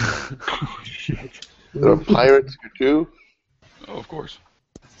 Shit. there are pirates here too. Oh, of course.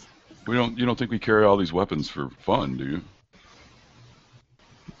 You don't think we carry all these weapons for fun, do you?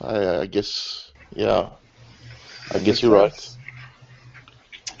 I guess, yeah. I guess you're right.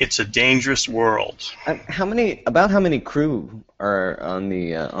 It's a dangerous world. How many crew are on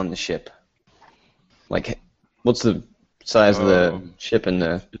the ship? Like, what's the size of the ship and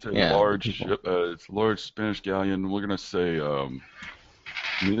the? It's a yeah, large people. ship. It's a large Spanish galleon. We're gonna say,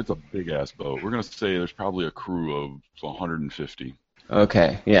 it's a big ass boat. We're gonna say there's probably a crew of 150.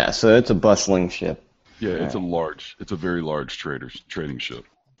 Okay, yeah. So it's a bustling ship. Yeah, it's a very large trading ship.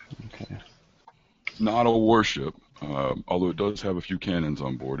 Okay. Not a warship, although it does have a few cannons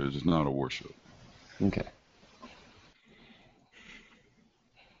on board. It is not a warship. Okay.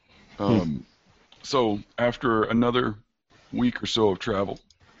 So after another week or so of travel,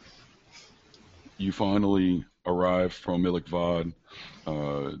 you finally arrive from Ilikvad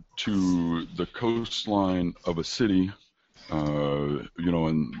to the coastline of a city, and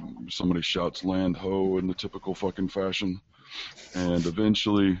somebody shouts "land ho" in the typical fucking fashion, and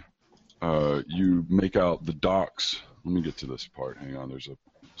eventually you make out the docks. Let me get to this part. Hang on, there's a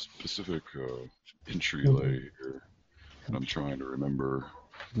specific entry lay here, and I'm trying to remember.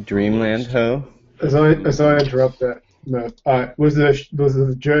 Dreamland Ho. As I interrupt that, no, was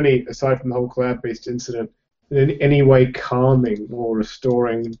the journey, aside from the whole Cloud Beast incident, in any way calming or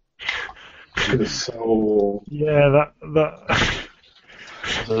restoring to the soul? Yeah, that.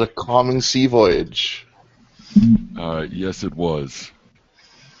 It was a calming sea voyage. Yes, it was.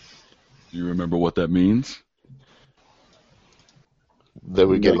 Do you remember what that means? That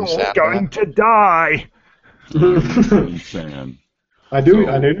we're getting You're sand going back. to die. Sand. I do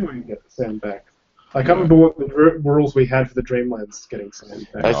know we get the sand back. I can't remember what the rules we had for the Dreamlands getting sand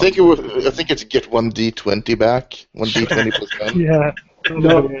back. I think it's get 1d20 back, 1d20%. Yeah.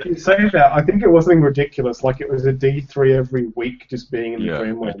 No, you say that. I think it was something ridiculous, like it was a D3 every week just being in the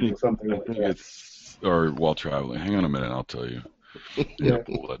Dreamlands or something I like think that. it's, or while traveling. Hang on a minute, I'll tell you. Yeah.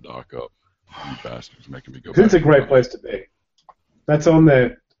 Pull that dock up. You bastards making me go 'Cause back. it's a great place to be. That's on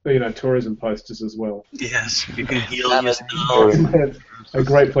their tourism posters as well. Yes, you can heal Damn it. yourself. A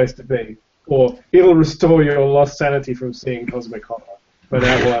great place to be. Or it'll restore your lost sanity from seeing cosmic horror. But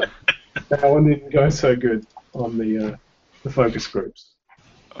that one didn't go so good on the focus groups.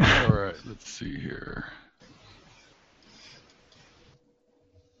 Alright, let's see here.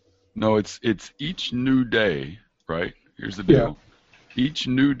 No, it's each new day, right? Here's the deal. Each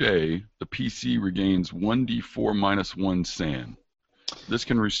new day, the PC regains 1d4 minus 1 sand. This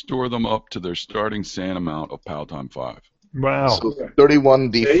can restore them up to their starting sand amount of PAL time 5. Wow. So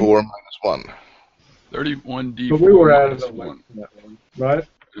 31d4 minus 1. 31d4 But we were out of minus the way 1. for that one, right?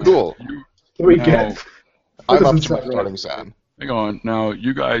 Cool. We No. get. I'm up doesn't to my sound right. starting sand. Hang on. Now,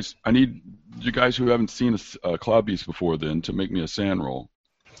 you guys, I need you guys who haven't seen a cloud beast before then to make me a sand roll.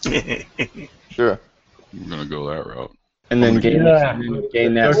 Sure. We're going to go that route. And then gain Yeah. that sand. And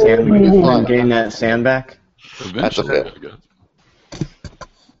then gain that sand back. Eventually, That's I guess.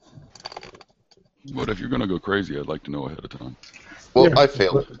 But if you're going to go crazy, I'd like to know ahead of time. Well, I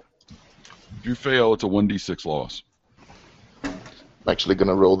failed. If you fail, it's a 1d6 loss. I'm actually going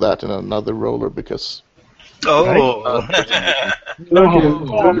to roll that in another roller because... Oh.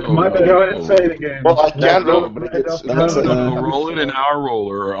 Might go ahead and say it again. Well, I can roll it, but it's... That's I'll roll it in our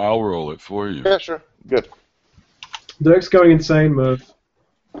roller, or I'll roll it for you. Yeah, sure. Good. Dirk's going insane, Murph.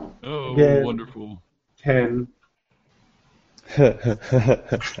 Oh, Yeah. wonderful. 10.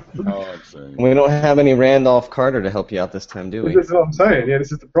 Oh, I'm saying. We don't have any Randolph Carter to help you out this time, do we? This is what I'm saying. Yeah,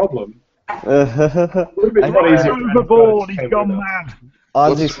 this is the problem. I A little bit know. easier. Overboard, he's gone mad.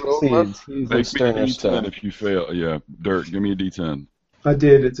 Ozzy What's the roll, Murph? succeeds. He's in Make me a Sterner D10 stuff. if you fail. Yeah, Dirk, give me a D10. I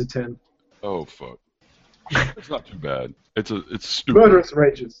did. It's a 10. Oh fuck. It's not too bad. It's stupid. Murderous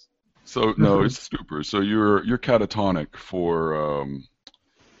rages. So no, it's stupid. So you're catatonic for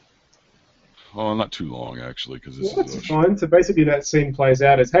oh, not too long actually, because this Well, is that's fine. So basically, that scene plays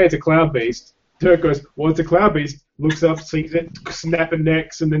out as, hey, it's a cloud beast. Dirk goes, well, it's a cloud beast. Looks up, sees it, snapping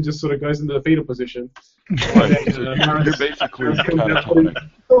necks, and then just sort of goes into the fetal position. Right. And So then, you're basically Maris comes out, catatonic.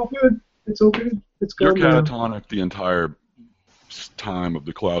 it's all good. It's all good. It's You're gone now. catatonic the entire time of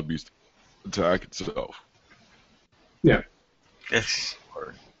the cloud beast attack itself. Yeah. Yes.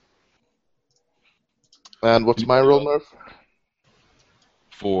 And what's my roll, Murph?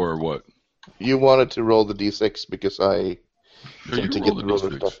 For what? You wanted to roll the d6 because I No, seem you to roll get the the roller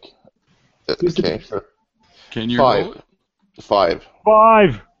D6. stuck. Use the Okay, sure. Can you 5. roll it? 5.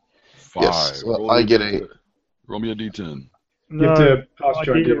 5. 5. Yes, well, Roll I me get D10. a- Roll me a D10. You have to pass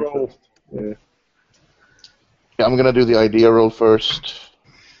your idea idea roll. first. Yeah. Yeah, I'm gonna do the idea roll first.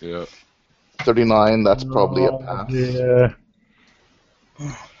 Yeah. 39, that's probably a Oh, pass. Yeah.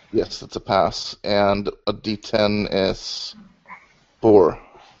 Yes, it's a pass. And a d10 is 4.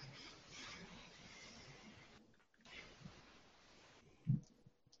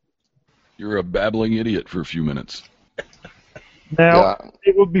 You're a babbling idiot for a few minutes. Now, Yeah.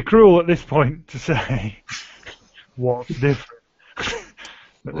 it would be cruel at this point to say what's different.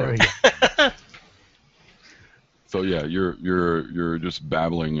 But there we go. So yeah, you're just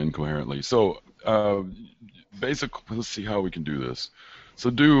babbling incoherently. So basically, let's see how we can do this. So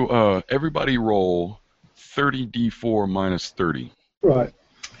do everybody roll 30d4 minus 30. Right.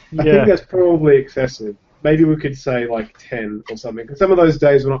 I Yeah. think that's probably excessive. Maybe we could say like 10 or something. Because some of those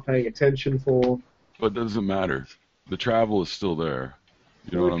days we're not paying attention for. But it doesn't matter. The travel is still there.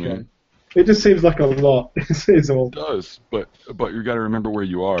 You know what I Okay. mean? It just seems like a lot. Is all. It does, but you got to remember where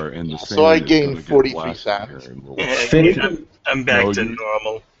you are, and the So I sand is gained gonna get 43 blasted sand. here in a little Yeah, while. I'm back No, to you-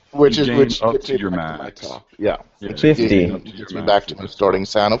 normal. Which You is gain which up gets to me your back to my max. top. Yeah. Yeah, Which 50. gets up to your me max. back to my starting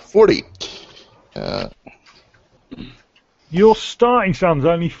sound of 40. Your starting sound's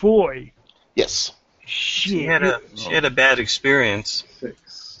only 40. Yes. She Shit. had a bad experience.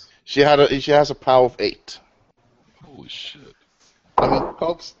 6. She has a POW of 8. Holy shit! I mean,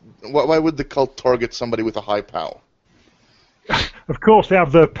 cults. Why would the cult target somebody with a high POW? Of course, they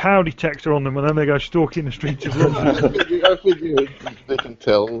have the POW detector on them, and then they go stalking the streets of London. I figure they can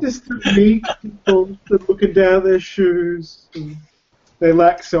tell. Just the meek people that are looking down their shoes. And they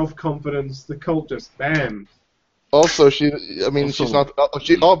lack self-confidence. The cult just bam. Also, she's Also- not.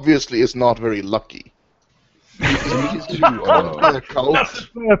 She obviously is not very lucky. To, Cult.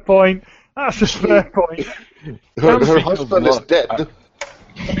 Fair point. That's a fair point. Her Speaking of husband is luck, dead.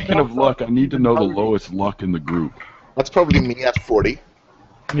 speaking of luck, I need to know the lowest luck in the group. That's probably me at 40.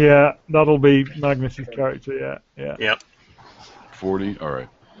 Yeah, that'll be Magnus's character. Yeah. Yep. 40. All right.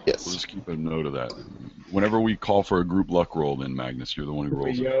 We'll Yes. just keep a note of that. Whenever we call for a group luck roll, then Magnus, you're the one who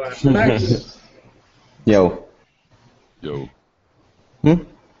rolls it. Yo, at Max. Yo. Yo. Hmm?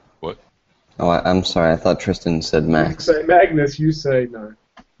 What? Oh, I'm sorry. I thought Tristan said You Max. say Magnus, you say no.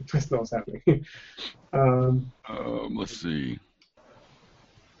 That's not what's happening. Let's see.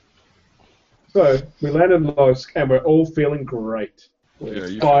 So, we landed in Losk, and we're all feeling great. We're Yeah,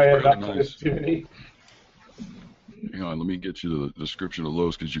 you fired feel up very for nice. this journey. Hang on, let me get you the description of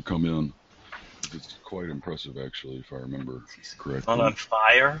Lowe's because you come in. It's quite impressive, actually, if I remember correctly. Not on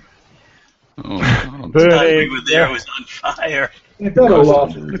fire. Oh, not on Burn. Time we Hey, were there, yeah. it was on fire. They've done a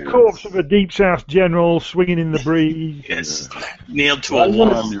lot. The corpse of a deep south general swinging in the breeze. Yes. Nailed to I a was wall.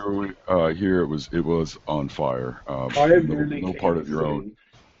 gonna Time you were here, it was on fire. I am no, really no keen part of to your own.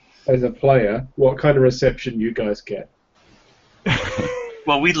 see, as a player, what kind of reception you guys get.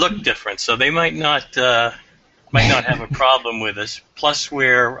 Well, we look different, so they might not have a problem with us. Plus,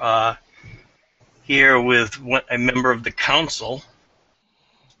 we're here with a member of the council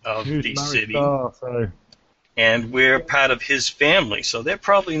of Who's the Mary city, Starr, so. and we're part of his family, so they're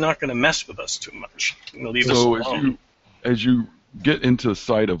probably not going to mess with us too much. They'll leave us So alone. as you get into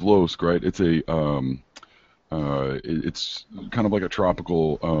sight of Losk, right? It's a it's kind of like a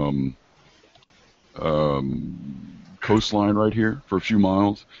tropical coastline right here for a few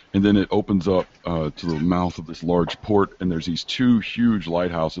miles, and then it opens up to the mouth of this large port, and there's these two huge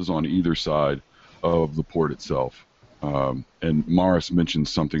lighthouses on either side of the port itself. And Morris mentions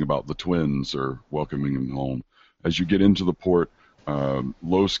something about the twins are welcoming him home. As you get into the port,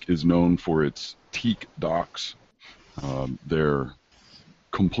 Losk is known for its teak docks. They're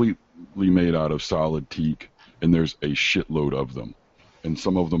completely made out of solid teak, and there's a shitload of them. And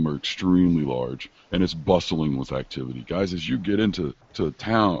some of them are extremely large, and it's bustling with activity. Guys, as you get into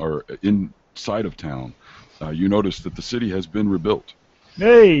town, or inside of town, you notice that the city has been rebuilt.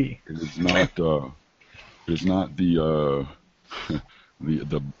 Hey! It's not the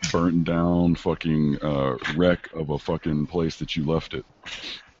the burnt down fucking wreck of a fucking place that you left it.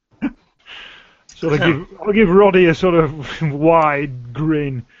 So I'll give Roddy a sort of wide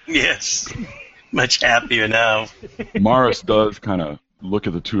grin. Yes. Much happier now. Morris does kind of look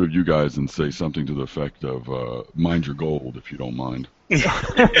at the two of you guys and say something to the effect of, mind your gold, if you don't mind.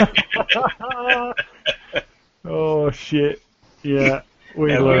 Oh, shit. Yeah.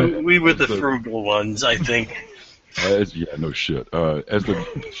 We were the frugal ones, I think. Yeah, no shit. As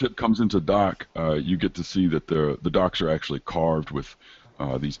the ship comes into dock, you get to see that the docks are actually carved with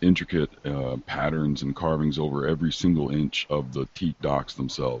these intricate patterns and carvings over every single inch of the teak docks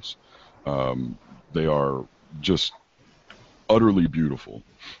themselves. They are just utterly beautiful.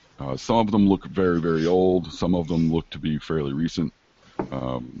 Some of them look very, very old. Some of them look to be fairly recent,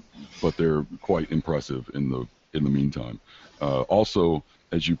 but they're quite impressive in the meantime. Also,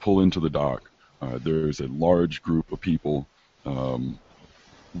 as you pull into the dock, there's a large group of people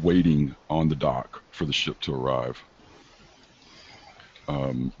waiting on the dock for the ship to arrive.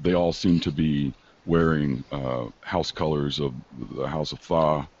 They all seem to be wearing house colors of the House of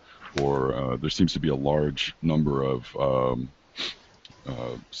Tha, or there seems to be a large number of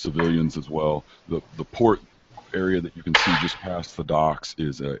civilians as well. The port area that you can see just past the docks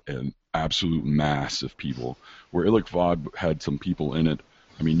is an absolute mass of people. Where Illic-Vod had some people in it,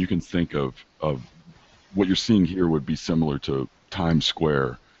 I mean, you can think of what you're seeing here would be similar to Times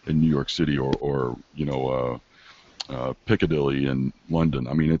Square in New York City, or you know, Piccadilly in London.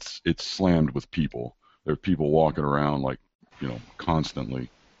 I mean, it's slammed with people. There are people walking around like, you know, constantly.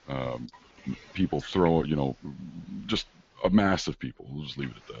 People throw, you know, just a mass of people. We'll just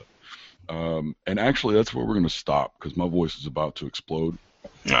leave it at that. And actually, that's where we're going to stop, because my voice is about to explode.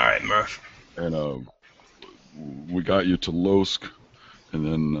 All right, Murph. And we got you to Losk, and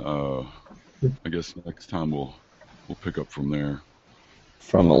then I guess next time we'll pick up from there.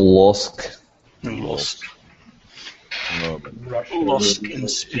 From Losk. Losk. Losk in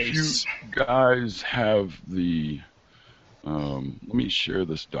space. If you guys have the, let me share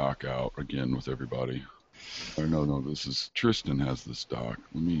this doc out again with everybody. Or no, this is Tristan has this doc.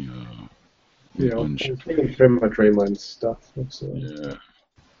 Let me Yeah, I'm thinking through my Dreamland stuff. Yeah.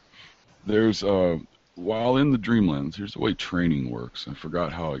 There's while in the Dreamlands, here's the way training works. I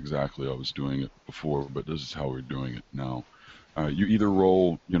forgot how exactly I was doing it before, but this is how we're doing it now. You either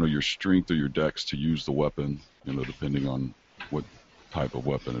roll, you know, your strength or your dex to use the weapon, you know, depending on what type of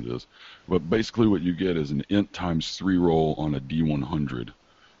weapon it is. But basically what you get is an int times 3 roll on a D100.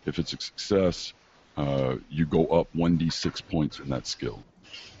 If it's a success, you go up 1d6 points in that skill.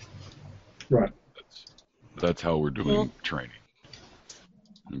 Right. That's how we're doing training.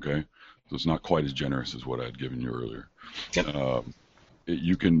 Okay? So it's not quite as generous as what I had given you earlier. Yep.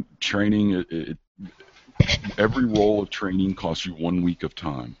 You can training every roll of training costs you 1 week of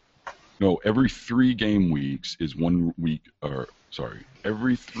time. No, every 3 game weeks is 1 week, or sorry,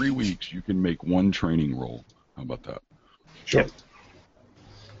 every 3 weeks you can make 1 training roll. How about that? Sure.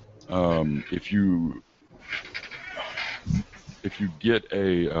 If you get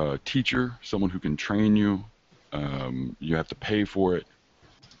a teacher, someone who can train you, you have to pay for it.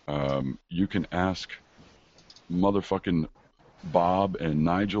 You can ask motherfucking Bob and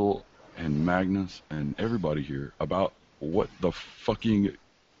Nigel and Magnus and everybody here about what the fucking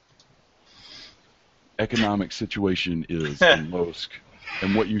economic situation is in Losk,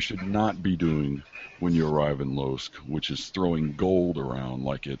 and what you should not be doing when you arrive in Losk, which is throwing gold around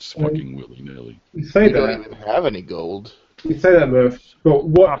like it's fucking willy-nilly. You say We don't that. even have any gold. You say that, Murph. But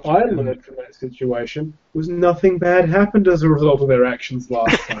what I learned from that situation was nothing bad happened as a result of their actions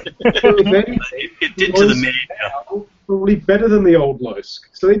last time. If anything, It did to the maid. probably better than the old Losk.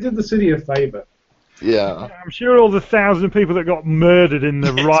 So they did the city a favor. Yeah. I'm sure all the 1,000 people that got murdered in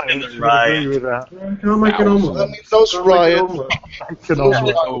the riots In the would riot. agree with that. Can't make an I omelette. mean, those riots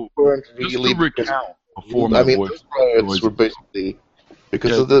So, weren't just really. to recount before my I mean, voice those riots was- were basically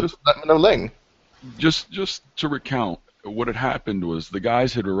because Yeah, of the just- Batman of Leng. just to recount, what had happened was the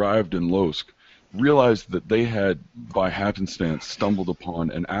guys had arrived in Losk, realized that they had, by happenstance, stumbled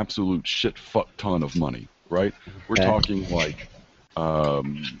upon an absolute shit fuck ton of money, right? We're Okay. talking like,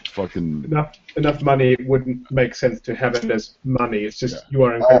 fucking, Enough money, it wouldn't make sense to have it as money. It's just you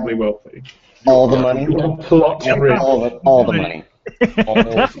are incredibly wealthy. All the money? You are plot rich. All the money.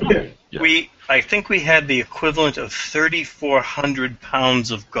 All three. Yeah. I think we had the equivalent of 3,400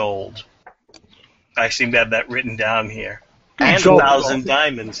 pounds of gold. I seem to have that written down here. And gold. 1,000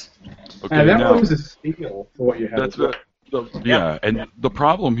 diamonds. Okay, And that now, was a steal for what you had. that's yeah, and the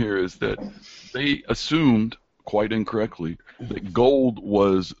problem here is that they assumed, quite incorrectly, that gold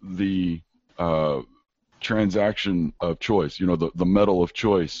was the transaction of choice, the metal of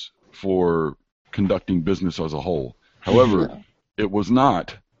choice for conducting business as a whole. However, it was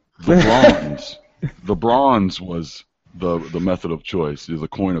not the bronze. The bronze was the method of choice, the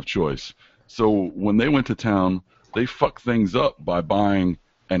coin of choice. So when they went to town, they fucked things up by buying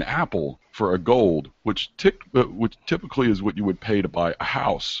an apple for a gold, which typically is what you would pay to buy a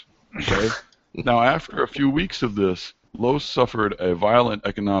house. Okay. Now, after a few weeks of this, Los suffered a violent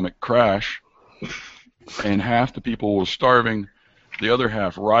economic crash, and half the people were starving, the other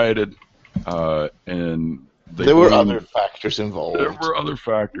half rioted, and There were other factors involved. There were other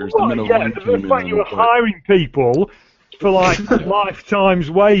factors. Well, the men of yeah, Lynn the came fact in you were and- hiring people for like lifetime's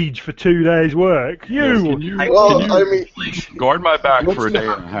wage for 2 days' work. Yes, can you, Well, can you I mean, guard my back let's for a day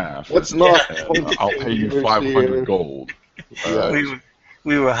not- and a half? let's not and point I'll pay you fingers 500 here. gold. Yeah.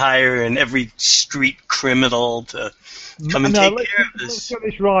 We were hiring every street criminal to come and No, take let's- care of Let's this. get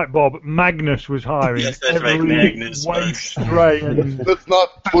this right, Bob. Magnus was hiring Yes, that's right, every Magnus was. wastrel and Let's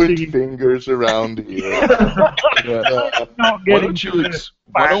not point fingers around here. not Why getting don't you?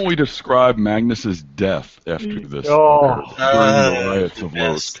 Why don't we describe Magnus's death after this? Oh. occurred, during the riots of Yes,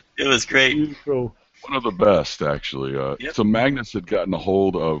 Losk? it was great. beautiful. One of the best, actually. Yep. So Magnus had gotten a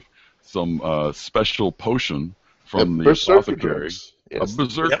hold of some special potion from the Berserker apothecary. drugs. Yes.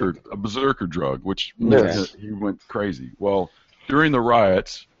 A berserker drug, which Yes. meant that he went crazy. Well, during the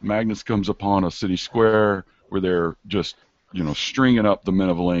riots, Magnus comes upon a city square where they're just, stringing up the men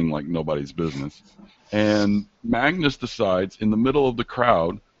of Ling like nobody's business. And Magnus decides, in the middle of the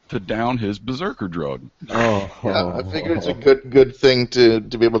crowd, to down his berserker drug. Oh. Yeah, I figure it's a good thing to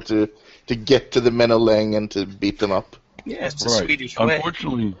be able to get to the men of Leng and to beat them up. Yeah, it's a Right. Swedish way.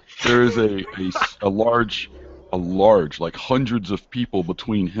 Unfortunately, there is a large, like hundreds of people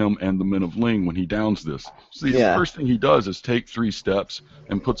between him and the men of Ling when he downs this. See, Yeah. the first thing he does is take 3 steps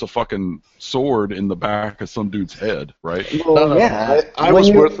and puts a fucking sword in the back of some dude's head, right? Well, yeah. I When was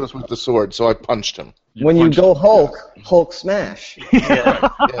you- worthless with the sword, so I punched him. When you punch go him. Hulk smash. Yeah.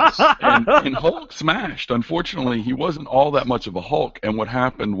 Yes. and Hulk smashed. Unfortunately, he wasn't all that much of a Hulk, and what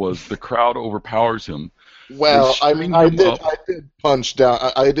happened was the crowd overpowers him. Well, They I string mean, I him did up. punch down.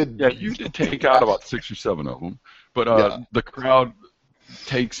 I did. Yeah, you did take out about 6 or 7 of them, but Yeah. the crowd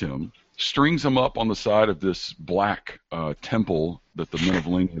takes him, strings him up on the side of this black temple that the men of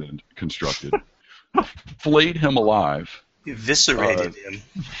Ling had constructed, flayed him alive, Eviscerated him.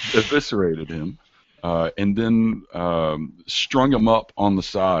 eviscerated him, and then strung him up on the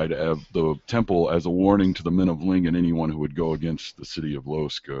side of the temple as a warning to the men of Ling and anyone who would go against the city of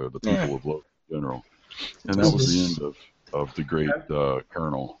Losk, the people of Losk in general. And that was the end of the great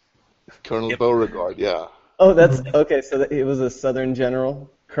colonel. Colonel Yep. Beauregard, yeah. Oh, that's okay. So he was a Southern general,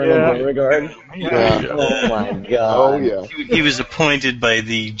 Colonel Yeah. Beauregard. Yeah. Oh my God. Oh, yeah. He was appointed by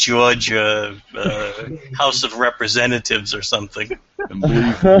the Georgia House of Representatives or something. And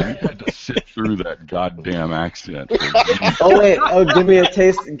believe me, we had to sit through that goddamn accent. For weeks. Oh wait. Oh, give me a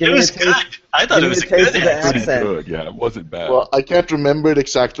taste. Give It me a was taste. good. I thought give it me was a a taste good of the accent. Pretty accent. good, yeah. It wasn't bad. Well, I can't remember it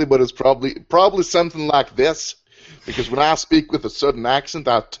exactly, but it's probably something like this. Because when I speak with a certain accent,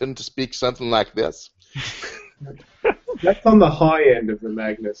 I tend to speak something like this. That's on the high end of the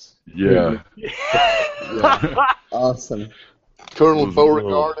Magnus. yeah. Awesome. Colonel Was a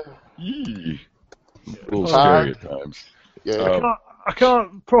Beauregard. Yee. A little Hi. scary at times. Yeah. I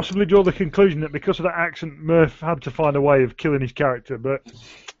can't possibly draw the conclusion that because of that accent, Murph had to find a way of killing his character, but...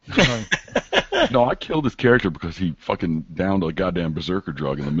 no. No, I killed his character because he fucking downed a goddamn berserker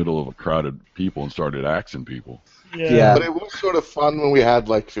drug in the middle of a crowded people and started axing people. Yeah. But it was sort of fun when we had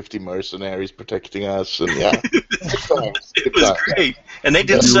like 50 mercenaries protecting us, and yeah. Good times. It Good was times. great. And they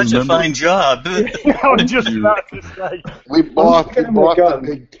did You such a remember- fine job. I was just about to say. We bought getting my the gun.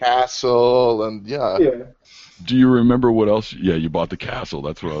 big castle, and yeah. Yeah. Do you remember what else? Yeah, you bought the castle.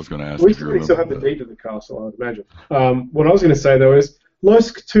 That's what I was going to ask. We if you still have the remember deed to the castle, I'd imagine. What I was going to say, though, is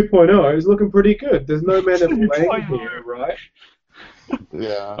Losk 2.0 is looking pretty good. There's no man of Lang here, right?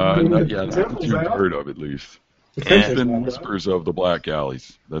 Yeah. Yeah, that's what you've heard of at least. There's been whispers of the Black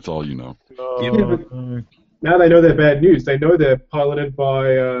Galleys. That's all you know. Now they know they're bad news. They know they're piloted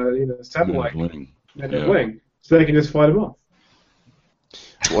by satellite Bling. and Yeah. Lang, so they can just fight them off.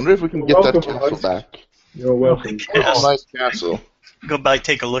 I wonder if we can get that Welcome, castle guys. back. You're welcome. It's a nice castle. Go by,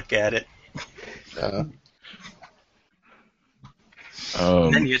 take a look at it.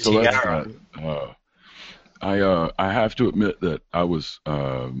 And then your so that's tiara. that. I have to admit that I was.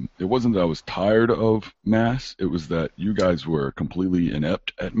 It wasn't that I was tired of masks. It was that you guys were completely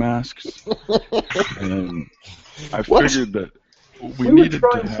inept at masks, and I What? figured that we were needed to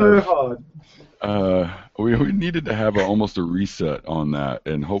trying so have. hard. We needed to have almost a reset on that,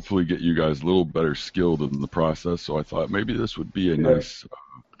 and hopefully get you guys a little better skilled in the process. So I thought maybe this would be a nice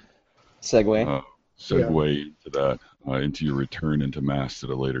Segue. segue into that, into your return into masks at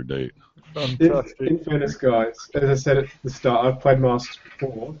a later date. Fantastic. In fairness, guys, as I said at the start, I've played Masks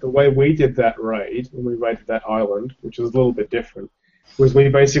before. The way we did that raid, when we raided that island, which was a little bit different, was we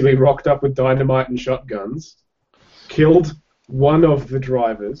basically rocked up with dynamite and shotguns, killed one of the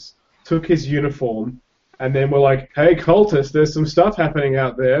drivers, took his uniform, and then we're like, "Hey, cultists, there's some stuff happening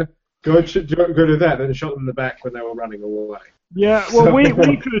out there. Go do that." Then shot them in the back when they were running away. Yeah, well, we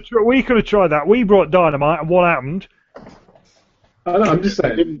could have tried that. We brought dynamite, and what happened? I know, I'm just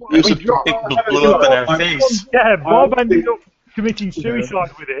saying. Use it. It blew up in our face. Yeah, Bob ended up committing suicide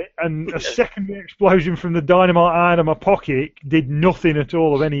with it, and a secondary explosion from the dynamite I had in my pocket did nothing at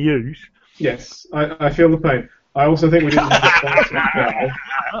all of any use. Yes, I feel the pain. I also think we didn't have the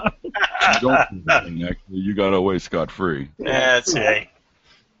sponsor. You don't do anything, actually. You got away scot-free. That's right.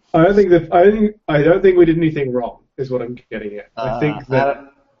 I don't think we did anything wrong. Is what I'm getting at. I think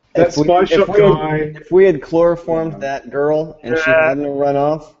that spy shot guy. If we had chloroformed that girl and she hadn't run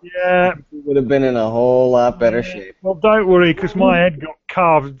off, Yeah, we would have been in a whole lot better shape. well, don't worry, because my head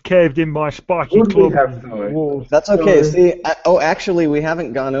got caved in by spiky Would we club have though? walls. That's okay. Sorry. See, actually, we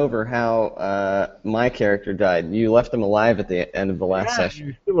haven't gone over how my character died. You left him alive at the end of the last Yeah, session. he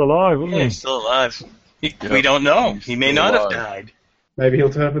was still alive, wasn't Yeah, he? he's still alive. Yeah. We don't know. He may He's not still have alive. died. Maybe he'll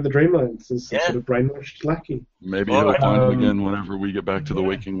turn up in the Dreamlands as some Yeah. sort of brainwashed lackey. Maybe Well, he'll find um, him again whenever we get back to the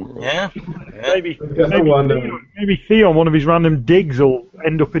waking world. Yeah. Maybe, Yeah, I wonder. maybe Theo, one of his random digs, will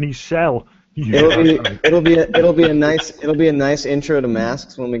end up in his cell. It'll be a nice intro to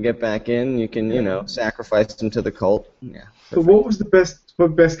masks when we get back in. You can sacrifice them to the cult. Yeah. So what was the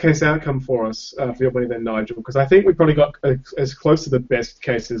best case outcome for us for your money then, Nigel? Because I think we probably got as close to the best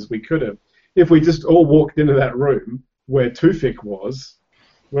case as we could have. If we just all walked into that room where Tufik was,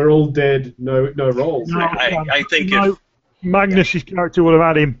 we're all dead, no rolls. No. I think No, Magnus's character would have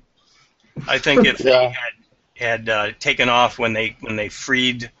had him. if they had taken off when they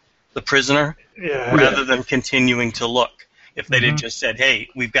freed the prisoner, Yeah. rather than continuing to look. If they'd have just said, "Hey,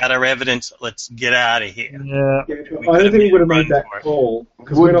 we've got our evidence. Let's get out of here." Yeah. I don't think we would have made that Run for it. call.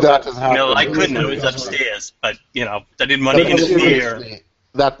 'Cause Would we're not that have happened? No, I couldn't. I was upstairs, but I didn't want to interfere. Seriously,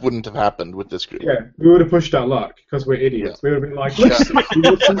 that wouldn't have happened with this group. Yeah, we would have pushed our luck because we're idiots. We would have been like, let's see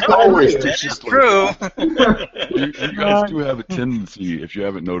what's Always inside That It's is just true. You guys do have a tendency, if you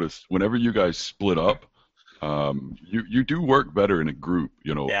haven't noticed, whenever you guys split up, you do work better in a group,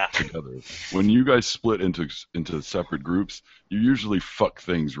 Yeah. together. When you guys split into separate groups, you usually fuck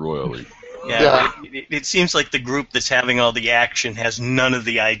things royally. Yeah, it seems like the group that's having all the action has none of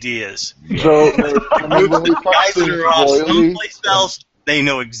the ideas. So, when we Guys that are off royally, someplace else, they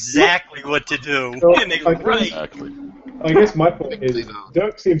know exactly what to do, So, and they I think- right. Exactly. I guess my point is,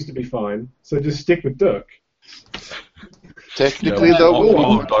 Dirk seems to be fine, so just stick with Dirk. technically, Yeah, though,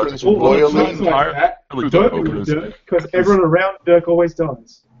 all we of Dark were Souls royally. Things like that, Really Dirk don't with know, Dirk, because everyone around Dirk always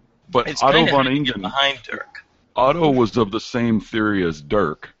dies. But It's Otto kind of von hard to get Ingen, behind Dirk. Otto was of the same theory as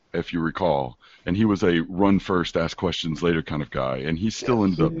Dirk, if you recall, and he was a run first, ask questions later kind of guy, and he still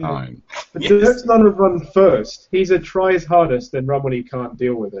ended up dying. But Yes. Dirk's not a run first. He's a try his hardest, then run when he can't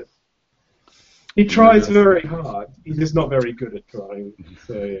deal with it. He tries very hard. He's just not very good at trying.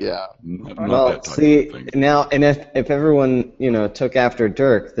 So, yeah. Yeah. Not Well, that type see of thing. now, and if everyone took after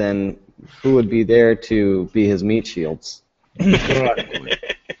Dirk, then who would be there to be his meat shields? Right.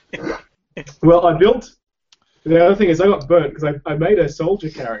 Well, I built. The other thing is, I got burnt because I made a soldier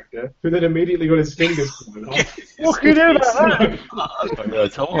character who then immediately got his fingers blown off. What can you do about that? Yeah,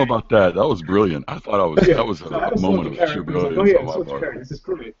 tell him about that. That was brilliant. I thought that was So I had a moment of soldier sheer character. I was like, brilliance oh yeah, on my soldier part. character. This is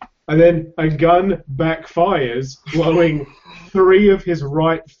brilliant. And then a gun backfires, blowing 3 of his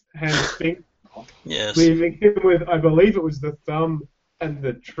right hand fingers off, Yes. leaving him with, I believe it was the thumb and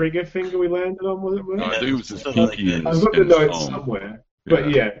the trigger finger we landed on. Was it? No, I think it was his Something like pinky that. and I've his, got the and his notes thumb. somewhere. But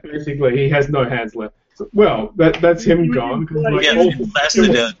yeah, basically he has no hands left. So, well, that's him gone. 'Cause, like, Yeah, all-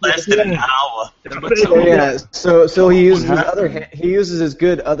 it lasted an hour. So yeah, so he uses his happened? other hand, he uses his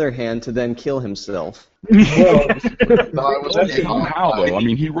good other hand to then kill himself. well, No, I was Somehow, though, I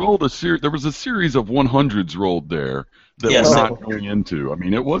mean, he rolled there was a series of 100s rolled there that Yes. we're not going into. I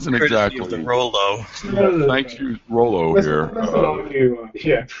mean, it wasn't Courtesy exactly. of the Rolo. Thanks you, Rollo Let's here. not argue,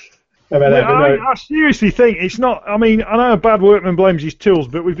 yeah. about that. But no, I seriously think it's not. I mean, I know a bad workman blames his tools,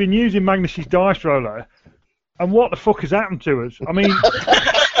 but we've been using Magnus's dice roller, and what the fuck has happened to us? I mean,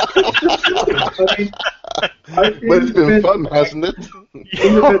 But it's been fun, hasn't it?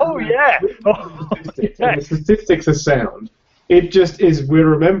 oh yeah, and the statistics are sound. It just is. We're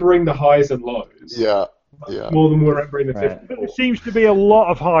remembering the highs and lows. Yeah. Yeah. More than we're remembering the Right. 50. There seems to be a lot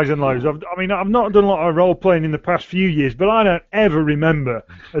of highs and lows. I mean, I've not done a lot of role playing in the past few years, but I don't ever remember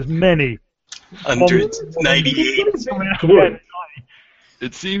as many. 198. Good.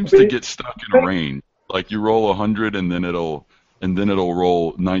 It seems to get stuck in a range. Like you roll 100 and then it'll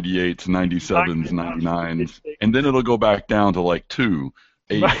roll 98s, 97s, 99s, and then it'll go back down to like 2,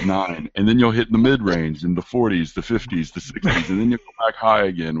 8, 9, and then you'll hit the mid-range in the 40s, the 50s, the 60s, and then you go back high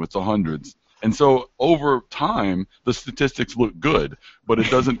again with the hundreds. And so over time, the statistics look good, but it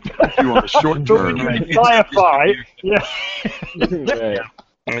doesn't touch you on the short term. Firefight. Yeah. Right.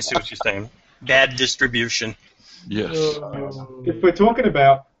 I see what you're saying. Bad distribution. Yes. If we're talking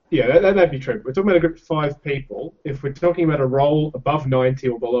about, that'd be true. If we're talking about a group of 5 people. If we're talking about a roll above 90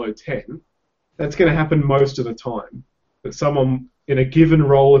 or below 10, that's going to happen most of the time. That someone in a given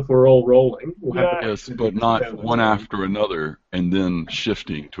roll, if we're all rolling, will have. Yes, but not one after another and then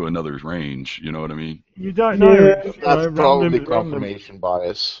shifting to another's range. You know what I mean? You don't know. Yeah, you That's know, probably random- confirmation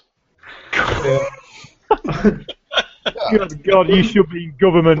bias. Good God, you should be in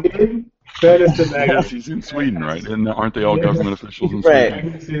government. In fairness to Yes, Magnus, he's in Sweden, right? And aren't they all government officials in Right. Sweden?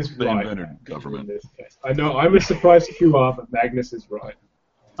 Magnus is They right invented government. in this case. I know I'm as surprised as you are, but Magnus is right.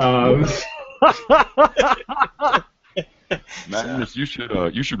 Magnus, you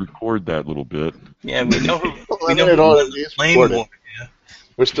should record that little bit. Yeah, we know who. Well, We I know mean, it who already is Lane recorded. won.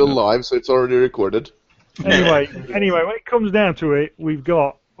 We're still live, so it's already recorded. Anyway, when it comes down to it, we've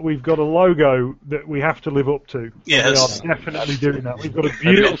got a logo that we have to live up to. Yes. We are definitely doing that. We've got a Have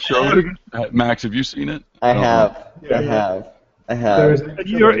you beautiful shown it? Max, have you seen it? I No. have. Yeah. I There is have. And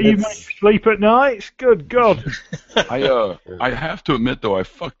you make sleep at nights? Good God. I have to admit though, I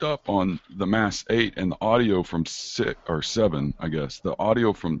fucked up on the Mass 8 and the audio from 6 or 7, I guess. The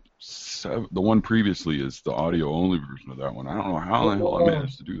audio from 7, the one previously is the audio only version of that one. I don't know how the hell I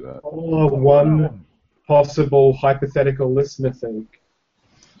managed to do that. one possible hypothetical listener thing.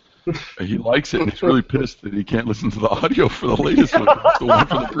 He likes it and he's really pissed that he can't listen to the audio for the latest one. It's the one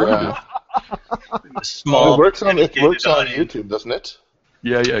from the previous. Small. It works on dedicated audience. YouTube, doesn't it?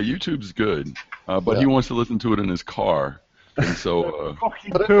 Yeah, YouTube's good, but he wants to listen to it in his car, and so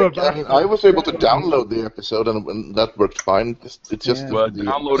Fucking But poor I was able to download the episode, and that worked fine. It's just well, the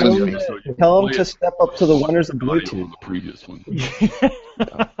downloading it so you Tell him play to it step up to the wonders of audio Bluetooth. on the previous one.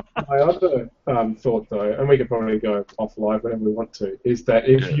 My other thought, though, and we could probably go off live whenever we want to, is that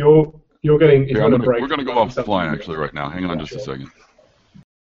if Yeah. you're getting into Here, a break, we're going to go off the fly actually right now. Hang on just a second.